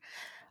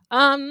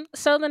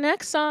 So the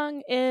next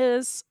song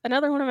is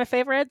another one of my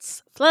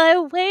favorites. Fly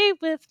Away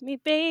With Me,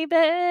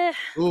 Baby.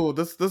 Ooh,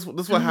 this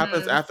what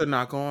happens after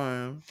Knock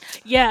On.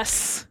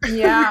 Yes.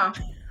 Yeah.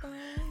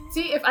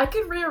 See, if I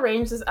could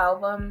rearrange this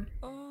album...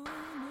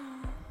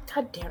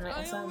 God damn it,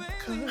 SM.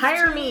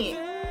 Hire me.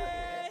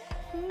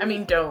 I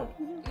mean, don't.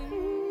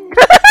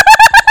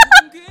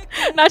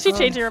 Not you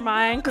changing your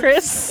mind,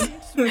 Chris.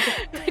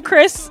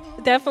 Chris,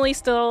 definitely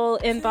still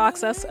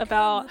inbox us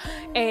about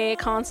a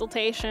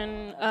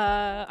consultation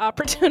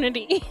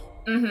opportunity.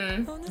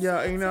 Mm-hmm.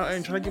 Yeah,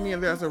 and try to get me in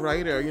there as a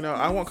writer.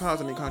 I won't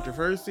cause any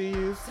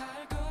controversies.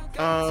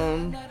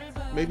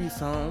 Maybe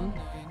some.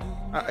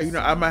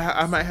 I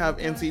might have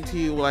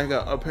NCT like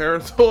a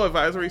parental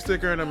advisory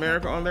sticker in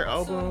America on their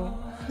album.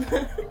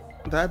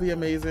 That'd be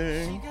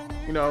amazing.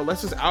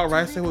 Let's just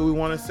outright say what we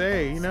want to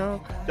say.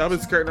 Y'all been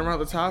skirting around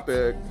the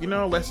topic.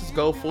 Let's just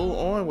go full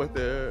on with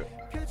it.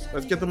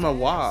 Let's get them a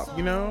WAP,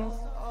 you know?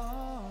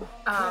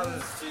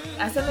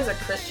 SM is a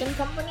Christian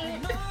company.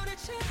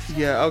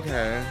 Yeah,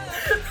 okay.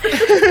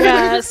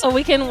 Yeah, so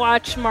we can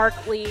watch Mark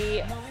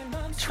Lee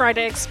try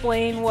to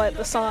explain what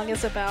the song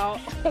is about.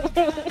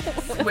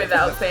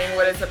 Without saying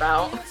what it's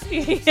about.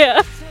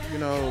 Yeah. You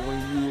know,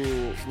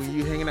 when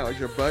you hanging out with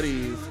your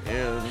buddies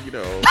and, you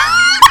know,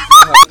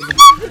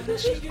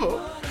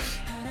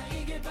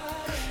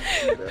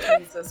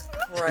 Jesus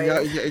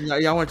Christ.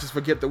 y'all want to just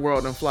forget the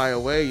world and fly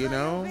away, you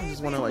know? You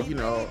just want to, like, you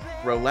know,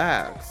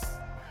 relax.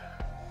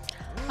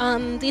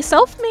 The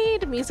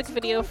self-made music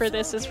video for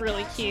this is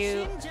really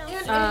cute.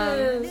 It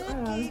is.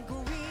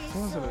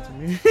 Someone said that to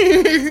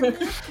me.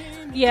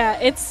 Yeah,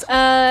 it's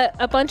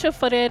a bunch of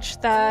footage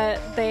that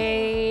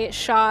they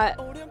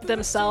shot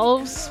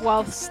themselves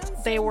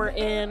whilst they were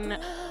in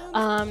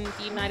the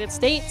United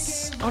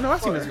States. Oh no,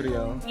 I've seen this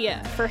video.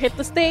 Yeah, for Hit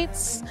the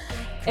States.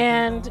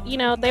 And, you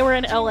know, they were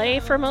in LA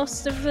for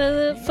most of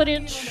the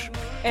footage.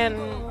 And,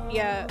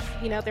 yeah,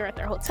 you know, they were at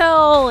their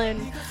hotel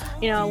and,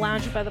 you know,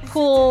 lounging by the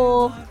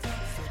pool.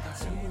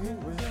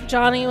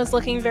 Johnny was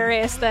looking very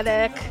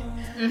aesthetic.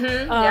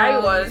 Yeah,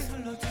 he was.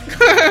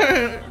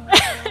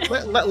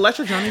 let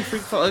your Johnny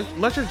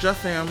let your Jeff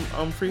fam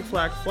freak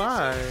flag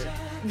fly.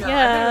 No, Yeah.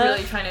 I've been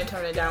really trying to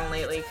tone it down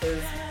lately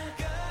because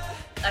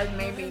I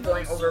may be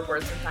going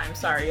overboard sometimes.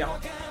 Sorry, y'all.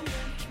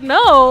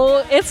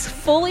 No, it's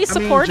fully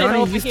supported Johnny,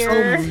 over he's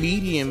here. so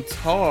medium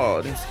tall.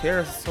 And his hair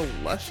is so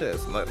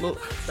luscious. Like, look,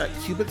 that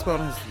cupid's bow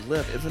on his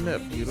lip. Isn't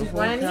it beautiful?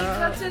 When he Kat?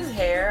 cuts his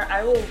hair,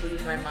 I will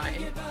lose my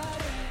mind.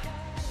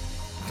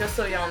 Just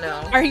so y'all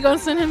know. Are you going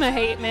to send him a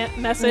hate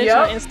message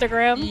Yup. on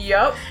Instagram?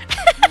 Yup.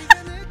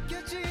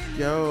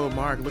 Yo,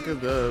 Mark, look at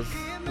this,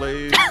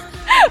 please.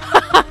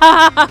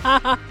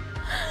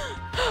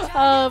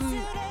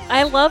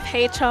 I love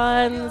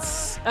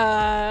Haechan's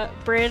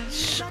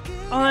bridge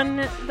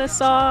on the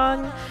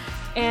song,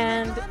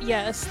 and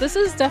yes, this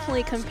is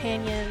definitely a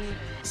companion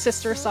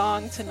sister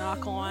song to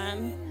knock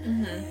on.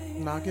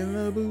 Knocking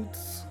the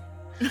boots.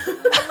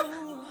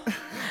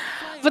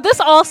 But this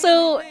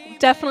also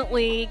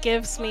definitely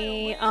gives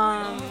me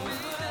a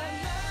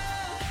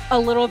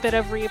little bit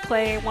of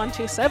Replay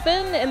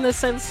 127 in the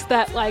sense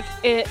that, like,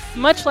 it,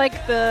 much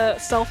like the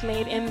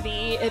self-made MV,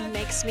 it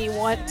makes me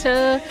want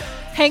to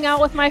hang out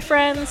with my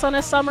friends on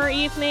a summer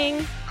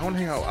evening. I want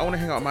to hang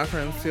out with my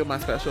friends, feel my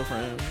special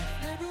friends.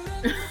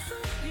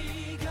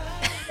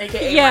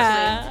 AKA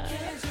Yeah.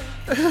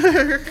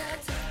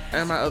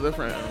 And my other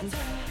friends.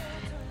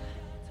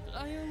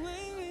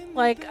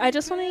 Like, I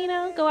just want to, you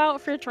know, go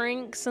out for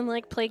drinks and,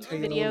 like, play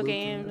Taylor video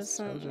Lucas, games.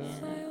 And...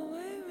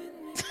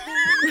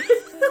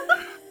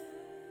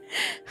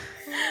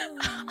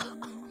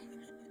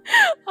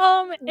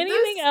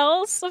 anything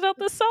else about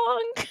the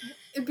song?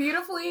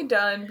 Beautifully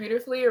done,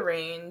 beautifully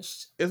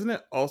arranged. Isn't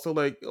it also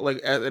like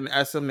as an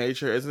SM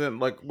nature? Isn't it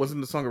like,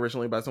 wasn't the song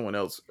originally by someone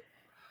else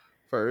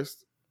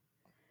first?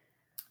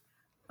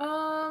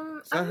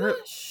 I'm I heard-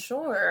 not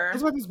sure.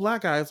 It's about this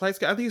black guy. It's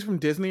like, I think he's from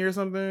Disney or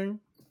something.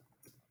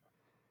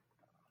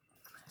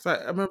 So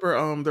I remember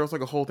there was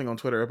like a whole thing on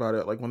Twitter about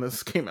it, like when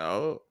this came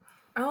out.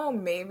 Oh,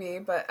 maybe,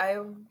 but I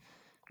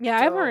Yeah,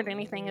 I haven't don't heard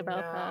anything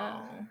about that.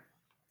 know.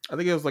 I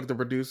think it was like the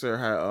producer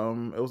had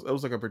it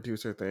was like a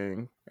producer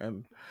thing,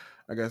 and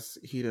I guess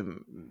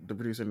the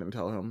producer didn't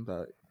tell him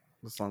that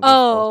the song was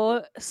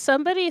Oh,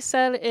 somebody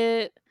said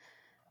it.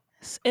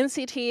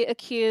 NCT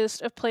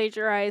accused of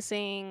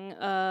plagiarizing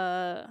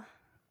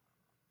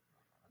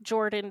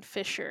Jordan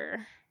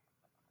Fisher.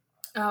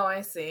 Oh,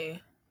 I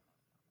see.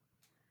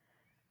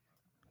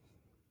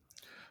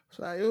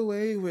 Fly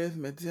away with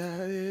me,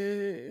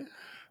 daddy.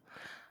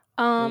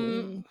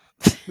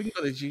 We can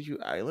go to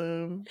Jeju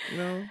Island, you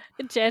know.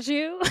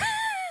 Jeju.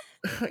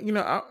 You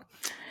know,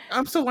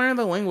 I'm still learning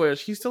the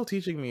language. He's still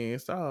teaching me.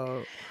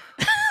 Stop.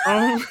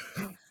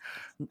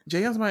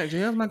 Jaehyun's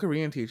my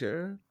Korean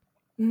teacher.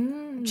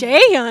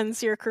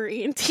 Jaehyun's your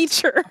Korean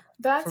teacher.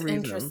 That's For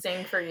reasons.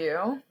 interesting for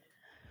you.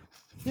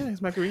 Yeah,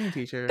 he's my Korean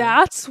teacher.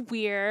 That's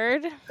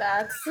weird.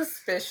 That's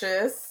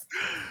suspicious.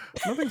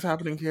 Nothing's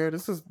happening here.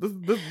 This is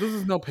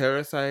no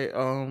Parasite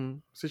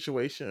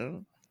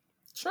situation.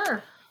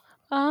 Sure.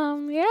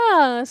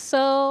 Yeah.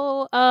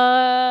 So,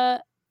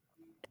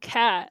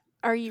 Kat,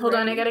 are you Hold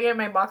ready? on, I gotta get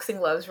my boxing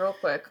gloves real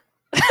quick.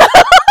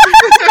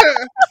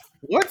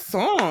 What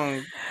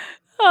song?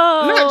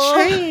 Oh. Not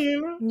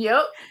Chain.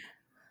 Yep.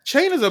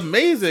 Chain is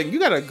amazing. You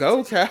gotta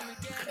go, Kat.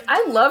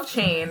 I love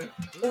Chain.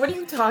 What are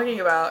you talking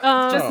about?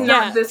 Just Oh.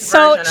 not this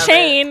So version of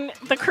Chain,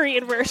 the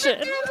Korean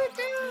version.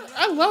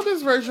 I love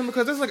this version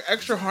because there's like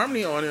extra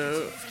harmony on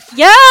it.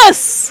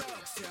 Yes.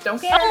 it.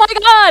 Don't care. Oh my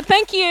God!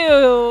 Thank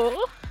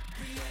you.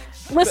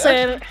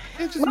 Listen,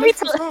 It just Let me makes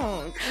the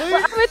tell-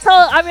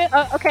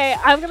 song. okay,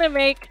 I'm gonna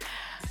make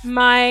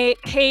my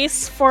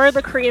case for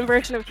the Korean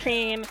version of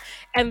Chain,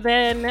 and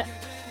then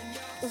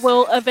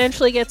we'll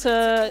eventually get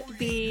to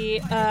the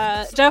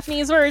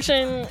Japanese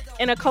version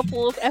in a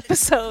couple of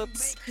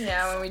episodes.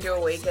 Yeah, when we do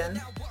Awaken.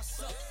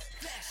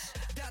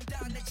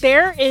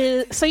 There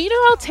is, so you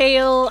know how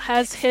Tail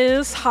has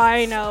his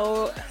high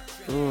note.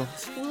 Ooh.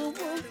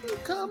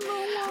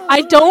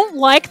 I don't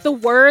like the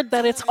word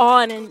that it's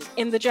on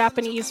in the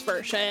Japanese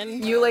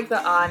version. You like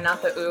the ah,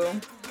 not the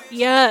ooh.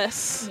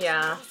 Yes.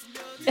 Yeah.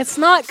 It's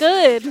not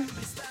good.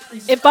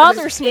 It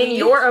bothers me. In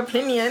your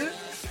opinion.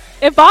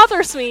 It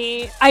bothers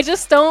me. I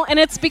just don't, and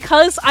it's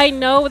because I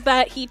know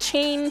that he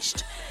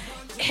changed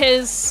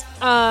his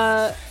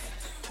the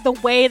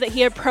way that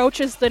he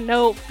approaches the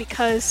note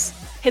because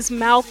his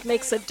mouth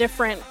makes a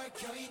different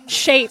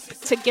shape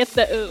to get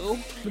the ooh,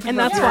 and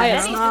that's why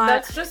it's not.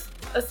 That's just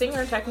a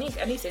singer technique.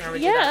 Any singer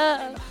would do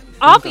that.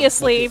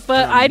 Obviously,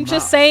 but I'm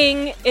just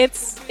saying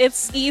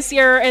it's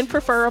easier and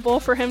preferable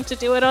for him to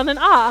do it on an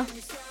ah.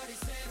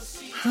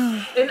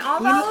 And all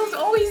vowels is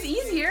always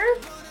easier.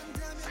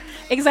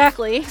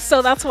 Exactly.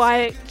 So that's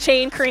why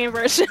chain Korean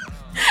version.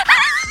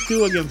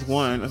 2 against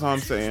 1. That's all I'm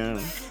saying.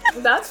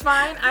 That's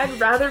fine. I'd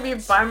rather be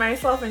by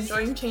myself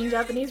enjoying chain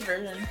Japanese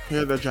version.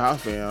 Hear the Ja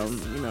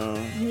fam, you know.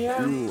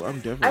 Yeah. Ooh, I'm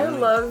definitely. I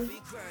love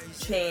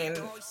chain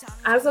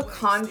as the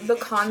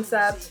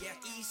concept,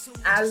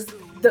 as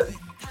the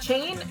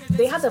chain.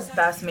 They had the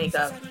best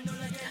makeup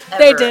ever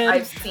They did.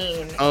 I've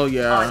seen. Oh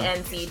yeah. On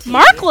NCT.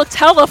 Mark looked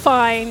hella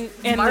fine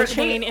in the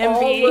chain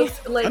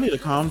MV. I need to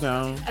calm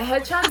down.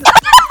 Headchan's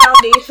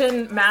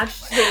foundation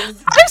matched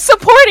his. I'm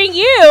supporting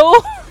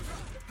you.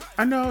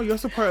 I know you're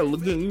supporting.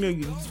 Looking, you know,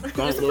 you're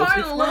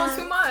supporting a little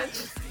too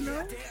much.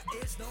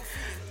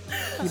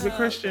 He's a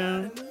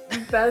Christian.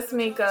 Best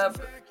makeup.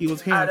 He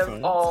was handsome. Out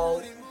of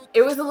all.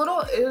 It was a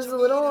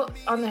little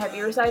on the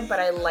heavier side, but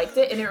I liked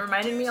it, and it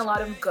reminded me a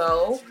lot of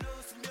Go.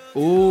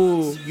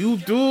 Ooh, you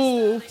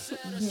do.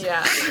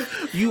 Yeah.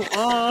 You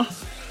are.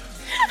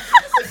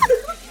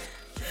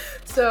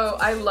 So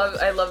I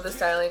love the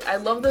styling. I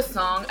love the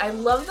song. I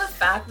love the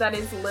fact that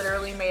it's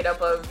literally made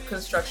up of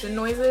construction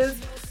noises.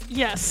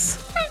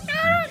 Yes.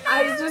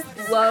 I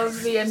just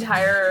love the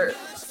entire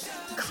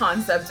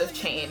concept of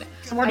chain.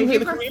 I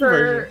do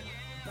prefer.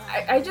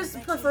 I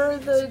just prefer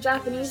the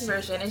Japanese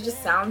version. It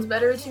just sounds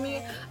better to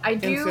me. I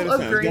do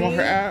agree. You want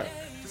her at?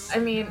 I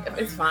mean,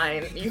 it's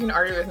fine. You can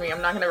argue with me.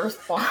 I'm not gonna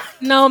respond.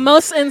 No,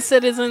 most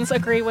citizens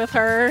agree with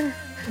her.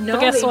 No, but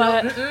guess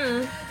what?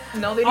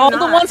 No, they do all not.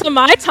 The ones on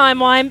my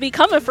timeline be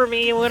coming for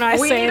me when I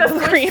say the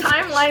Korean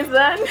timelines.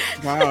 Then.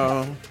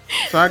 Wow.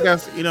 So I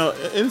guess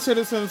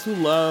citizens who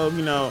love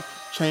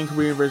chain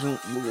Korean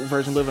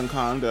version live in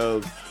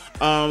condos.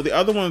 The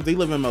other ones they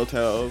live in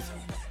motels.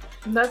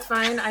 That's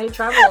fine. I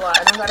travel a lot.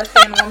 I don't gotta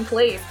stay in one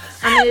place.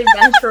 I'm an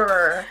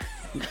adventurer.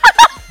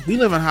 We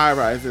live in high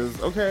rises,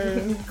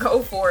 okay?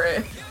 Go for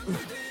it.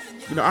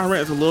 Our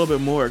rent is a little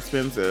bit more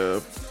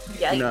expensive.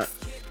 Yikes.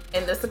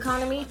 In this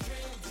economy?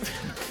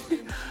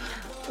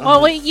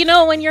 Well,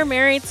 when you're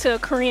married to a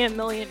Korean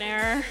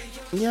millionaire.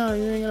 Yeah,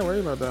 you ain't gotta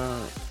worry about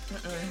that.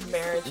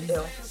 Marriage,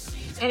 ill.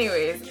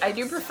 Anyways,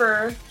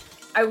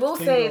 I will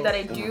say that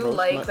I do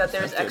like that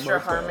there's extra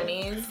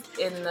harmonies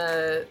in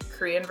the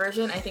Korean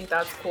version. I think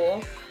that's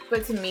cool.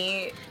 But to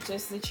me,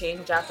 just the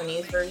chain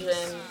Japanese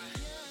version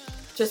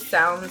just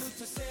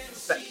sounds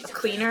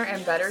cleaner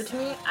and better to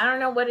me. I don't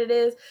know what it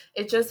is.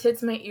 It just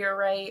hits my ear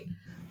right.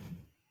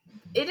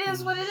 It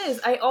is what it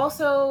is. I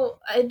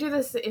do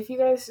this. If you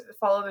guys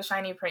follow the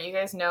Shiny print, you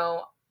guys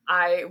know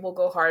I will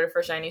go hard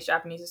for Shiny's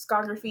Japanese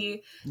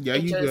discography. Yeah,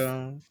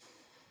 go.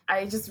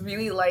 I just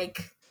really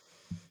like.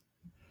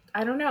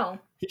 I don't know.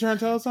 You trying to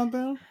tell us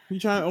something?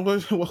 Whose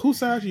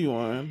side are you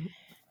on?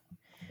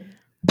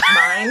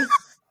 Mine.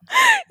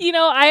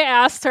 I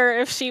asked her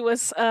if she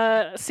was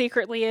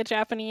secretly a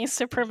Japanese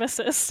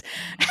supremacist.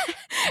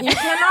 You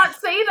cannot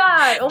say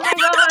that. Oh my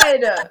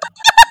god.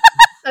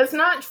 That's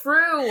not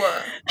true.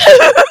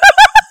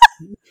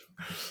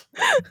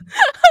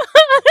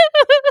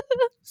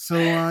 So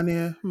on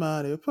here,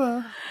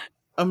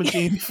 I'm a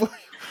genie for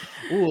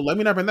you. Ooh, let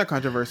me not bring that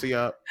controversy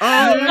up.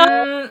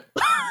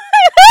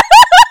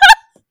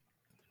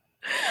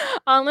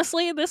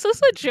 Honestly, this is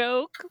a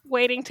joke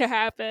waiting to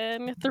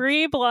happen.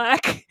 3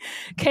 black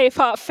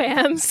K-pop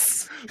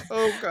fans.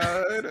 Oh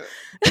god.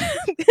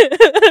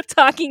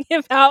 Talking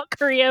about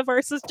Korea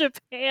versus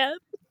Japan.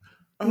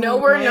 No,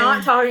 we're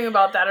not talking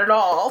about that at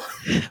all.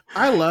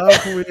 I love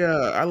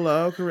Korea. I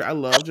love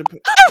Japan.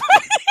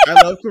 I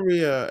love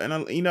Korea, and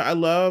I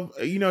love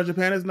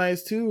Japan is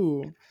nice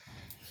too.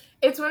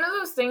 It's one of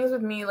those things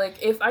with me.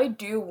 Like if I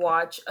do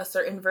watch a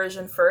certain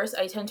version first,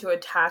 I tend to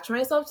attach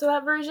myself to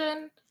that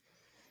version,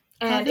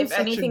 and if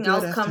anything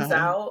else comes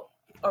out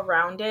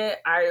around it,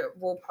 I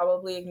will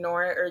probably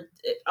ignore it, or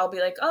I'll be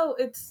like, oh,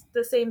 it's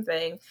the same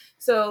thing.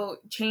 So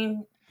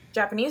chain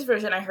Japanese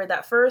version, I heard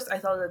that first. I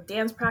saw the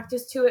dance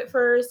practice to it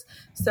first,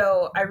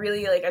 so I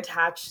really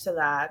attached to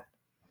that.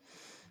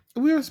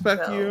 We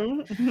respect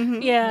you.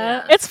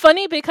 Yeah. It's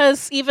funny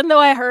because even though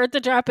I heard the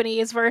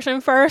Japanese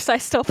version first, I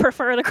still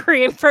prefer the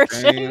Korean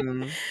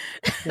version.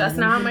 That's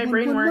not how my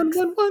brain works.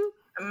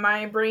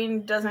 My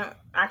brain doesn't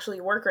actually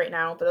work right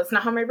now, but that's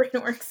not how my brain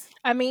works.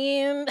 I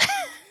mean,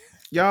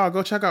 y'all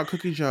go check out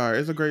Cookie Jar.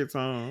 It's a great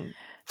song.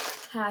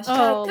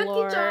 Cookie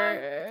Lord.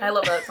 Jar. I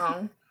love that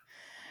song.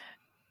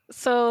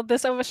 So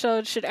this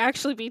episode should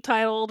actually be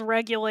titled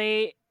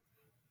Regulate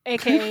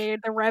aka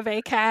the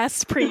Reve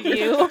Cast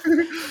preview.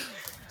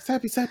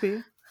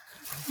 Sappy.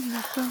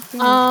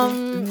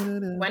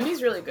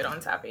 Wendy's really good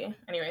on Sappy.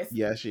 Anyways.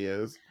 Yeah, she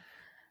is.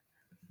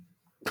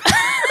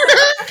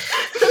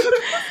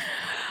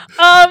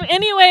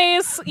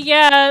 Anyways,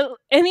 yeah,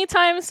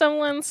 anytime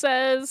someone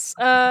says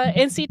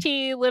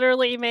NCT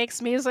literally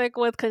makes music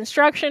with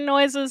construction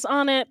noises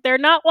on it, they're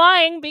not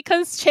lying,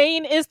 because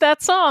Chain is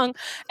that song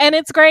and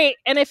it's great.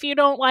 And if you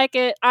don't like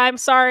it, I'm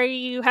sorry,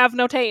 you have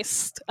no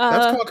taste.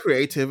 That's called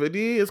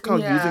creativity. It's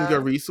called using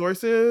your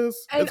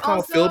resources. And it's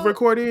called also, field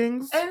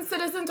recordings. And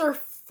citizens are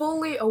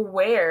fully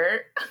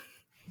aware.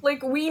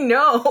 Like, we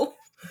know.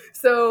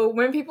 So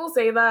when people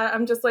say that,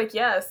 I'm just like,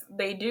 yes,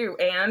 they do.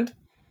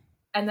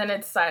 And then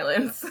it's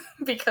silence,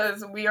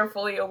 because we are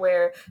fully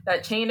aware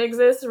that Chain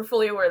exists. We're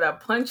fully aware that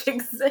Punch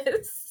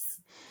exists.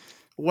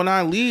 When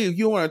I leave,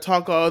 you want to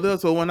talk all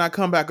this, but when I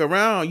come back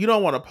around, you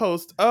don't want to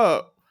post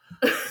up.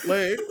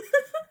 Like,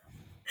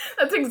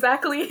 that's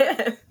exactly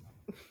it.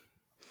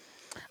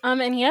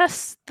 And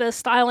yes, the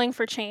styling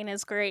for Chain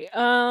is great.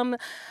 And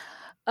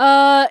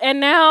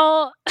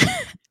now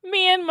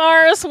me and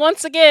Mars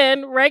once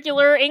again,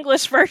 regular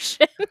English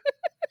version.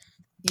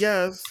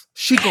 Yes,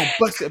 she gonna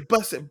bust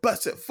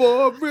it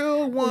for a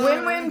real one.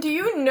 Win-Win, do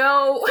you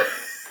know?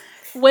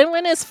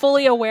 Win-Win is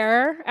fully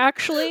aware,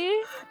 actually,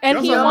 and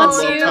he No,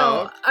 wants no, you.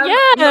 no.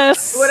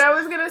 Yes. What I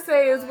was gonna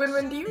say is,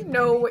 Win-Win, do you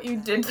know what you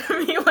did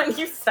to me when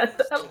you said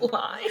that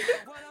line?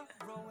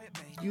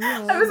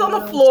 I was on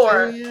the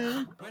floor.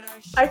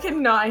 I could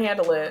not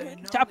handle it.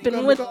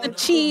 Chopping with the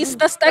cheese.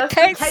 That's the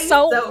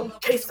queso.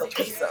 Queso.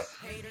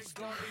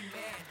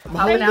 My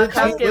Popping whole out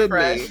Cupcake with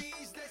Fresh. me.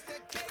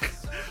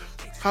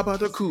 How about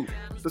the coupe?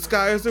 The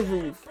sky is the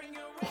roof.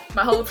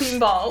 My whole team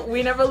ball.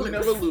 We never lose. We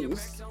never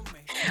lose.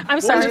 I'm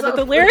sorry, but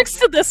the lyrics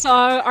to this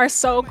song are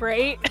so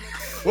great.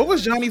 What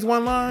was Johnny's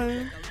one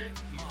line?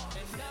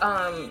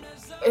 I'm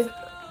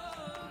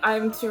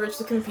too rich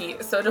to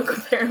compete, so don't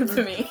compare him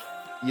to me.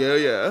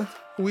 Yeah.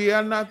 We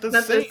are not the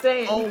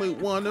same. Only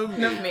one of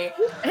me.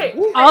 Hey.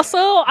 Also,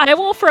 I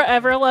will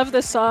forever love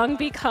this song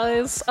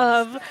because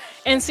of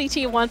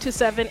NCT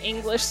 127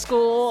 English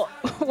School,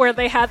 where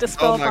they had to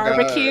spell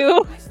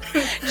barbecue.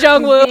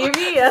 Jungwoo.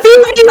 BBS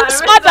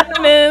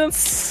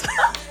Diamonds.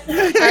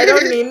 I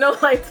don't need no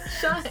light to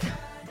shine.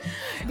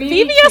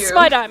 BBS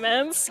My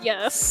Diamonds,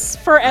 yes,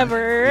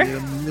 forever. I'm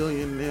a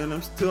millionaire and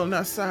I'm still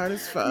not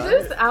satisfied.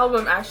 This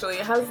album actually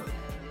has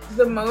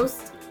the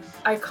most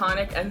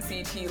iconic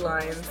NCT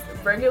lines.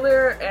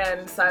 Regular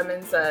and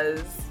Simon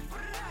Says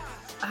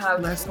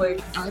have Bless like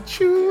me, I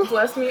chew.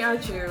 Bless me, I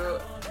chew.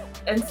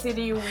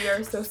 NCT, we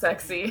are so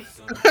sexy.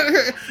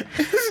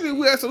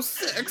 We are so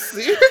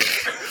sexy.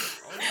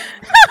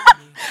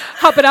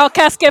 Hopping out,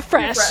 casket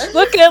fresh.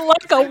 Looking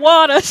like a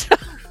water show.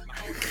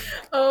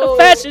 Oh, a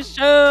fashion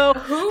show.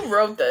 Who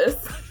wrote this?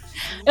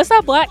 It's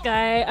that black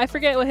guy. I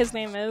forget what his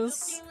name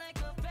is.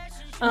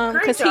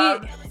 Great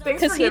job.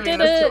 Thanks for giving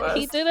this to us.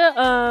 He did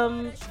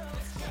a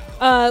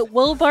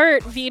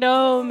Wilbert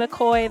Vito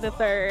McCoy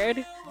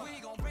III.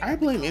 I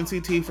blame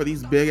NCT for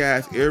these big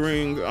ass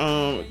earring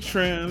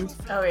trends.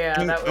 Oh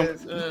yeah, that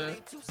was.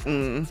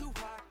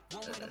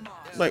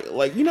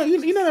 Like you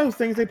know those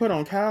things they put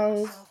on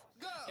cows,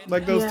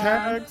 like those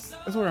tags.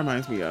 That's what it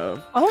reminds me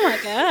of. Oh my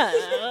god!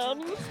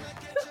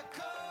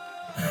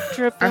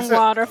 Dripping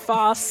water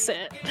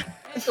faucet.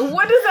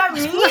 What does that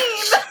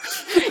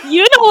mean?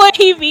 You know what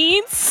he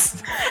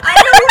means. I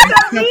know what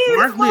that means.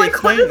 Markley,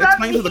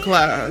 explain to the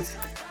class.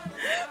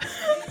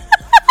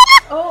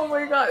 Oh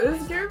my god,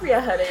 this is giving me a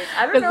headache.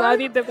 I don't know. Because I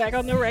need the back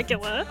on the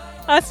regular.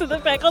 I see the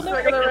back on the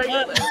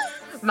regular.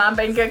 My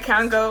bank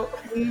account go.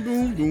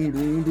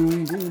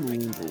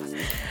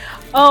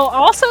 Oh,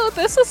 also,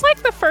 this is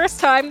like the first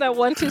time that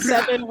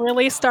 127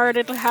 really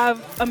started to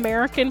have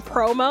American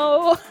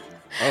promo.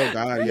 Oh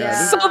god,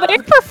 yeah. So they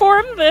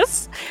performed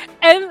this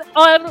and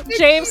on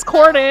James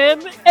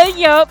Corden,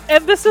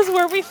 and this is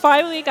where we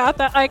finally got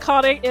that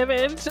iconic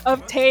image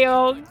of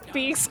Taeyong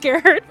being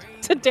scared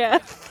to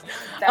death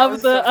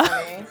of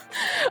the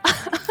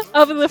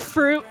of the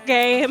fruit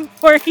game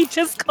where he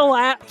just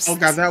collapsed. Oh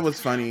god, that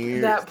was funny.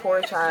 That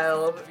poor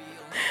child.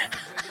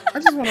 I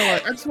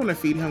just want to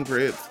feed him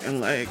grits and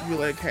like be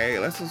like, hey,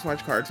 let's just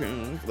watch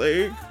cartoons.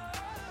 Like,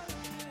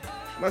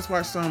 let's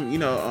watch some,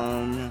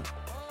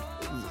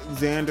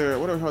 Xander,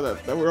 whatever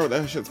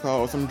that shit's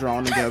called, some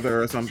Drawn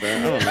Together or something.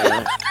 I don't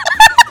know.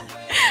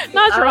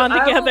 Not Drawn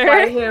Together.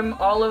 I will buy him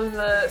all of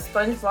the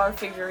SpongeBob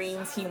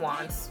figurines he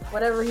wants,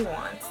 whatever he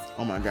wants.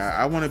 Oh my god,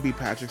 I want to be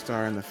Patrick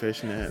Star in the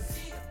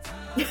fishnets.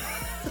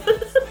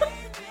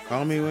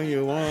 Call me when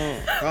you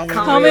want.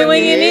 Call me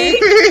when you need.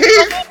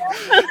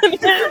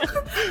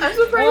 I'm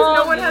surprised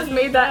no one has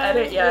made that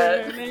edit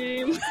yet.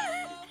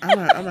 I'm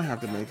gonna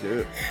have to make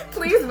it.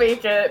 Please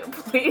make it.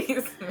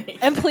 Please make it.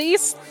 And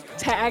please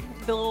tag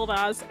Lil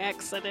Nas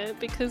X in it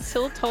because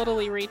he'll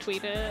totally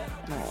retweet it.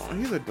 Oh,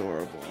 he's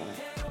adorable.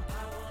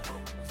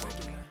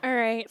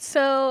 Alright,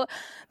 so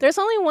there's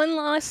only one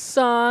last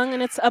song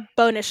and it's a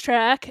bonus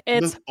track.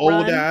 It's this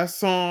old ass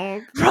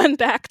song. Run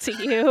Back to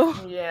You.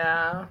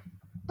 Yeah.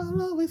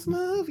 I'll always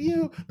love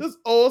you. This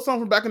old song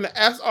from back in the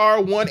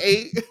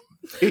SR18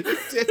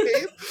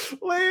 days.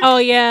 Like, Oh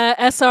yeah,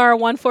 SR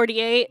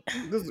 148.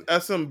 this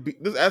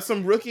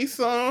SM rookie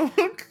song.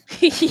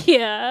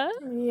 Yeah.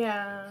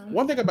 Yeah.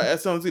 One thing about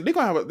SMZ,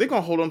 they're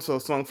gonna hold on to a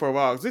song for a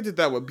while. 'Cause they did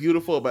that with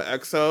 "Beautiful" by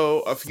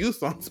EXO, a few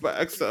songs by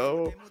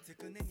EXO,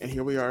 and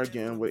here we are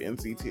again with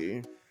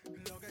NCT.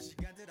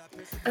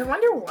 I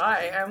wonder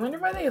why. I wonder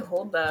why they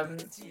hold them.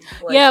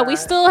 Like Yeah, we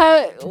that. still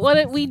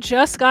have we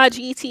just got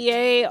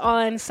GTA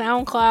on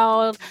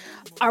SoundCloud.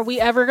 Are we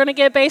ever gonna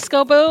get Bass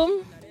Go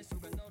Boom?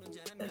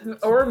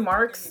 Or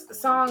Mark's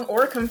song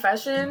or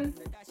Confession.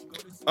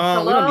 We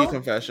don't Hello? need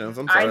Confessions.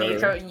 I'm sorry.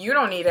 You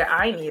don't need it.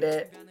 I need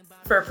it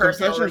for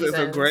personal Confessions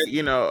reasons.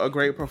 is a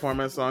great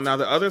performance song. Now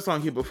the other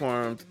song he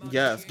performed,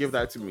 yes, give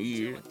that to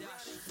me.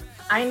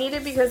 I need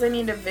it because I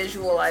need to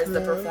visualize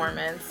the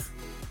performance.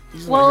 You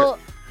just wanna Well,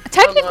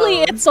 technically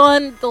Alone. it's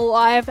on the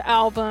live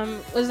album.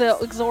 Was it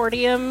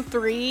Exordium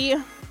 3?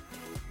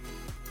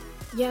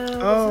 Yeah. it's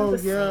not Oh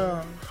the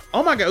yeah. same.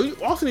 Oh my god. We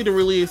also need to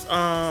release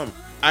I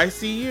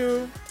See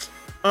You.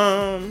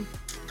 Cause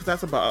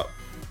that's about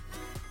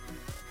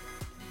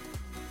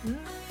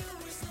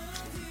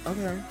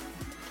okay.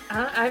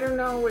 I don't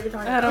know what you're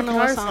talking I about. don't know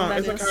what song that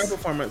It's a Kai is.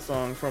 performance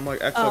song from like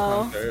EXO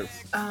Oh.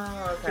 concerts.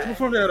 Oh, They okay.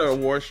 performed it at an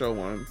award show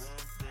once.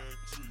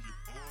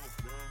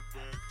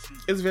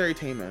 It's very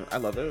taming. I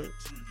love it.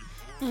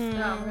 No, I'm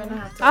gonna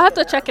have to. I'll have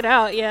to check it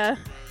out, yeah.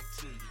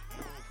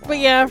 But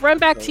yeah, Run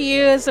Back to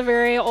You is a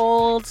very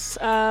old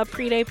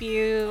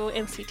pre-debut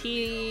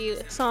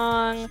NCT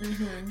song.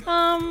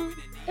 Mm-hmm.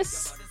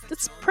 It's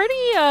pretty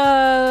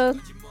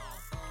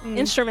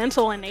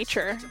instrumental in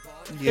nature.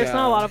 Yeah. There's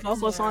not a lot of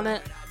vocals on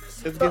it.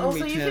 It's But giving also,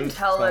 me you can 10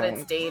 tell that it's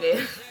songs.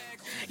 dated.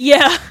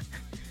 Yeah.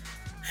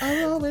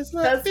 I always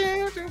That's-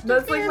 love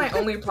That's like my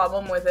only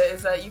problem with it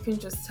is that you can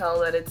just tell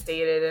that it's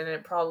dated and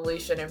it probably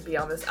shouldn't be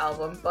on this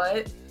album.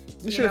 But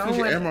You should have know,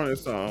 featured when- Amber on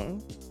this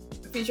song.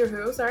 feature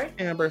who? Sorry.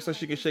 Amber, so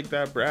she can shake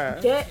that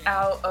brat. Get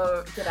out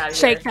of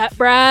Shake here. that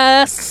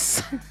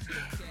breasts.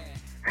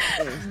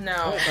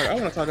 No. I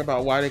want to talk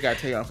about why they got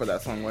Taeyeon for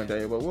that song one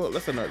day, but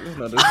let's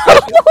another.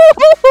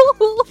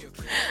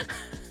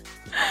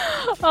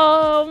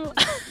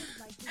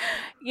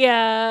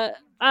 Yeah.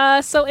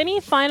 So any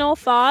final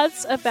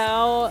thoughts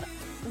about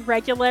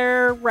regulate?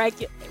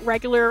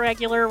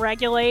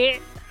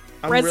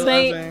 I'm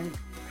Resonate.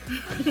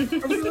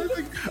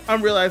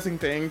 I'm realizing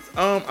things.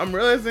 I'm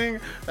realizing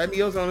that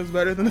Neozone is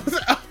better than this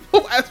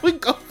album as we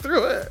go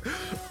through it.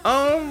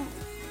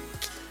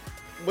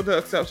 With the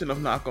exception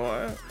of Knock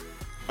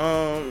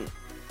On.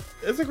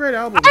 It's a great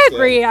album. I still.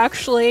 agree,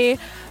 actually.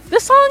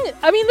 This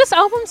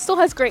album still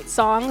has great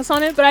songs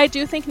on it, but I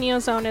do think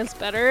Neozone is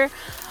better.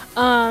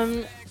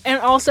 And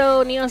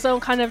also,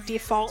 Neozone kind of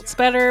defaults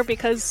better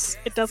because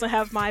it doesn't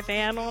have My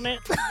Van on it.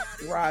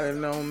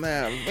 Riding on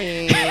that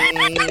van.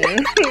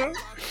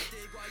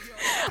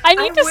 I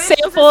need to wish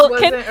sample.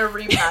 This Can wasn't a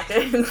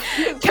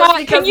repackage. Kat, Just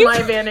because you-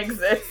 my van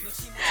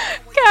exists.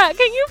 Kat,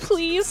 can you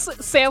please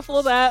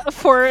sample that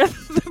for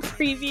the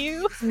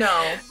preview?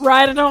 No.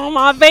 Riding on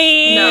my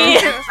van.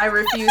 No. I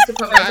refuse to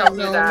put myself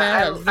through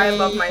that. I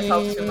love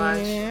myself too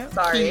much.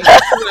 Sorry.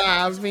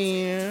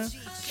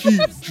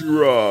 Keep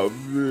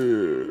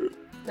driving.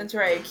 That's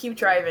right. Keep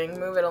driving.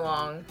 Move it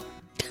along.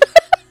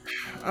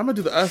 I'm gonna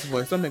do the us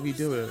voice. Don't make me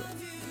do it.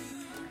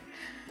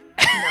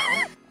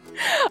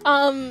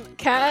 No.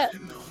 Kat,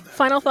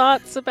 final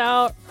thoughts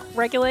about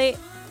Regulate?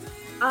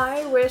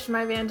 I wish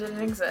my van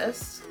didn't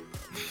exist.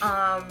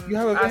 You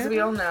have a As van? we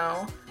all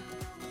know.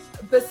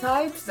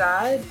 Besides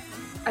that,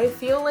 I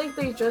feel like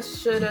they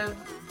just should have.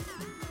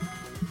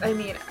 I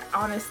mean,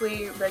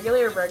 honestly,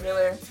 regular.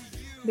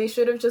 They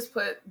should have just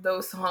put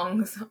those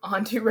songs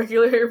onto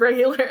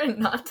regular and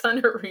not done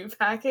a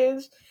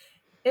repackage,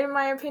 in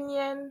my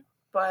opinion.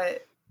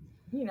 But,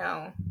 you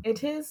know,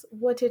 it is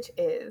what it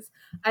is.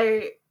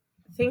 I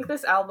think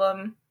this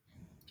album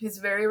is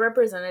very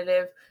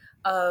representative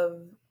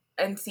of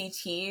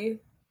NCT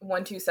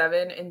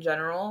 127 in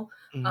general.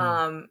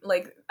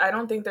 Like, I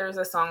don't think there's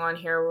a song on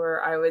here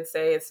where I would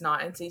say it's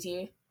not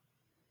NCT.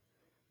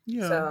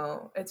 Yeah.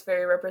 So it's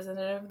very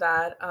representative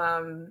that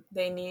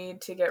they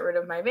need to get rid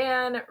of My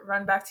Van.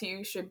 Run Back to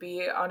You should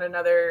be on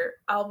another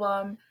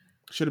album.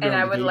 Should have been.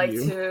 And I on the would like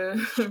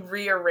debut. to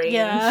rearrange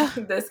Yeah.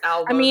 this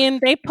album. I mean,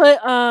 they put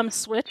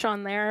Switch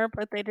on there,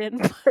 but they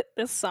didn't put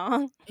this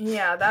song.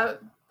 Yeah,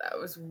 that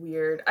was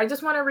weird. I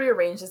just want to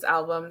rearrange this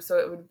album so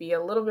it would be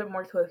a little bit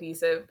more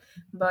cohesive.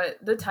 But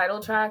the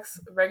title tracks,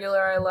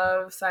 Regular I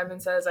love, Simon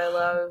Says I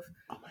love,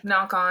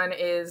 Knock On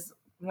is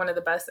one of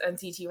the best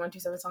NCT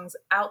 127 songs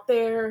out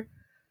there.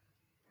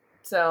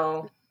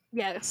 So,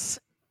 Yes.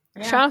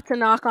 yeah. Shout out to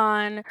Knock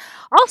On.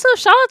 Also,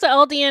 shout out to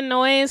LDN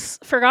Noise.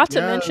 Forgot to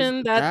Yes,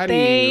 mention that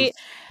daddies.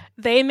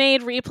 they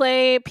made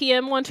Replay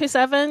PM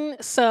 127.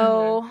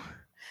 So,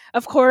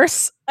 of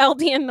course,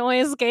 LDN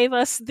Noise gave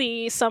us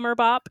the summer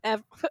bop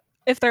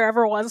if there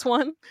ever was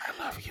one.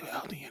 I love you,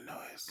 LDN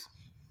Noise.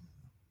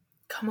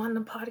 Come on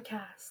the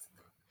podcast.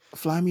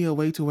 Fly me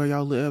away to where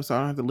y'all live, so I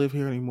don't have to live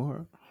here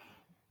anymore.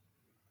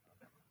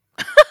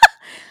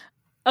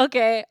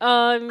 Okay.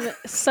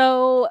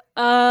 So,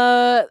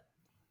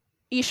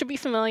 you should be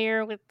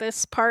familiar with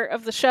this part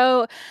of the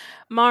show,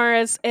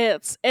 Mars.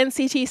 It's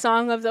NCT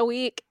Song of the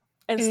Week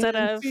instead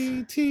of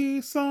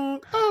NCT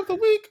Song of the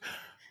Week.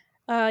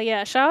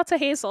 Yeah. Shout out to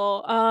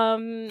Hazel.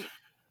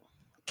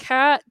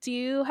 Kat, do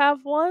you have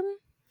one?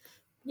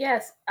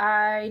 Yes,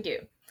 I do.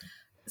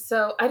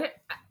 So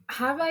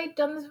have I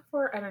done this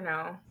before? I don't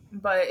know,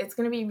 but it's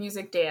gonna be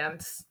Music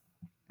Dance.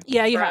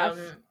 Yeah, you have.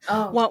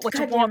 What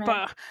you want?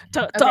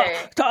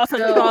 Okay,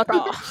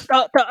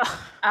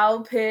 I'll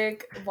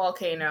pick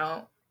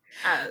Volcano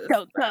as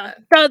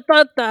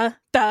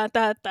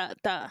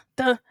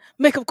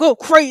make him go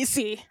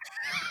crazy.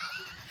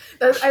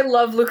 I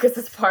love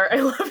Lucas's part. I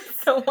love it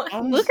so much.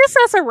 Lucas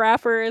as a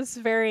rapper is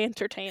very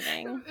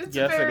entertaining. It's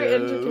very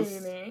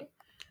entertaining.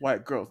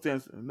 White girls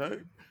dancing at night.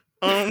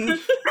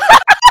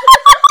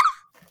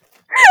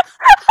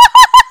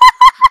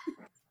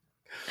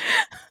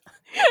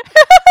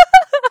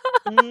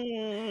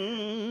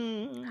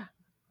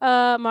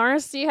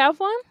 Mars, do you have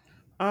one?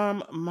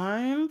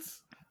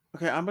 Mine's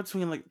okay. I'm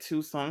between like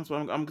two songs,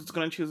 but I'm just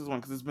gonna choose this one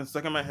because it's been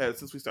stuck in my head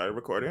since we started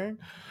recording.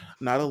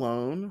 Not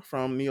Alone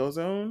from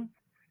Neozone.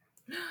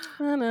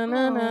 I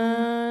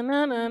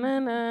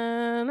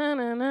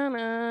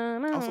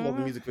also love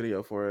the music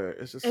video for it.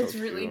 It's just it's so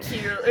really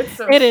cute. It's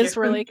so it cute. is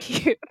really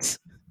cute.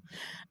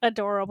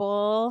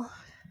 Adorable.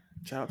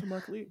 Shout out to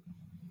Mark Lee.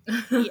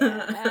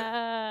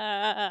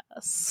 Yes.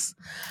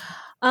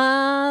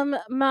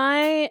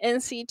 My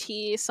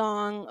NCT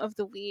Song of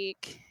the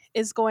Week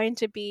is going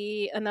to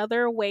be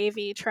another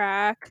wavy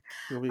track.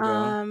 Here we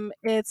go.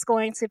 It's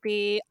going to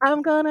be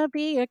I'm Gonna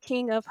Be a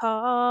King of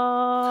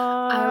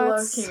Hearts. I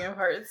love King of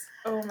Hearts.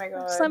 Oh my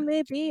god. Some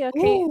may be okay.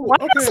 Ooh,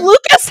 Why does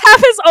Lucas have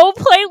his own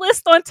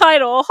playlist on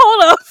Tidal?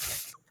 Hold up.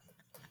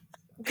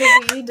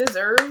 Because he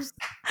deserves.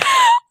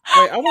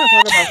 Wait, I want to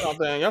talk about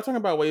something. Y'all talking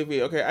about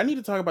wavy. Okay, I need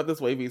to talk about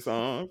this wavy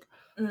song.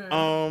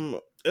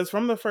 It's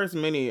from the first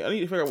mini. I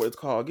need to figure out what it's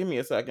called. Give me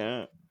a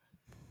second.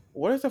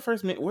 What is the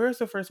first mini? Where is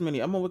the first mini?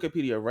 I'm on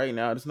Wikipedia right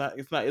now. It's not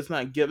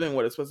giving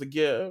what it's supposed to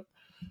give.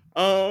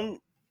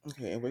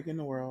 Okay, Awaken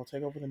the World,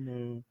 Take Over the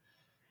Moon.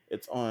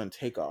 It's on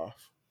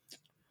Takeoff.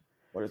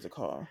 What is it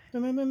called?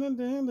 Is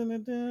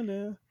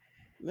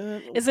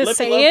it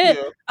Say It?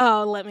 You.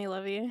 Oh, Let Me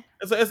Love You.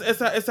 It's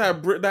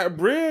that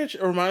bridge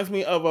reminds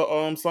me of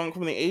a song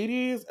from the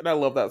 80s, and I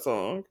love that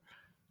song.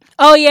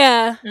 Oh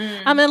yeah,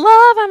 I'm in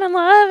love. I'm in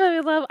love. I'm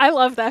in love. I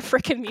love that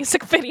freaking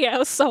music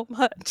video so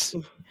much.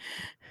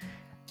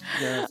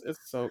 Yes, it's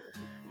so.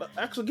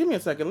 Actually, give me a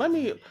second. Let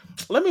me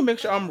make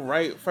sure I'm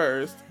right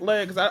first,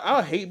 like, because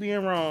I hate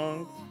being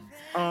wrong.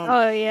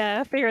 Oh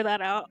yeah, figure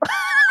that out.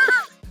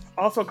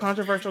 Also,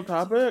 controversial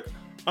topic.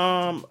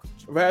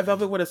 Red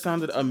Velvet would have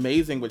sounded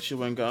amazing with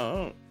Chewing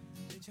Gum.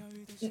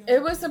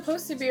 It was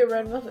supposed to be a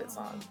Red Velvet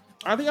song.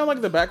 I think I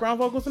like the background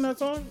vocals in that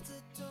song.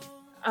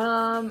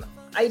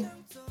 I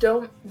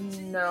don't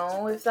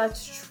know if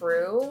that's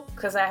true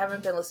because I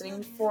haven't been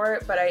listening for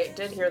it, but I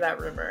did hear that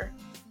rumor.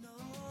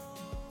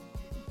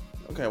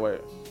 Okay, wait.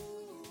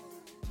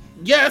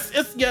 Yes,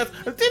 it's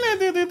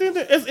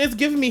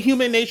giving me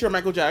Human Nature,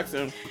 Michael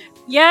Jackson.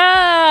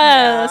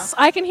 Yes,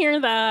 yeah. I can hear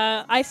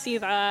that. I see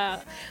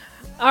that.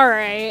 All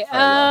right.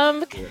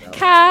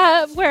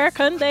 Kat, where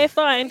can they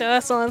find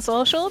us on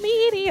social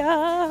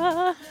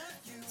media?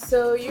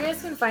 So you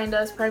guys can find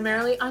us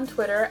primarily on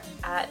Twitter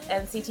at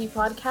NCT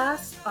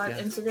Podcast, on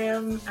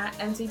Instagram at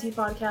NCT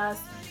Podcast.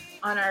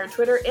 On our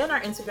Twitter and our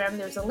Instagram,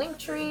 there's a link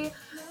tree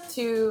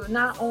to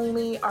not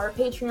only our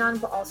Patreon,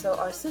 but also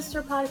our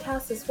sister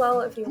podcast as well,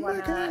 if you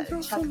want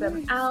to check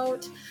them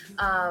out.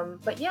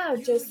 But yeah,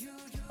 just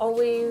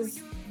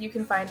always, you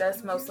can find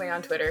us mostly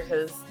on Twitter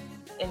because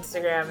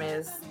Instagram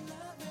is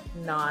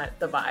not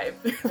the vibe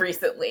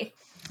recently.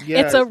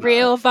 Yeah, it's a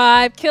real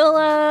vibe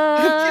killer.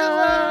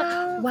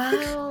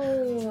 Wow.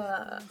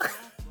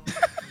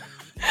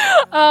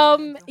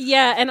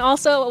 Yeah, and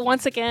also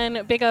once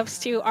again, big ups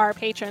to our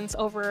patrons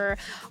over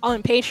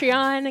on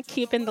Patreon,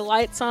 keeping the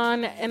lights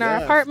on in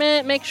our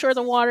apartment, make sure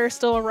the water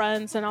still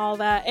runs and all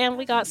that. And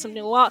we got some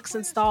new locks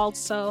installed,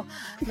 so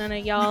none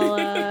of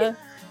y'all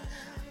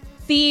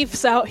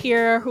thieves out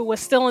here who was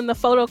still in the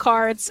photo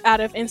cards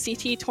out of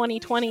NCT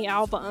 2020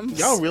 albums.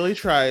 Y'all really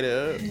tried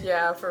it.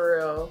 Yeah, for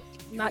real.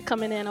 Not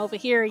coming in over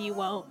here, you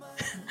won't.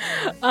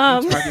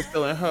 Target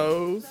stealing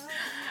hoes.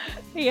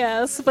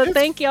 Yes, but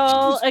thank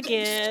y'all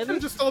again.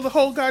 Just stole the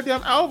whole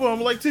goddamn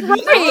album, like to be.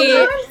 That's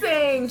what I'm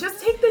saying.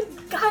 Just take the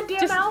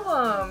goddamn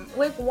album.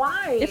 Like,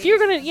 why? If you're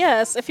gonna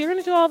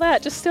do all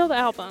that, just steal the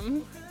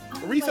album.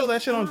 Resell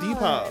that shit on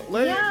Depop.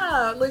 Like,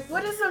 yeah, like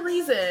what is the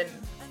reason?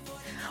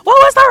 What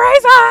was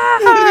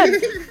the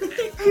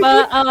reason?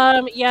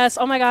 But yes,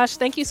 oh my gosh,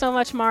 thank you so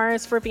much,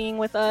 Mars, for being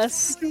with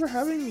us. Thank you for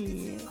having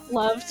me.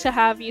 Love to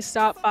have you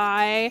stop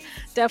by.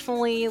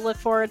 Definitely look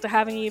forward to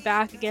having you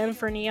back again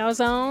for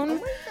Neozone. Oh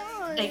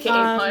my god. AKA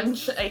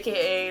Punch,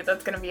 AKA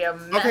that's gonna be a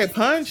mess. Okay,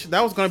 Punch,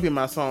 that was gonna be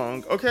my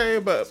song. Okay,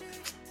 but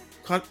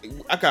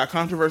I got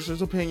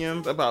controversial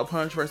opinions about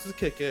Punch versus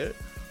Kick It.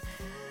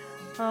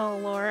 Oh,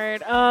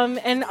 Lord.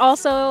 And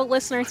also,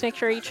 listeners, make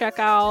sure you check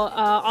out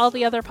all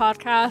the other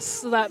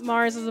podcasts that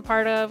Mars is a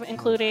part of,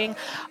 including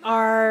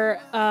our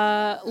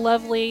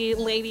lovely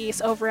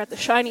ladies over at the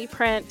Shiny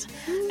Print.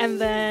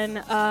 And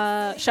then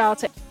shout out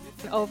to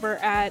over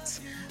at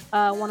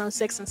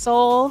 106 and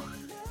Soul.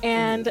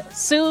 And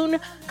soon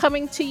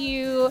coming to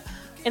you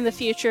in the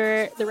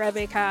future, the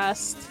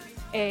Revcast,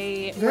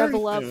 a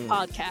Rebel Love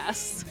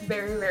podcast.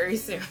 Very, very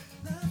soon.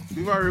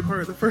 We've already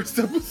recorded the first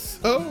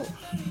episode.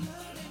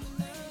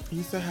 I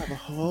used to have a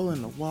hole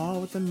in the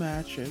wall with a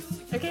mattress.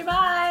 Okay,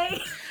 bye.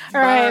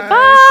 All right, bye.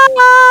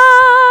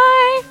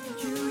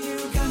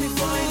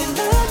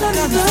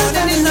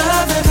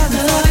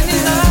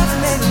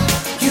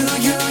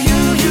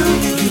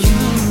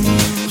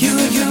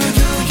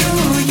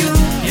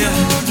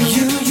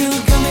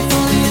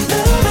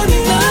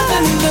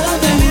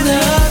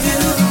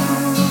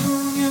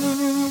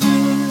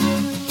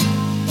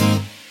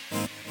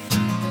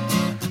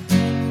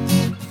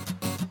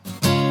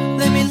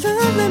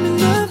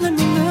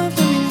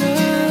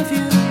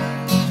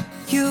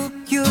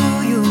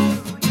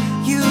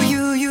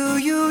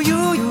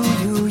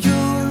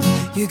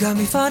 You got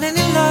me falling in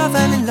love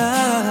and in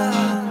love.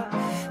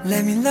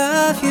 Let me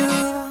love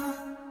you.